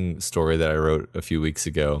Right Thing story that I wrote a few weeks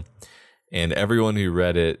ago, and everyone who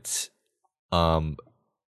read it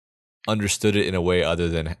understood it in a way other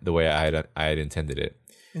than the way I had intended it.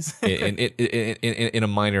 In a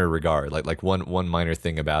minor regard, like one minor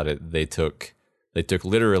thing about it, they took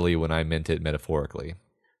literally when I meant it metaphorically,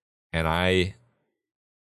 and I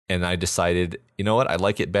decided, you know what, I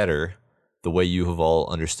like it better the way you have all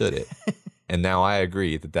understood it. And now I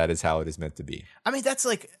agree that is how it is meant to be. I mean, that's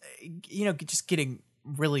like, you know, just getting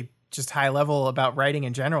really just high level about writing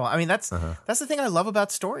in general. I mean, that's the thing I love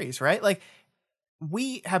about stories, right? Like,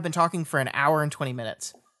 we have been talking for an hour and 20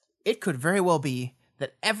 minutes. It could very well be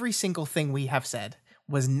that every single thing we have said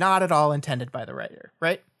was not at all intended by the writer,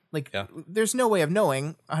 right? Like, There's no way of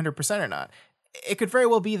knowing 100% or not. It could very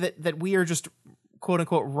well be that we are just, quote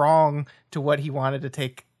unquote, wrong to what he wanted to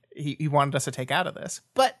take. He wanted us to take out of this.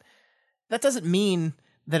 But that doesn't mean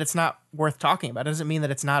that it's not worth talking about. It doesn't mean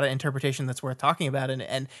that it's not an interpretation that's worth talking about.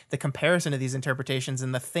 And the comparison of these interpretations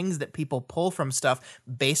and the things that people pull from stuff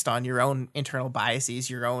based on your own internal biases,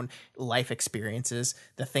 your own life experiences,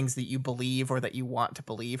 the things that you believe or that you want to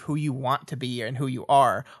believe, who you want to be and who you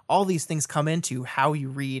are, all these things come into how you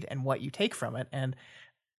read and what you take from it. And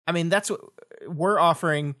I mean, that's what we're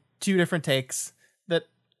offering, two different takes that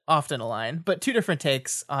often align, but two different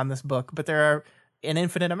takes on this book, but there are an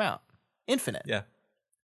infinite amount. Infinite.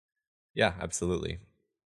 Yeah, absolutely.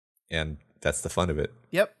 And that's the fun of it.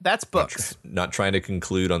 Yep, that's books. Not trying to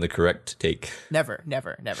conclude on the correct take. Never.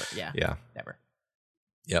 Yeah. Never.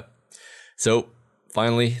 Yep. So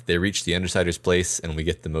finally, they reach the Undersider's place and we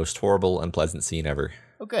get the most horrible, unpleasant scene ever.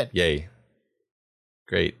 Oh, good. Yay.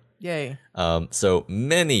 Great. Yay. So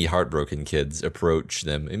many heartbroken kids approach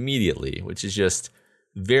them immediately, which is just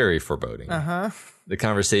very foreboding. The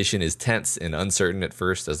conversation is tense and uncertain at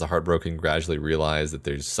first as the heartbroken gradually realize that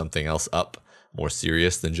there's something else up, more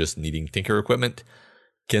serious than just needing Tinker equipment.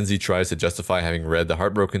 Kenzie tries to justify having read the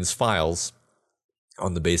heartbroken's files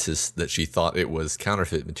on the basis that she thought it was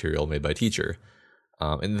counterfeit material made by Teacher.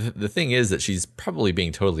 And the thing is that she's probably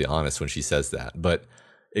being totally honest when she says that, but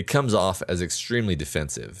it comes off as extremely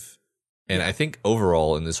defensive. And I think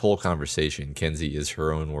overall in this whole conversation, Kenzie is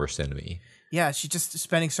her own worst enemy. Yeah, she's just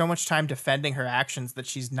spending so much time defending her actions that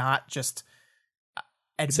she's not just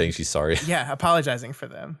saying she's sorry. Yeah, apologizing for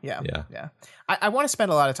them. Yeah. I want to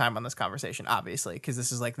spend a lot of time on this conversation, obviously, because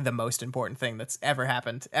this is like the most important thing that's ever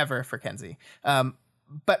happened ever for Kenzie.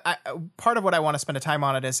 But part of what I want to spend a time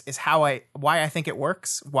on it is why I think it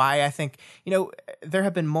works. Why I think, you know, there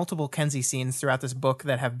have been multiple Kenzie scenes throughout this book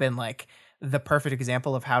that have been like the perfect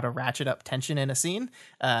example of how to ratchet up tension in a scene.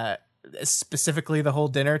 specifically the whole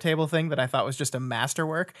dinner table thing that I thought was just a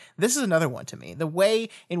masterwork. This is another one to me. The way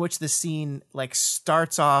in which the scene like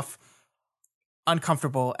starts off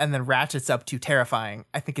uncomfortable and then ratchets up to terrifying,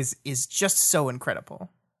 I think is just so incredible.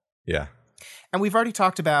 Yeah. And we've already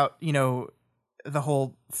talked about, the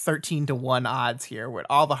whole 13-1 odds here with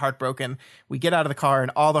all the heartbroken. We get out of the car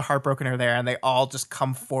and all the heartbroken are there and they all just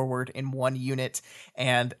come forward in one unit.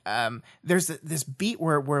 And there's this beat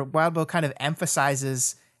where Wild Bill kind of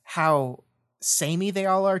emphasizes how samey they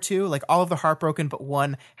all are too. Like all of the heartbroken but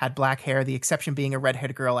one had black hair, the exception being a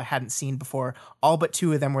redheaded girl I hadn't seen before. All but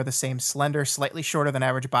two of them were the same, slender, slightly shorter than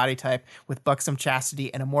average body type with buxom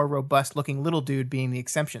chastity and a more robust looking little dude being the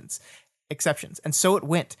exceptions. And so it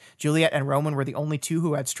went. Juliet and Roman were the only two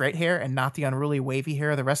who had straight hair and not the unruly wavy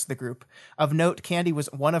hair of the rest of the group. Of note, Candy was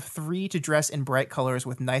one of three to dress in bright colors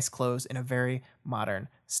with nice clothes in a very modern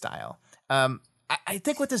style. I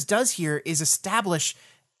think what this does here is establish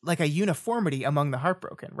like a uniformity among the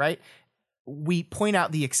heartbroken, right? We point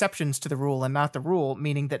out the exceptions to the rule and not the rule,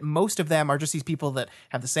 meaning that most of them are just these people that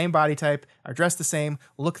have the same body type, are dressed the same,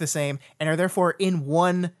 look the same, and are therefore in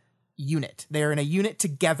one unit. They are in a unit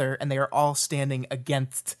together and they are all standing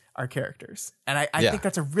against our characters. And I think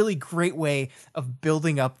that's a really great way of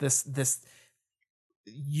building up this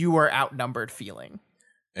you are outnumbered feeling.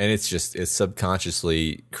 And it's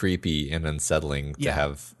subconsciously creepy and unsettling to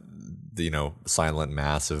have the, silent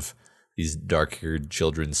mass of these dark-haired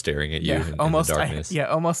children staring at you in the darkness.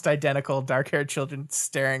 Almost identical dark-haired children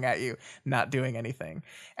staring at you, not doing anything.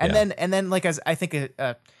 And then like as I think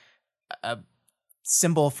a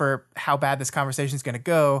symbol for how bad this conversation is going to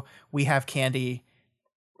go, we have Candy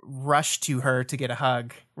rush to her to get a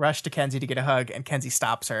hug, rush to Kenzie to get a hug, and Kenzie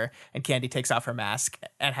stops her, and Candy takes off her mask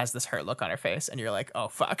and has this hurt look on her face, and you're like, oh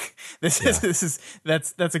fuck, that's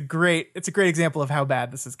a great example of how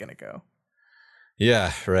bad this is going to go.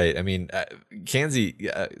 Yeah, right. I mean, Kenzie.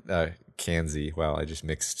 Wow, I just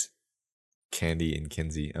mixed Candy and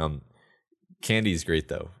Kenzie. Candy's great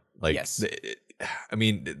though. Like, yes. I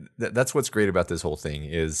mean, that's what's great about this whole thing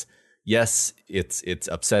is, yes, it's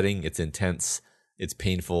upsetting, it's intense, it's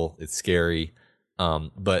painful, it's scary,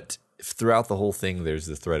 but throughout the whole thing, there's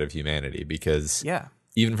the thread of humanity because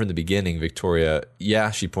even from the beginning, Victoria,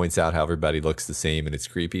 she points out how everybody looks the same and it's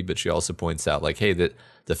creepy, but she also points out like, hey, that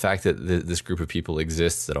the fact that this group of people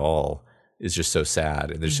exists at all is just so sad,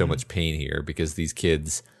 and there's so much pain here because these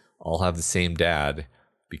kids all have the same dad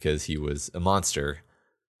because he was a monster.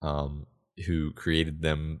 Who created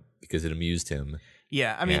them because it amused him.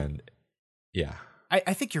 Yeah, I mean,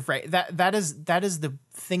 I think you're right. That is the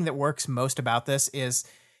thing that works most about this is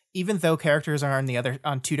even though characters are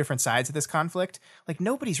on two different sides of this conflict, like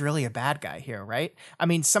nobody's really a bad guy here, right? I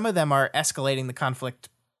mean, some of them are escalating the conflict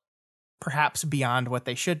perhaps beyond what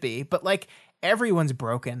they should be, but like everyone's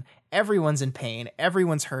broken, everyone's in pain,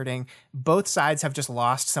 everyone's hurting. Both sides have just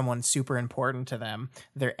lost someone super important to them.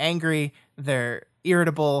 They're angry, they're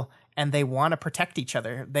irritable, and they want to protect each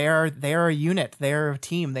other. They are a unit. They are a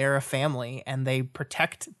team. They are a family, and they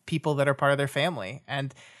protect people that are part of their family.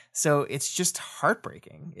 And so it's just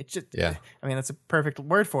heartbreaking. It's just, I mean, that's a perfect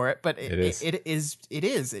word for it, but it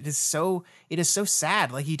is so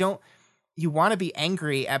sad. Like you want to be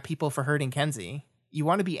angry at people for hurting Kenzie. You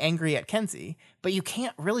want to be angry at Kenzie, but you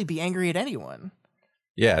can't really be angry at anyone.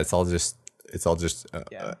 Yeah. It's all just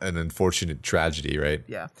an unfortunate tragedy, right?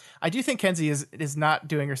 Yeah. I do think Kenzie is not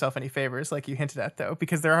doing herself any favors, like you hinted at, though,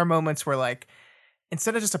 because there are moments where, like,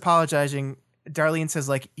 instead of just apologizing, Darlene says,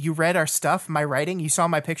 like, you read our stuff, my writing, you saw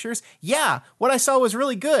my pictures? Yeah, what I saw was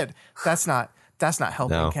really good. That's not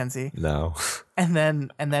helping, Kenzie. No. And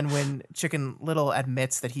then when Chicken Little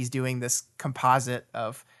admits that he's doing this composite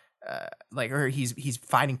of or he's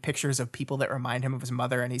finding pictures of people that remind him of his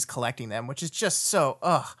mother and he's collecting them, which is just so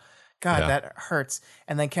God, that hurts.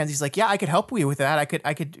 And then Kenzie's like, yeah, I could help you with that. I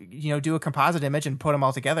could, do a composite image and put them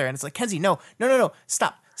all together. And it's like, Kenzie, no.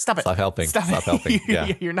 Stop it. Stop helping. Stop helping.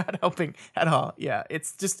 Yeah. You're not helping at all. Yeah.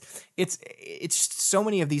 It's just so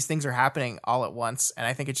many of these things are happening all at once. And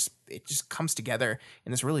I think it just comes together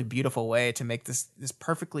in this really beautiful way to make this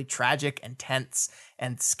perfectly tragic and tense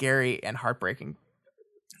and scary and heartbreaking.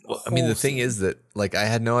 Well, I mean, the thing is that, like, I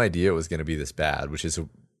had no idea it was going to be this bad, which is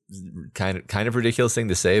kind of ridiculous thing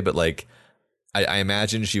to say, but like I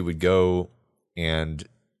imagine she would go, and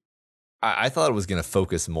I thought it was going to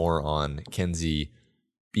focus more on Kenzie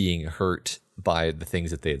being hurt by the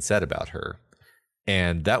things that they had said about her,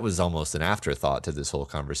 and that was almost an afterthought to this whole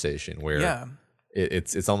conversation where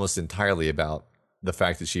it's almost entirely about the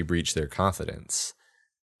fact that she breached their confidence,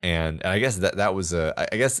 and I guess that was I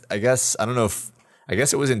guess I don't know if I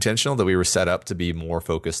guess it was intentional that we were set up to be more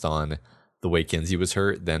focused on the way Kenzie was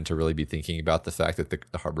hurt than to really be thinking about the fact that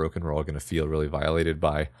the Heartbroken were all going to feel really violated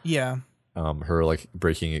by her like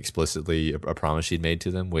breaking explicitly a promise she'd made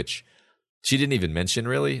to them, which she didn't even mention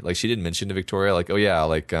really. Like she didn't mention to Victoria like, oh yeah,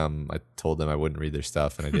 like I told them I wouldn't read their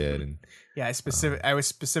stuff and I did. And yeah, I was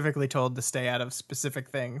specifically told to stay out of specific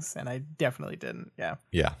things, and I definitely didn't. Yeah.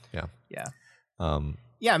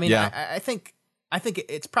 I mean, I think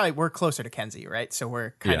it's probably we're closer to Kenzie, right? So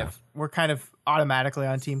we're kind of automatically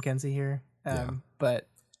on Team Kenzie here. But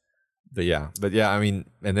yeah. I mean,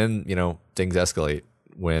 and then things escalate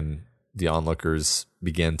when the onlookers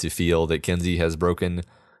begin to feel that Kenzie has broken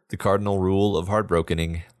the cardinal rule of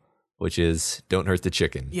heartbrokening, which is don't hurt the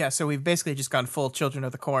chicken. Yeah, so we've basically just gone full Children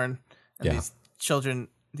of the Corn. And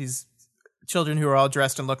these children who are all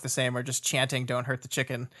dressed and look the same are just chanting "Don't hurt the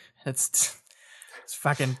chicken." It's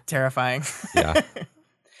fucking terrifying. Yeah.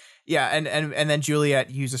 Yeah, and then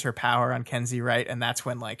Juliet uses her power on Kenzie, right? And that's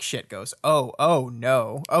when like shit goes, oh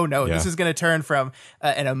no. Yeah. This is going to turn from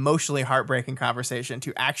an emotionally heartbreaking conversation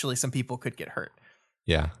to actually some people could get hurt.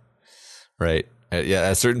 Yeah. Right. At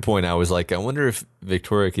a certain point I was like, I wonder if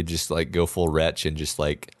Victoria could just like go full wretch and just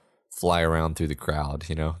like fly around through the crowd,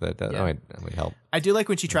 that might help. I do like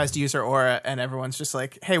when she tries to use her aura and everyone's just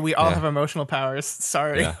like, hey, we all have emotional powers.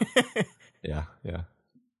 Sorry. Yeah.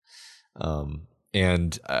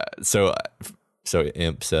 And so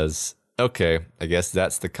Imp says, okay, I guess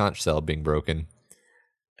that's the conch cell being broken,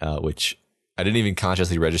 which I didn't even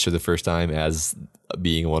consciously register the first time as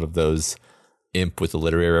being one of those Imp with the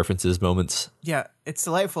literary references moments. Yeah, it's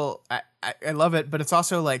delightful. I love it, but it's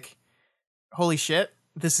also like, holy shit,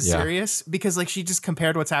 this is serious, because like she just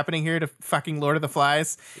compared what's happening here to fucking Lord of the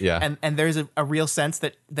Flies. Yeah. And there's a real sense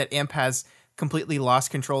that Imp has completely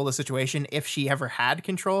lost control of the situation if she ever had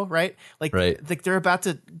control, right? Like they're about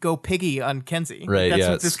to go piggy on Kenzie. Right.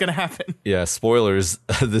 That's what's going to happen. Yeah. Spoilers.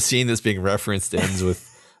 The scene that's being referenced ends with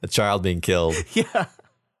a child being killed. Yeah.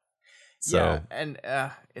 So. Yeah. And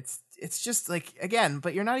it's just like, again,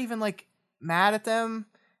 but you're not even like mad at them.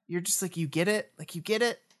 You're just like, you get it.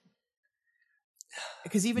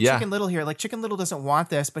 Because even Chicken Little here, like Chicken Little doesn't want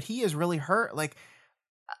this, but he is really hurt. Like,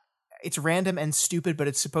 it's random and stupid, but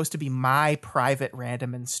it's supposed to be my private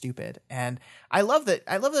random and stupid. And I love that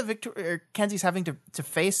Kenzie's having to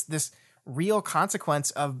face this real consequence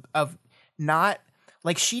of not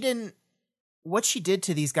like what she did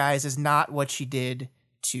to these guys is not what she did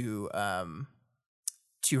to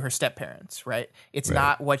her step-parents, right? It's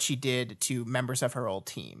not what she did to members of her old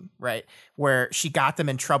team, right? Where she got them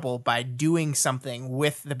in trouble by doing something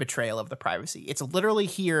with the betrayal of the privacy. It's literally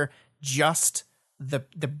here just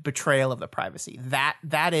the betrayal of the privacy.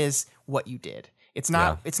 That is what you did. It's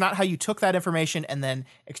not how you took that information and then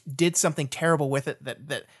did something terrible with it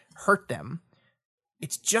that hurt them.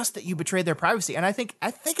 It's just that you betrayed their privacy. And I think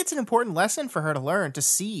it's an important lesson for her to learn, to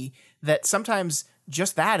see that sometimes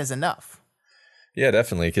just that is enough. Yeah,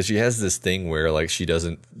 definitely, because she has this thing where like she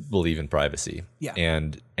doesn't believe in privacy. Yeah.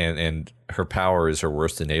 And her power is her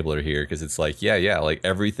worst enabler here, because it's like, like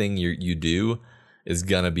everything you do is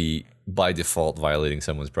going to be by default violating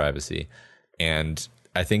someone's privacy. And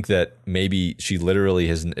I think that maybe she literally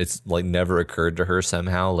it's like never occurred to her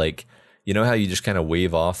somehow, like, how you just kind of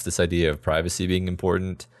wave off this idea of privacy being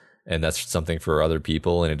important and that's something for other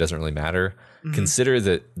people and it doesn't really matter. Mm-hmm. Consider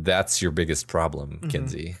that that's your biggest problem,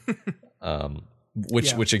 Kenzie.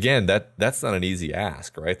 Which again, that's not an easy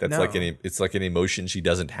ask, right? That's it's like an emotion she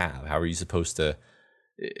doesn't have. How are you supposed to?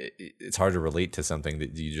 It's hard to relate to something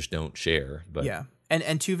that you just don't share. But yeah,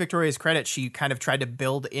 and to Victoria's credit, she kind of tried to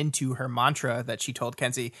build into her mantra that she told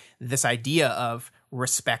Kenzie this idea of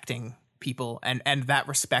respecting people, and that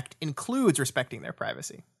respect includes respecting their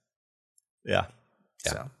privacy. Yeah.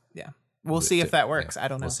 So we'll see if that works. I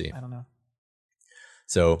don't know. We'll see. I don't know.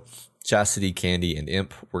 So Chastity, Candy, and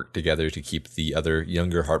Imp work together to keep the other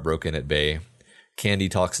younger Heartbroken at bay. Candy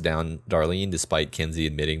talks down Darlene despite Kenzie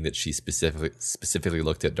admitting that she specifically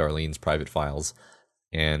looked at Darlene's private files.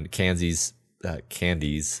 And Candy's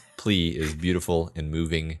plea is beautiful and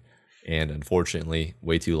moving, and unfortunately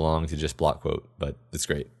way too long to just block quote, but it's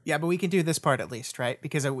great. Yeah, but we can do this part at least, right?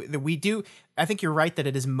 Because we do. I think you're right that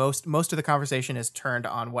it is most of the conversation is turned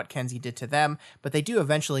on what Kenzie did to them, but they do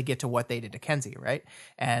eventually get to what they did to Kenzie, right?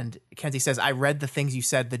 And Kenzie says, "I read the things you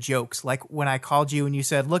said, the jokes, like when I called you and you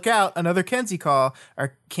said, 'Look out, another Kenzie call,'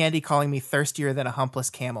 or Candy calling me thirstier than a humpless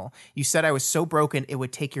camel. You said I was so broken it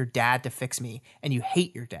would take your dad to fix me, and you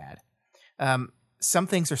hate your dad. Some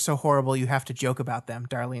things are so horrible you have to joke about them,"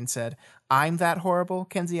 Darlene said. "I'm that horrible?"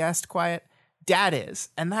 Kenzie asked quiet. "Dad is."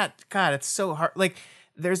 And that, God, it's so hard. Like,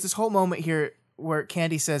 there's this whole moment here where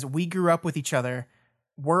Candy says, "We grew up with each other.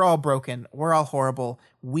 we're all broken. We're all horrible.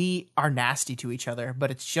 We are nasty to each other,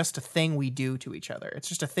 but it's just a thing we do to each other. It's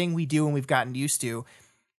just a thing we do and we've gotten used to.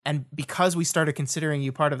 And because we started considering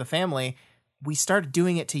you part of the family, we started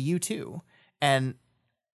doing it to you too. And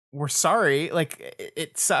we're sorry. Like,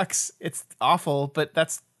 it sucks. It's awful, but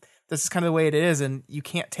this is kind of the way it is. And you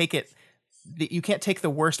can't take it. You can't take the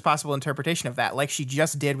worst possible interpretation of that, like she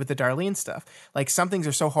just did with the Darlene stuff. Like, some things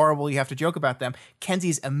are so horrible you have to joke about them.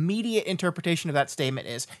 Kenzie's immediate interpretation of that statement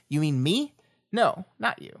is, "You mean me? No,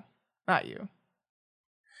 not you, not you."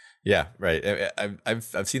 Yeah, right.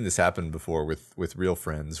 I've seen this happen before with real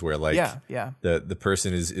friends, where like the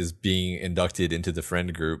person is being inducted into the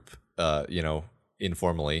friend group,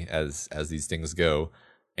 informally as these things go,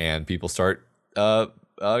 and people start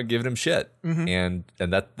giving him shit, and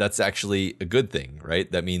that's actually a good thing,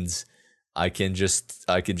 right? That means I can just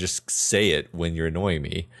say it when you're annoying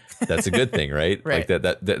me. That's a good thing, right? Right. Like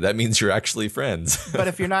that means you're actually friends. But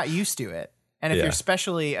if you're not used to it, and if you're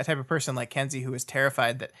especially a type of person like Kenzie who is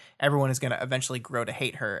terrified that everyone is going to eventually grow to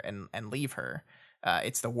hate her and leave her,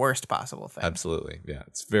 it's the worst possible thing. Absolutely, yeah,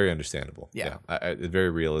 it's very understandable. Yeah, a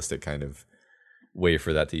very realistic kind of way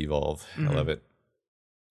for that to evolve. I love it.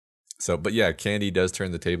 So, but yeah, Candy does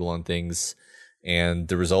turn the table on things, and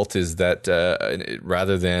the result is that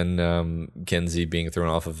rather than Kenzie being thrown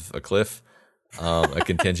off of a cliff, a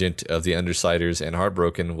contingent of the Undersiders and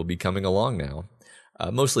Heartbroken will be coming along now,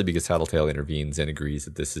 mostly because Tattletale intervenes and agrees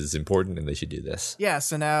that this is important and they should do this. Yeah,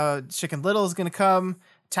 so now Chicken Little is going to come,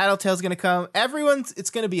 Tattletale's going to come, it's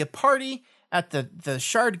going to be a party at the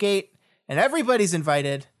Shard Gate, and everybody's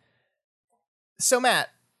invited. So, Matt,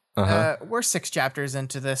 we're 6 chapters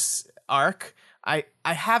into this arc. I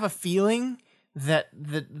have a feeling that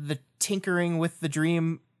the tinkering with the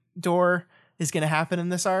dream door is going to happen in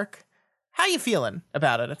this arc. How you feeling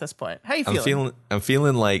about it at this point? How you feeling? I'm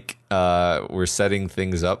feeling like we're setting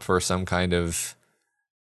things up for some kind of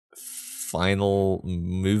final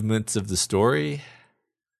movements of the story,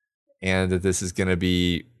 and that this is going to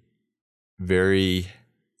be very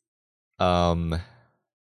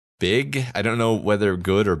big. I don't know whether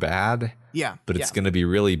good or bad. Yeah, but it's going to be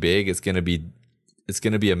really big. It's going to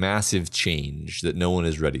be a massive change that no one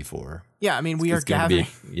is ready for. Yeah, I mean, we are gathering.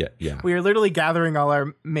 We are literally gathering all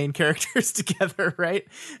our main characters together, right?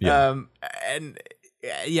 Yeah.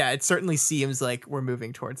 It certainly seems like we're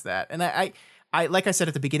moving towards that. And I like I said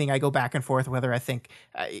at the beginning, I go back and forth whether I think,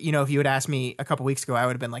 if you had asked me a couple weeks ago, I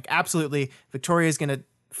would have been like, absolutely, Victoria's going to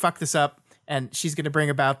fuck this up, and she's going to bring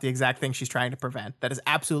about the exact thing she's trying to prevent. That is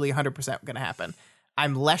absolutely 100% going to happen.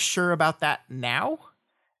 I'm less sure about that now.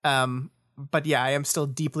 But yeah, I am still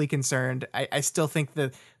deeply concerned. I still think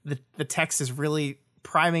the text is really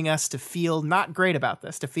priming us to feel not great about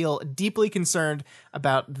this, to feel deeply concerned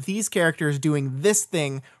about these characters doing this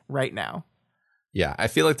thing right now. Yeah, I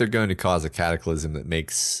feel like they're going to cause a cataclysm that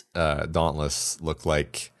makes Dauntless look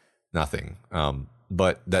like nothing.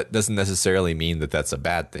 But that doesn't necessarily mean that that's a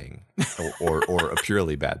bad thing or a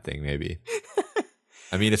purely bad thing, maybe.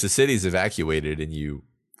 I mean, if the city's evacuated and you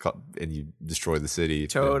destroy the city,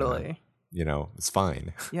 totally, it's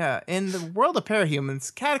fine. Yeah, in the world of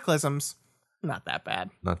parahumans, cataclysms not that bad.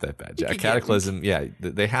 Not that bad. Yeah, cataclysm. Yeah,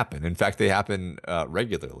 they happen. In fact, they happen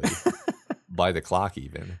regularly, by the clock,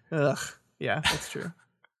 even. Ugh. Yeah, that's true.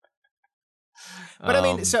 But I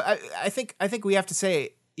mean, so I think we have to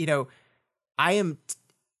say, I'm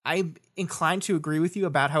inclined to agree with you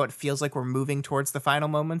about how it feels like we're moving towards the final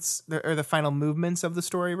moments, or the final movements of the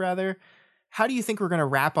story, rather. How do you think we're going to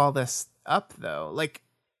wrap all this up, though? Like,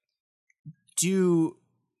 does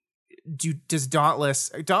Dauntless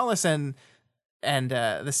and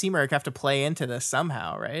the Seamerg have to play into this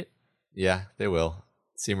somehow, right? Yeah, they will.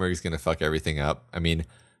 Seamerg's going to fuck everything up. I mean,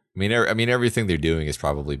 everything they're doing is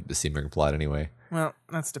probably the Seamerg plot anyway. Well,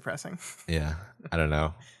 that's depressing. Yeah, I don't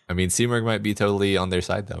know. I mean, Seamerg might be totally on their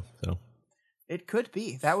side, though. So it could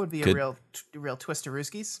be. That would be a real twist to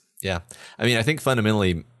Rooskies. Yeah. I mean, I think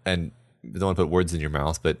fundamentally, and I don't want to put words in your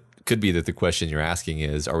mouth, but could be that the question you're asking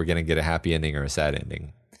is, are we going to get a happy ending or a sad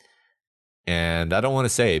ending? And I don't want to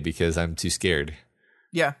say because I'm too scared.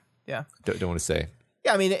 Yeah. Don't want to say.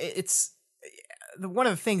 Yeah, I mean, it's one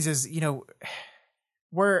of the things is,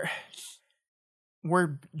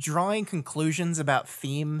 we're drawing conclusions about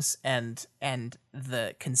themes and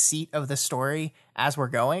the conceit of the story as we're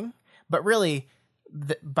going, but really,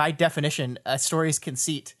 by definition, a story's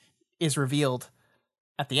conceit is revealed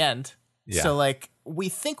at the end. Yeah. So, like, we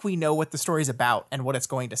think we know what the story's about and what it's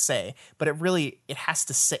going to say, but it has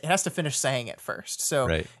to finish saying it first. So,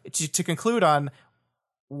 right. To conclude on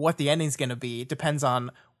what the ending's going to be depends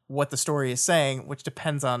on what the story is saying, which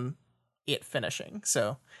depends on it finishing.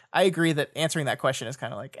 So I agree that answering that question is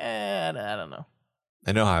kind of like, I don't know.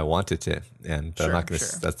 I know how I want it to, but I'm not going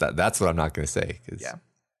to. That's what I'm not going to say.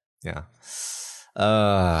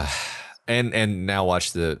 Yeah. And now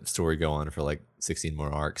watch the story go on for like 16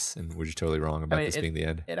 more arcs, and we're just totally wrong about this being the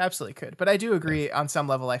end. It absolutely could, but I do agree on some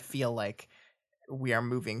level. I feel like we are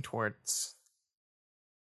moving towards.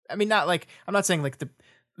 I mean, not like I'm not saying like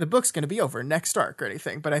the book's going to be over next arc or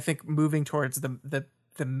anything, but I think moving towards the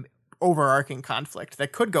overarching conflict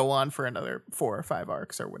that could go on for another 4 or 5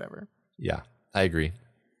 arcs or whatever. Yeah, I agree.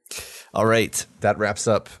 All right, that wraps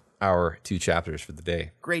up our 2 chapters for the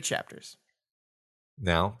day. Great chapters.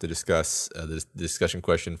 Now to discuss the discussion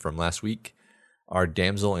question from last week: are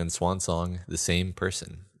Damsel and Swansong the same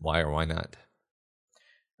person? Why or why not?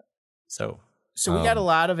 So we got a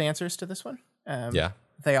lot of answers to this one.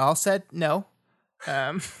 They all said no.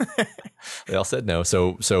 They all said no.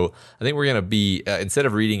 So I think we're going to be instead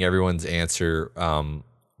of reading everyone's answer,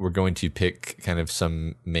 we're going to pick kind of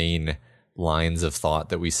some main lines of thought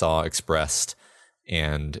that we saw expressed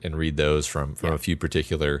and read those from a few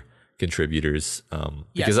particular contributors.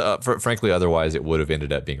 Because frankly, otherwise it would have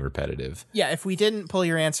ended up being repetitive. Yeah, if we didn't pull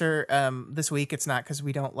your answer this week, it's not because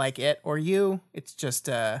we don't like it or you. It's just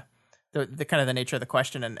the kind of the nature of the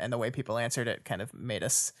question and the way people answered it kind of made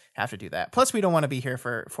us have to do that. Plus, we don't want to be here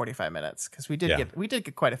for 45 minutes because we did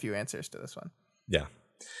get quite a few answers to this one. Yeah.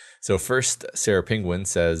 So first, Sarah Penguin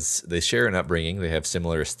says they share an upbringing. They have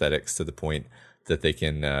similar aesthetics to the point that they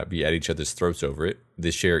can be at each other's throats over it.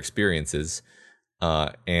 They share experiences,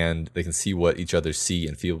 and they can see what each other see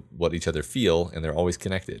and feel what each other feel, and they're always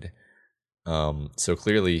connected. So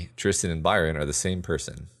clearly, Tristan and Byron are the same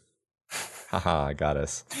person. Haha, I got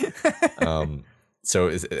us.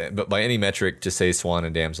 But by any metric, to say Swan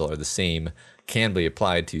and Damsel are the same can be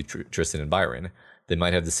applied to Tristan and Byron. They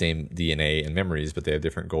might have the same DNA and memories, but they have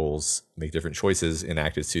different goals, make different choices, and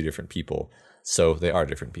act as 2 different people. So they are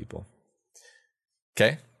different people.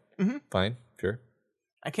 Okay? Mm-hmm. Fine. Sure.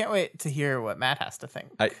 I can't wait to hear what Matt has to think.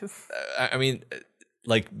 I mean,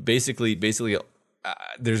 like basically,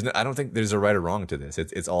 I don't think there's a right or wrong to this.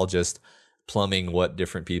 It's all just plumbing what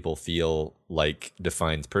different people feel like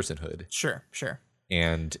defines personhood. Sure.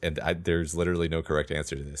 And there's literally no correct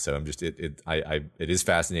answer to this. So I'm just it is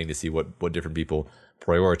fascinating to see what different people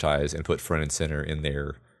prioritize and put front and center in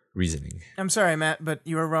their reasoning. I'm sorry, Matt, but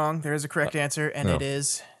you are wrong. There is a correct answer, and it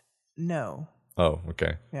is no. Oh,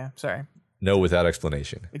 okay. Yeah, sorry. No without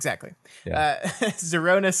explanation. Exactly. Yeah.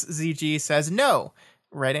 Zeronis ZG says no.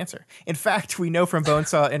 Right answer. In fact, we know from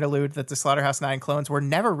Bonesaw Interlude that the Slaughterhouse 9 clones were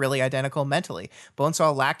never really identical mentally.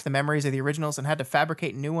 Bonesaw lacked the memories of the originals and had to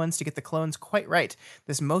fabricate new ones to get the clones quite right.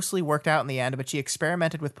 This mostly worked out in the end, but she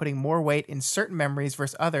experimented with putting more weight in certain memories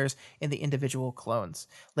versus others in the individual clones.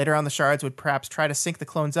 Later on, the shards would perhaps try to sync the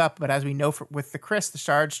clones up, but as we know with the Chris, the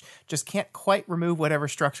shards just can't quite remove whatever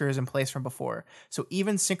structure is in place from before. So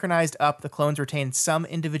even synchronized up, the clones retained some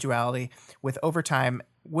individuality which over time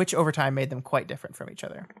made them quite different from each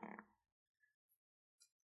other.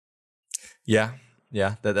 Yeah,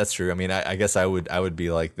 that's true. I mean, I guess I would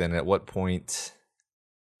be like, then at what point,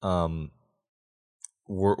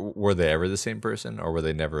 were they ever the same person, or were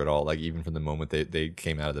they never at all? Like even from the moment they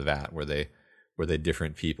came out of the vat, were they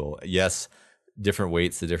different people? Yes, different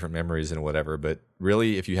weights to different memories and whatever. But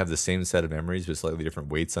really, if you have the same set of memories with slightly different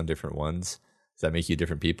weights on different ones, does that make you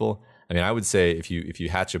different people? I mean, I would say if you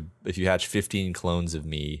hatch 15 clones of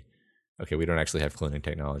me, okay, we don't actually have cloning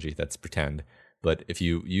technology, that's pretend. But if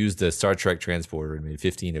you use the Star Trek transporter and made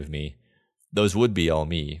 15 of me, those would be all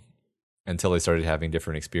me until they started having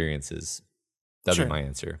different experiences. That'd be my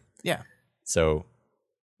answer. Yeah. So,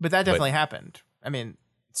 but that definitely happened. I mean,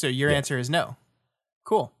 so your answer is no.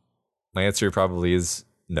 Cool. My answer probably is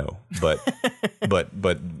no, but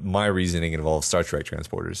but my reasoning involves Star Trek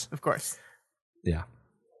transporters. Of course. Yeah.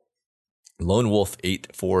 Lone Wolf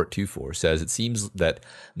 8424 says, it seems that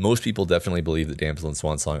most people definitely believe that Damsel and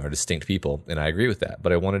Swansong are distinct people, and I agree with that,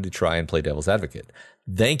 but I wanted to try and play devil's advocate.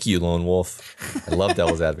 Thank you, Lone Wolf. I love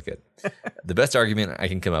devil's advocate. The best argument I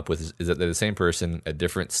can come up with is that they're the same person at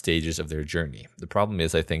different stages of their journey. The problem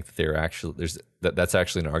is I think that that's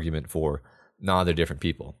actually an argument for, they're different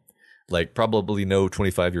people. Like probably no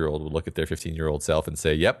 25-year-old would look at their 15-year-old self and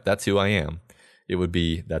say, yep, that's who I am. It would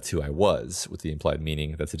be, that's who I was, with the implied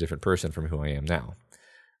meaning that's a different person from who I am now.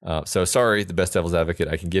 So sorry, the best devil's advocate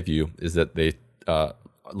I can give you is that they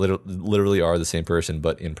literally are the same person,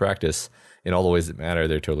 but in practice, in all the ways that matter,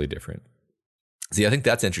 they're totally different. See, I think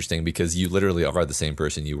that's interesting because you literally are the same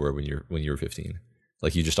person you were when you were 15.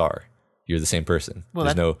 Like you just are. You're the same person. Well,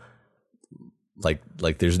 there's no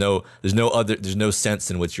Like there's no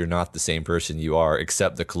sense in which you're not the same person you are,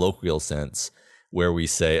 except the colloquial sense where we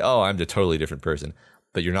say, "Oh, I'm a totally different person,"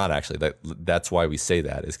 but you're not actually. That's why we say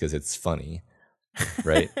that, is because it's funny,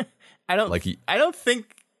 right? I don't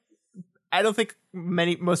think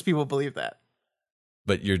most people believe that.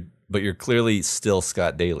 But you're clearly still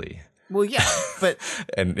Scott Daly. Well, yeah, but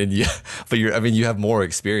you have more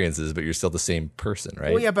experiences, but you're still the same person,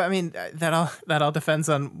 right? Well, yeah, but I mean that all depends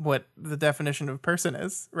on what the definition of person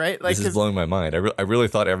is, right? Like, this is blowing my mind. I really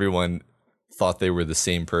thought everyone thought they were the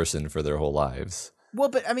same person for their whole lives. Well,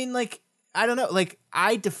 but I mean, like, I don't know. Like,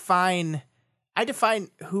 I define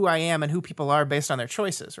who I am and who people are based on their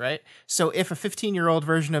choices, right? So if a 15-year-old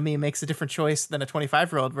version of me makes a different choice than a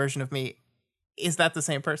 25-year-old version of me, is that the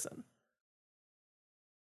same person?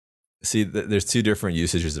 See, there's two different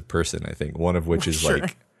usages of person, I think. One of which is sure.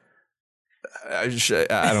 Like, I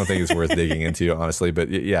don't think it's worth digging into, honestly. But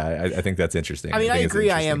yeah, I think that's interesting. I mean, I agree.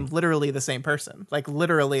 I am literally the same person. Like,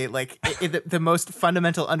 literally, like the most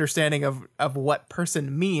fundamental understanding of what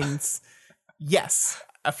person means. Yes,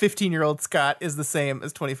 a 15-year-old Scott is the same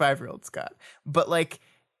as 25-year-old Scott. But like,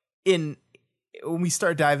 when we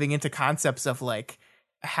start diving into concepts of like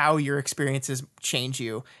how your experiences change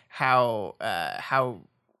you,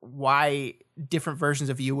 why different versions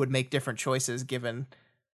of you would make different choices given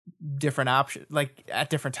different options, like at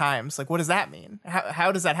different times. Like, what does that mean?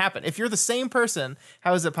 How does that happen? If you're the same person,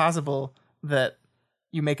 how is it possible that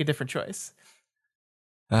you make a different choice?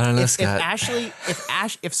 I don't know, Scott.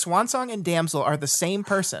 If Swansong and Damsel are the same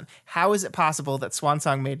person, how is it possible that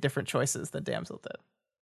Swansong made different choices than Damsel did?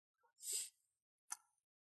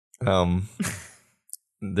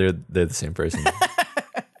 They're the same person.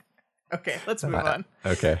 Okay, let's move on.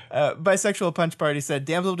 Okay. Bisexual Punch Party said,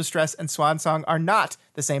 Damsel of Distress and Swansong are not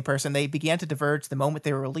the same person. They began to diverge the moment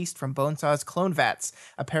they were released from Bonesaw's clone vats,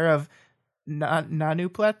 a pair of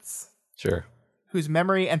nanuplets? Sure. Whose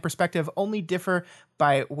memory and perspective only differ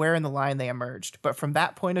by where in the line they emerged. But from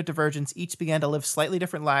that point of divergence, each began to live slightly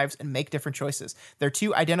different lives and make different choices. They're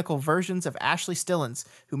two identical versions of Ashley Stillins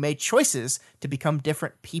who made choices to become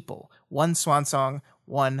different people. One Swansong,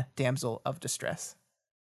 one Damsel of Distress.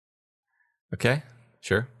 Okay,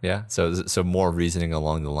 sure, yeah. So more reasoning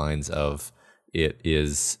along the lines of it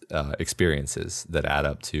is experiences that add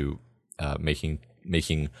up to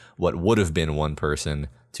making what would have been one person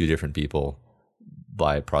two different people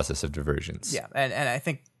by a process of divergence. Yeah, and I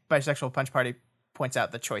think Bisexual Punch Party points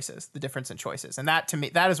out the choices, the difference in choices, and that to me,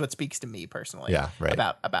 that is what speaks to me personally. Yeah, right.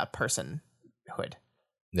 About personhood.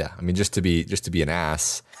 Yeah, I mean, just to be an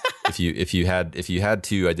ass, if you had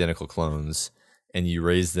two identical clones and you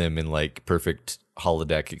raised them in like perfect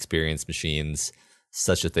holodeck experience machines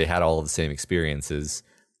such that they had all of the same experiences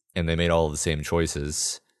and they made all of the same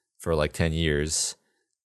choices for like 10 years,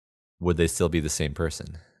 would they still be the same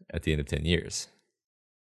person at the end of 10 years?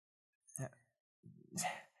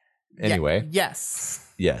 Anyway.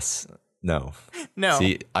 Yes. Yes. No. No.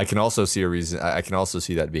 See, I can also see a reason. I can also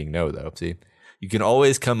see that being no, though. See, you can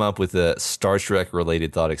always come up with a Star Trek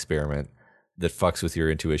related thought experiment that fucks with your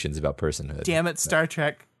intuitions about personhood. Damn it, Star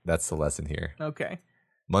Trek. That's the lesson here. Okay.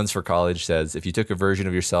 Muns for College says, if you took a version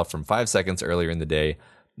of yourself from 5 seconds earlier in the day,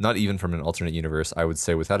 not even from an alternate universe, I would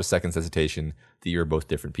say without a second's hesitation that you're both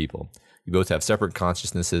different people. You both have separate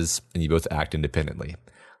consciousnesses and you both act independently.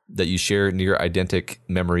 That you share near identical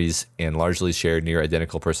memories and largely share near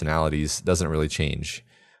identical personalities doesn't really change.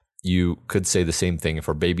 You could say the same thing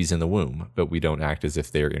for babies in the womb, but we don't act as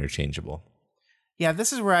if they're interchangeable. Yeah,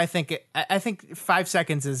 this is where I think 5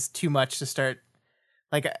 seconds is too much to start.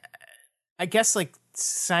 Like, I guess like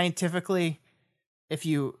scientifically, if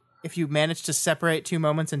you manage to separate two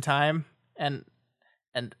moments in time and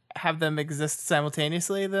have them exist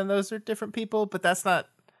simultaneously, then those are different people. But that's not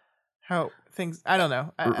how things. I don't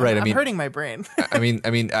know. Right. I'm hurting my brain. I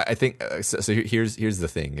think so. Here's the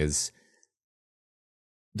thing: is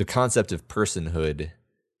the concept of personhood.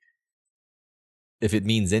 If it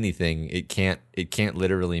means anything, it can't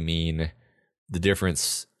literally mean the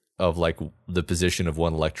difference of like the position of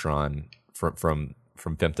one electron from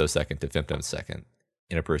femtosecond to femtosecond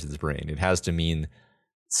in a person's brain. It has to mean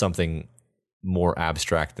something more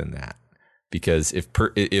abstract than that. Because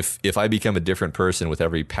if I become a different person with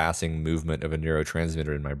every passing movement of a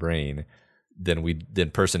neurotransmitter in my brain, then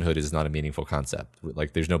personhood is not a meaningful concept.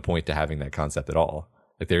 Like, there's no point to having that concept at all.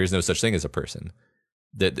 Like, there is no such thing as a person.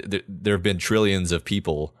 There have been trillions of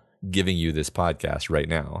people giving you this podcast right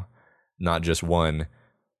now, not just one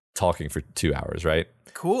talking for 2 hours, right?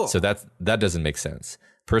 Cool. So that doesn't make sense.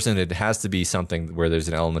 Personhood has to be something where there's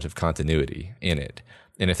an element of continuity in it.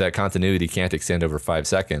 And if that continuity can't extend over 5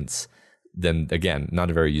 seconds, then again, not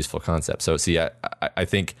a very useful concept. So see, I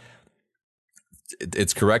think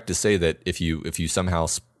it's correct to say that if you somehow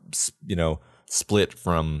split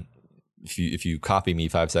from if you copy me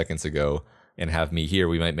 5 seconds ago and have me here,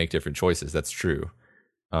 we might make different choices. That's true.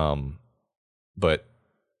 But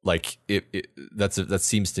like that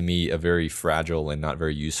seems to me a very fragile and not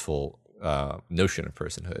very useful notion of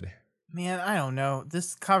personhood. Man, I don't know.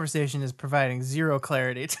 This conversation is providing zero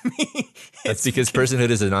clarity to me. That's because personhood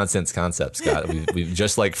is a nonsense concept, Scott. we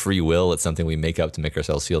just like free will. It's something we make up to make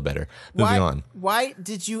ourselves feel better. Moving on. Why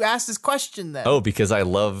did you ask this question then? Oh, because I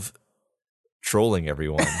love trolling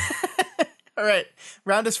everyone. All right.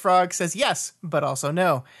 Roundest Frog says yes, but also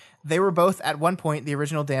no. They were both at one point the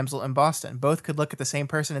original damsel in Boston. Both could look at the same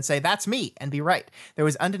person and say, that's me, and be right. There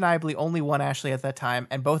was undeniably only one Ashley at that time,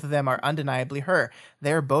 and both of them are undeniably her.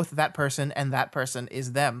 They are both that person, and that person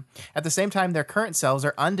is them. At the same time, their current selves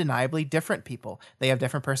are undeniably different people. They have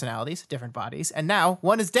different personalities, different bodies, and now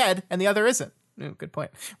one is dead and the other isn't. Good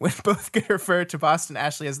point. When both could refer to Boston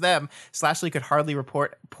Ashley as them, Slashley could hardly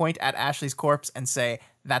point at Ashley's corpse and say,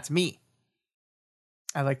 that's me.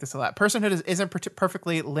 I like this a lot. Personhood isn't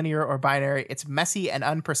perfectly linear or binary. It's messy and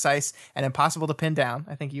unprecise and impossible to pin down.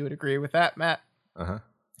 I think you would agree with that, Matt. Uh-huh.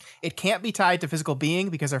 It can't be tied to physical being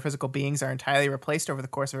because our physical beings are entirely replaced over the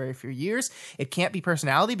course of very few years. It can't be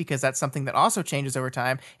personality because that's something that also changes over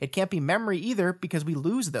time. It can't be memory either because we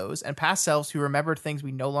lose those and past selves who remembered things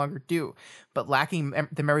we no longer do. But lacking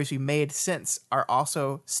the memories we made since are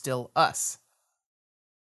also still us.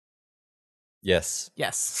 Yes.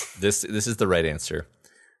 Yes. This is the right answer.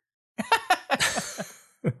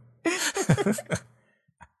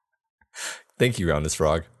 Thank you, Roundest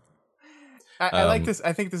Frog. I like this.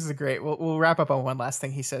 I think this is great. We'll wrap up on one last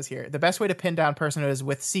thing he says here. The best way to pin down personhood is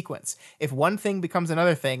with sequence. If one thing becomes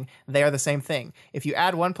another thing, they are the same thing. If you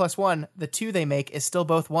add 1 + 1, the 2 they make is still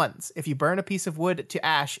both ones. If you burn a piece of wood to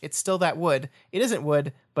ash, it's still that wood. It isn't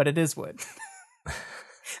wood, but it is wood.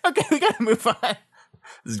 Okay, we gotta move on.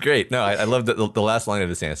 This is great. No, I love the last line of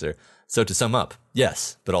this answer. So to sum up,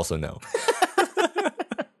 yes, but also no.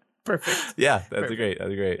 Perfect. Yeah, that's great.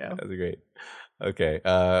 Yeah. That's great.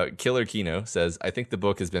 Okay. Killer Kino says, I think the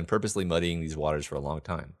book has been purposely muddying these waters for a long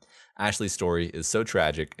time. Ashley's story is so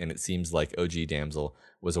tragic, and it seems like OG Damsel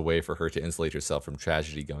was a way for her to insulate herself from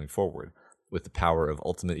tragedy going forward. With the power of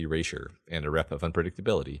ultimate erasure and a rep of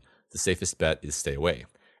unpredictability, the safest bet is stay away.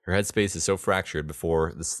 Her headspace is so fractured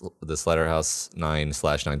before the Slaughterhouse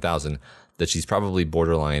 9/9000 that she's probably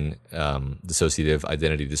borderline dissociative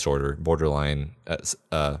identity disorder,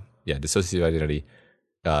 dissociative identity,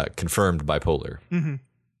 confirmed bipolar. Mm-hmm.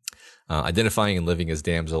 Identifying and living as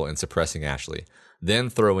damsel and suppressing Ashley. Then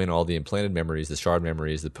throw in all the implanted memories, the shard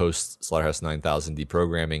memories, the post-Slaughterhouse 9000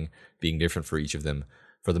 deprogramming being different for each of them.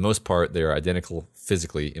 For the most part, they are identical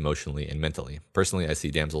physically, emotionally, and mentally. Personally, I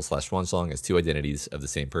see Damsel/Swansong as two identities of the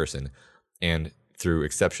same person, and through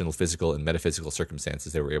exceptional physical and metaphysical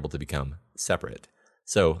circumstances, they were able to become separate.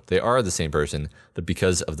 So they are the same person, but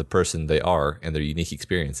because of the person they are and their unique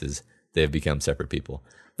experiences, they have become separate people.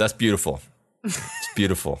 That's beautiful. It's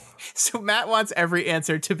beautiful. So Matt wants every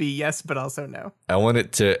answer to be yes, but also no. I want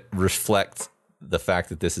it to reflect the fact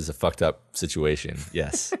that this is a fucked up situation.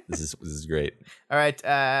 Yes, this is great. All right.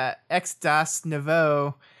 X Das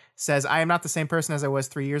Nouveau says, I am not the same person as I was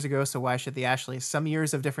 3 years ago, so why should the Ashleys? Some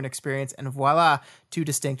years of different experience, and voila, two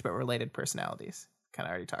distinct but related personalities. Kind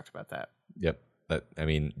of already talked about that. Yep.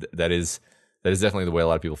 That is definitely the way a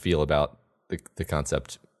lot of people feel about the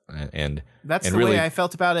concept. And that's and the really, way I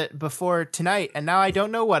felt about it before tonight, and now I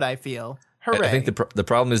don't know what I feel. Hooray. I think the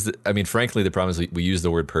problem is that, frankly, the problem is we use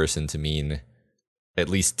the word person to mean at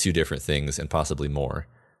least two different things and possibly more.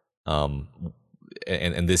 And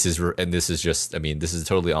this is just, this is a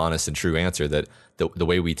totally honest and true answer that the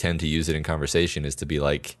way we tend to use it in conversation is to be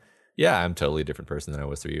like, yeah, I'm totally a different person than I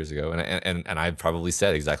was 3 years ago. And I've probably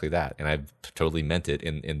said exactly that. And I've totally meant it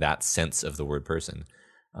in that sense of the word person.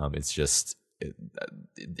 It's just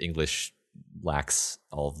English lacks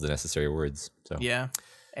all of the necessary words. So yeah.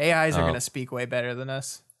 AIs are going to speak way better than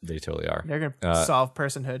us. They totally are. They're going to solve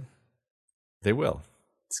personhood. They will.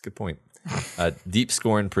 That's a good point. Deep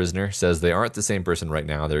Scorn Prisoner says they aren't the same person right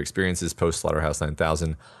now. Their experiences post Slaughterhouse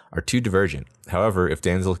 9000 are too divergent. However, if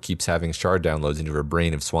Damsel keeps having shard downloads into her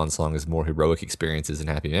brain of Swansong as more heroic experiences and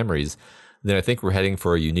happy memories, then I think we're heading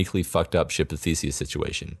for a uniquely fucked up Ship of Theseus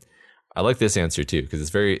situation. I like this answer too because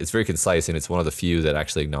it's very concise, and it's one of the few that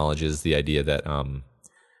actually acknowledges the idea that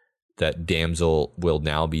that Damsel will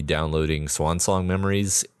now be downloading Swansong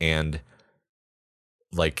memories, and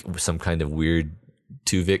like some kind of weird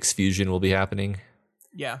Tuvix fusion will be happening.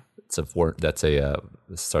 Yeah. That's a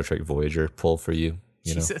Star Trek Voyager pull for you.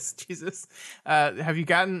 You Jesus. Have you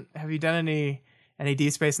done any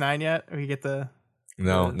Deep Space Nine yet? Or you get the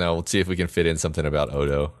No. We'll see if we can fit in something about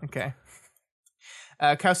Odo. Okay.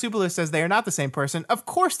 Kausubulu says they are not the same person. Of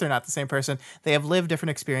course they're not the same person. They have lived different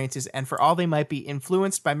experiences, and for all they might be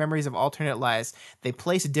influenced by memories of alternate lives, they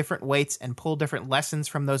place different weights and pull different lessons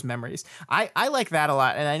from those memories. I like that a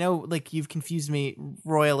lot, and I know like you've confused me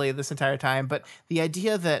royally this entire time, but the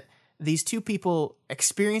idea that these two people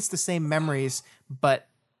experience the same memories but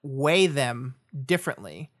weigh them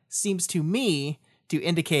differently seems to me to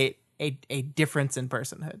indicate a difference in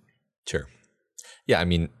personhood. Sure. Yeah, I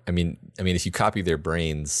mean, if you copy their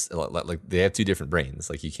brains, like they have two different brains.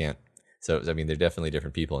 Like you can't. So I mean, they're definitely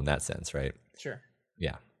different people in that sense, right? Sure.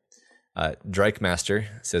 Yeah.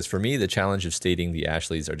 Drakemaster says, for me, the challenge of stating the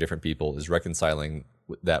Ashleys are different people is reconciling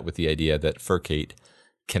that with the idea that Furcate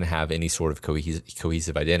can have any sort of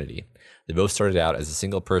cohesive identity. They both started out as a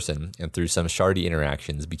single person, and through some shardy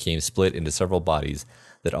interactions, became split into several bodies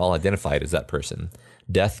that all identified as that person.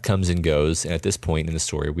 Death comes and goes, and at this point in the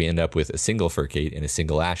story, we end up with a single Furcate and a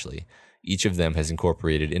single Ashley. Each of them has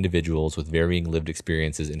incorporated individuals with varying lived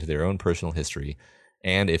experiences into their own personal history,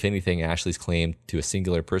 and if anything, Ashley's claim to a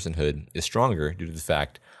singular personhood is stronger due to the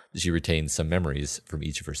fact that she retains some memories from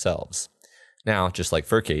each of herselves. Now, just like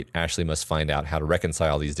Furcate, Ashley must find out how to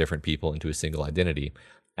reconcile these different people into a single identity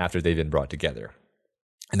after they've been brought together.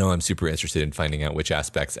 I know I'm super interested in finding out which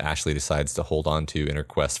aspects Ashley decides to hold on to in her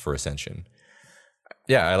quest for ascension.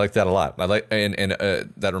 Yeah, I like that a lot. I like, and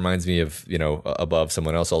that reminds me of, above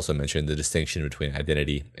someone else also mentioned the distinction between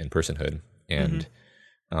identity and personhood, and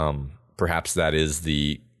perhaps that is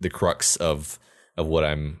the crux of what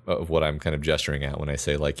I'm kind of gesturing at when I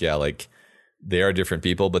say they are different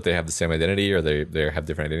people, but they have the same identity, or they have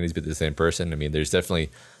different identities, but they're the same person. I mean, there's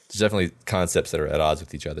definitely concepts that are at odds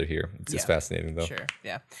with each other here. It's fascinating, though. Sure,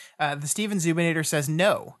 yeah. The Steven Zubinator says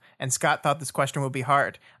no, and Scott thought this question would be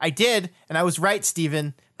hard. I did, and I was right,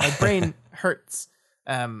 Steven. My brain hurts.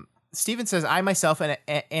 Steven says, I myself I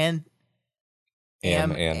can't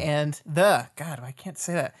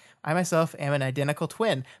say that. I myself am an identical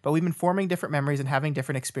twin, but we've been forming different memories and having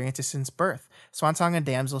different experiences since birth. Swansong and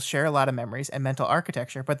Damsel share a lot of memories and mental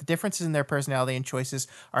architecture, but the differences in their personality and choices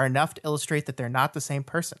are enough to illustrate that they're not the same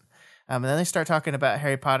person. And then they start talking about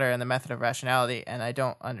Harry Potter and the method of rationality, and I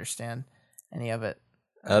don't understand any of it.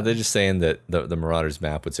 They're just saying that the Marauders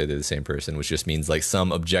map would say they're the same person, which just means like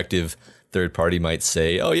some objective third party might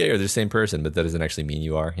say, oh yeah, you're the same person, but that doesn't actually mean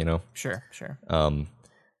you are, Sure.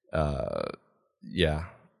 Yeah.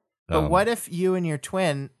 But what if you and your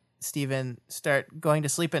twin, Steven, start going to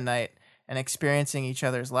sleep at night and experiencing each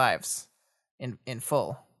other's lives in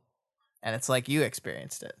full? And it's like you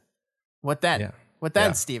experienced it. What then? Yeah. What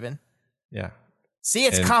then, Steven? Yeah. See,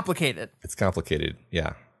 it's complicated. It's complicated,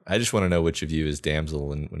 yeah. I just want to know which of you is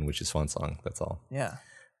Damsel and which is Swansong. That's all. Yeah.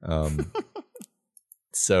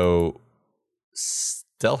 So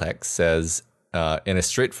Stelhex says, in a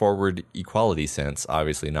straightforward equality sense,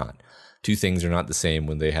 obviously not. Two things are not the same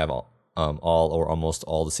when they have all or almost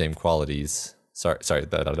all the same qualities.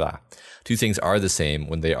 Two things are the same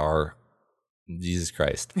when they are. Jesus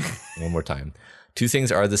Christ. One more time. Two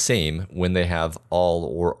things are the same when they have all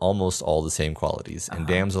or almost all the same qualities. And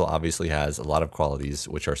Damsel obviously has a lot of qualities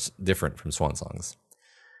which are different from Swansong's.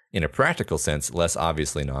 In a practical sense, less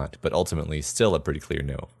obviously not, but ultimately still a pretty clear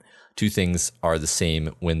no. Two things are the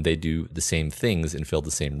same when they do the same things and fill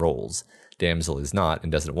the same roles. Damsel is not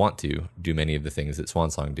and doesn't want to do many of the things that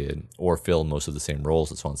Swansong did or fill most of the same roles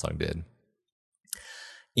that Swansong did.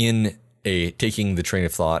 In taking the train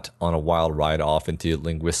of thought on a wild ride off into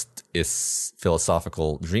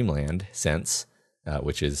philosophical dreamland sense,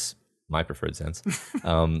 which is my preferred sense,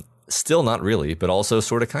 still not really, but also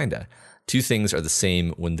sort of kinda. Two things are the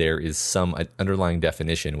same when there is some underlying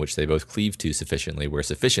definition which they both cleave to sufficiently, where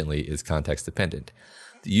sufficiently is context dependent.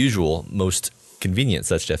 The usual, most convenient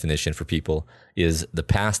such definition for people is the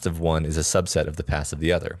past of one is a subset of the past of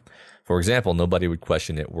the other. For example, nobody would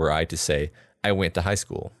question it were I to say, I went to high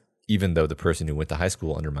school, even though the person who went to high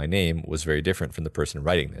school under my name was very different from the person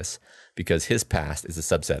writing this, because his past is a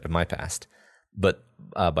subset of my past. But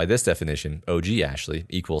by this definition, OG Ashley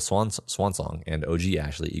equals Swansong, and OG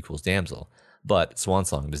Ashley equals Damsel. But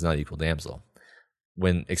Swansong does not equal Damsel.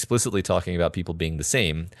 When explicitly talking about people being the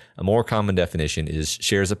same, a more common definition is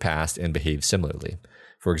shares a past and behaves similarly.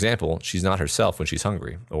 For example, she's not herself when she's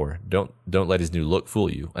hungry, or don't let his new look fool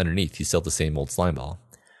you. Underneath, he's still the same old slimeball.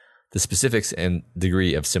 The specifics and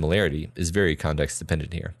degree of similarity is very context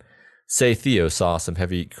dependent here. Say Theo saw some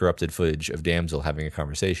heavy corrupted footage of Damsel having a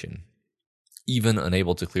conversation. Even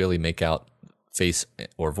unable to clearly make out face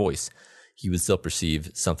or voice, he would still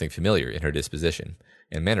perceive something familiar in her disposition.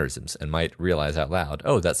 and mannerisms and might realize out loud,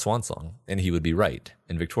 oh, that's Swan Song. And he would be right.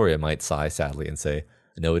 And Victoria might sigh sadly and say,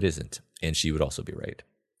 no, it isn't. And she would also be right.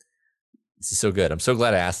 This is so good. I'm so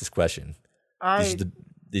glad I asked this question.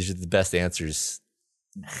 These are the best answers.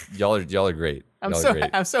 Y'all are great. I'm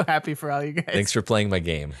so happy for all you guys. Thanks for playing my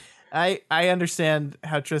game. I understand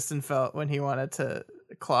how Tristan felt when he wanted to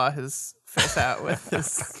claw his face out with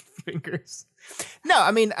his fingers. No,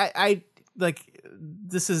 I mean, I like,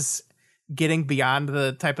 this is getting beyond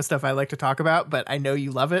the type of stuff I like to talk about, but I know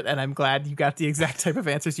you love it, and I'm glad you got the exact type of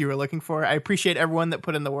answers you were looking for. I appreciate everyone that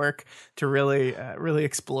put in the work to really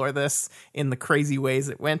explore this in the crazy ways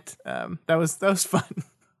it went. That was fun.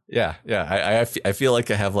 Yeah. I feel like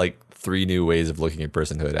I have like 3 new ways of looking at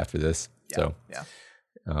personhood after this.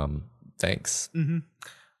 Thanks. Mm-hmm.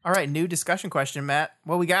 All right, new discussion question, Matt.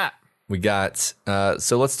 What we got?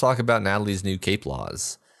 So let's talk about Natalie's new CAPE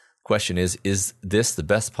laws. Question is this the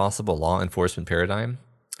best possible law enforcement paradigm?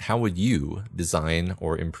 How would you design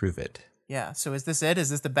or improve it? Yeah, so is this it?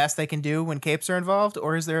 Is this the best they can do when capes are involved?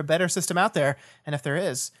 Or is there a better system out there? And if there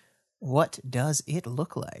is, what does it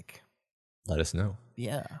look like? Let us know.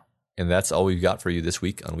 Yeah. And that's all we've got for you this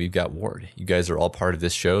week on We've Got Ward. You guys are all part of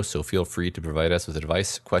this show, so feel free to provide us with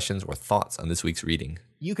advice, questions, or thoughts on this week's reading.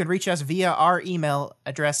 You can reach us via our email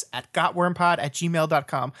address at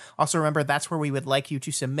gotwormpod@gmail.com. Also remember, that's where we would like you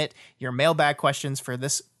to submit your mailbag questions for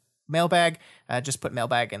this mailbag. Just put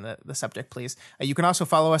mailbag in the subject, please. You can also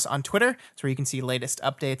follow us on Twitter. It's where you can see latest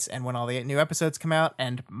updates and when all the new episodes come out,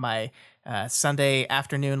 and my Sunday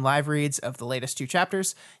afternoon live reads of the latest 2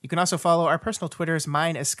 chapters. You can also follow our personal Twitters.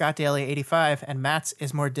 Mine is ScottDaly85 and Matt's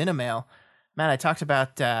is more Dinamail. Matt, I talked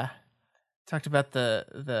about the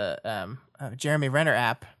Jeremy Renner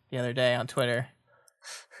app the other day on Twitter.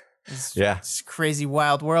 It's crazy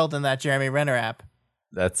wild world in that Jeremy Renner app.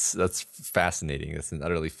 That's fascinating. It's an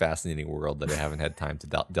utterly fascinating world that I haven't had time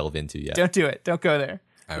to delve into yet. Don't do it. Don't go there.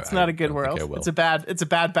 It's not a good world. It's a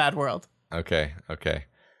bad world. Okay.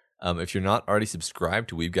 If you're not already subscribed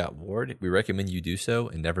to We've Got Ward, we recommend you do so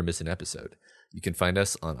and never miss an episode. You can find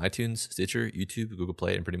us on iTunes, Stitcher, YouTube, Google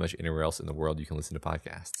Play, and pretty much anywhere else in the world you can listen to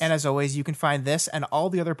podcasts. And as always, you can find this and all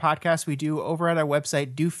the other podcasts we do over at our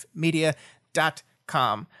website,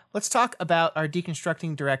 doofmedia.com. Let's talk about our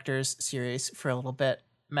Deconstructing Directors series for a little bit,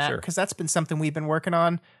 Matt, because that's been something we've been working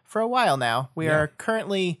on for a while now. We are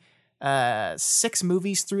currently 6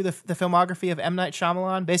 movies through the filmography of M. Night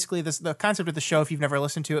Shyamalan. Basically, the concept of the show, if you've never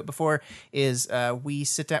listened to it before, is we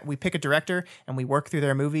sit down, we pick a director, and we work through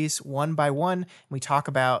their movies one by one. And we talk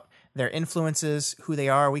about their influences, who they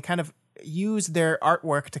are. We kind of use their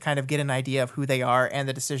artwork to kind of get an idea of who they are and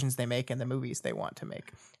the decisions they make and the movies they want to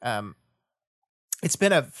make. It's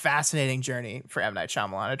been a fascinating journey for M. Night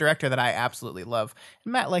Shyamalan, a director that I absolutely love,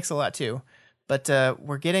 and Matt likes a lot too. But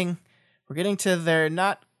we're getting to their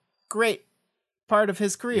not great part of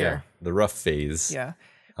his career. Yeah, the rough phase. Yeah.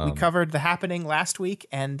 We covered The Happening last week,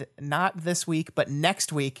 and not this week, but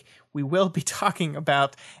next week, we will be talking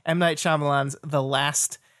about M. Night Shyamalan's The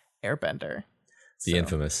Last Airbender. The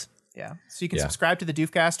infamous. Yeah. So you can subscribe to the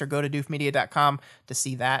Doofcast or go to doofmedia.com to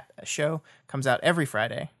see that show. Comes out every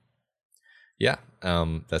Friday. Yeah,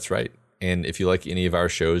 that's right. And if you like any of our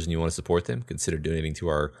shows and you want to support them, consider donating to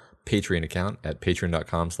our Patreon account at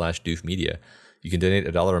patreon.com/doofmedia. You can donate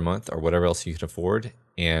 $1 a month or whatever else you can afford,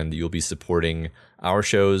 and you'll be supporting our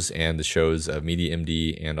shows and the shows of Media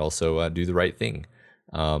MD and also Do the Right Thing.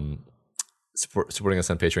 Supporting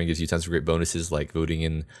us on Patreon gives you tons of great bonuses like voting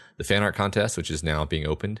in the fan art contest, which is now being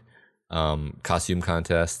opened. Costume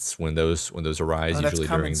contests when those arise, usually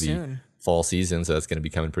during the fall season. So that's going to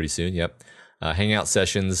be coming pretty soon. Yep. Hangout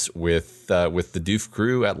sessions with the Doof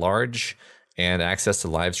crew at large, and access to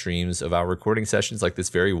live streams of our recording sessions like this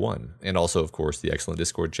very one. And also, of course, the excellent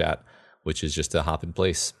Discord chat, which is just a hop in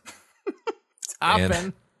place.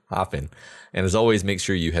 Hoppin'. And as always, make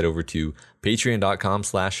sure you head over to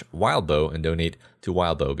patreon.com/wildbow and donate to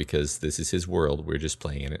Wildbow, because this is his world. We're just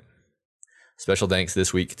playing in it. Special thanks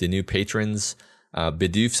this week to new patrons,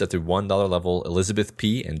 Bidoofs at the $1 level, Elizabeth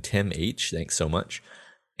P. and Tim H. Thanks so much.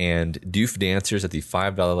 And Doof Dancers at the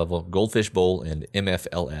 $5 level, Goldfish Bowl and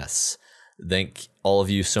MFLS. Thank all of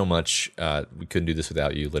you so much. We couldn't do this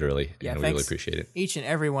without you, literally. Yeah, we really appreciate it. Each and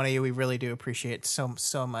every one of you, we really do appreciate so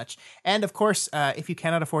much. And of course, if you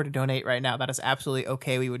cannot afford to donate right now, that is absolutely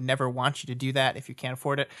okay. We would never want you to do that if you can't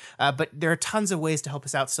afford it. But there are tons of ways to help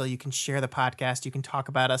us out still. You can share the podcast. You can talk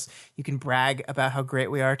about us. You can brag about how great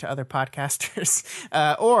we are to other podcasters.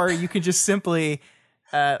 Or you can just simply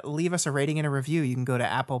leave us a rating and a review. You can go to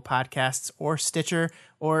Apple Podcasts or Stitcher,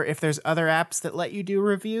 or if there's other apps that let you do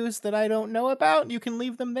reviews that I don't know about, you can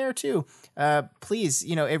leave them there too. Please,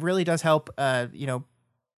 it really does help,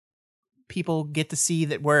 people get to see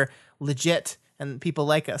that we're legit and people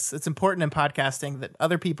like us. It's important in podcasting that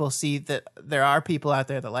other people see that there are people out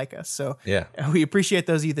there that like us. So yeah, we appreciate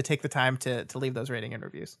those of you that take the time to leave those rating and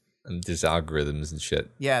reviews. And there's algorithms and shit.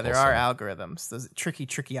 Yeah, there are algorithms. Those tricky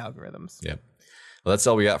algorithms. Yeah. Well, that's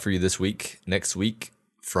all we got for you this week. Next week,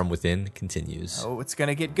 From Within continues. Oh, it's going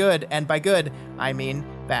to get good. And by good, I mean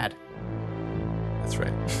bad. That's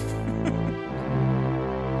right.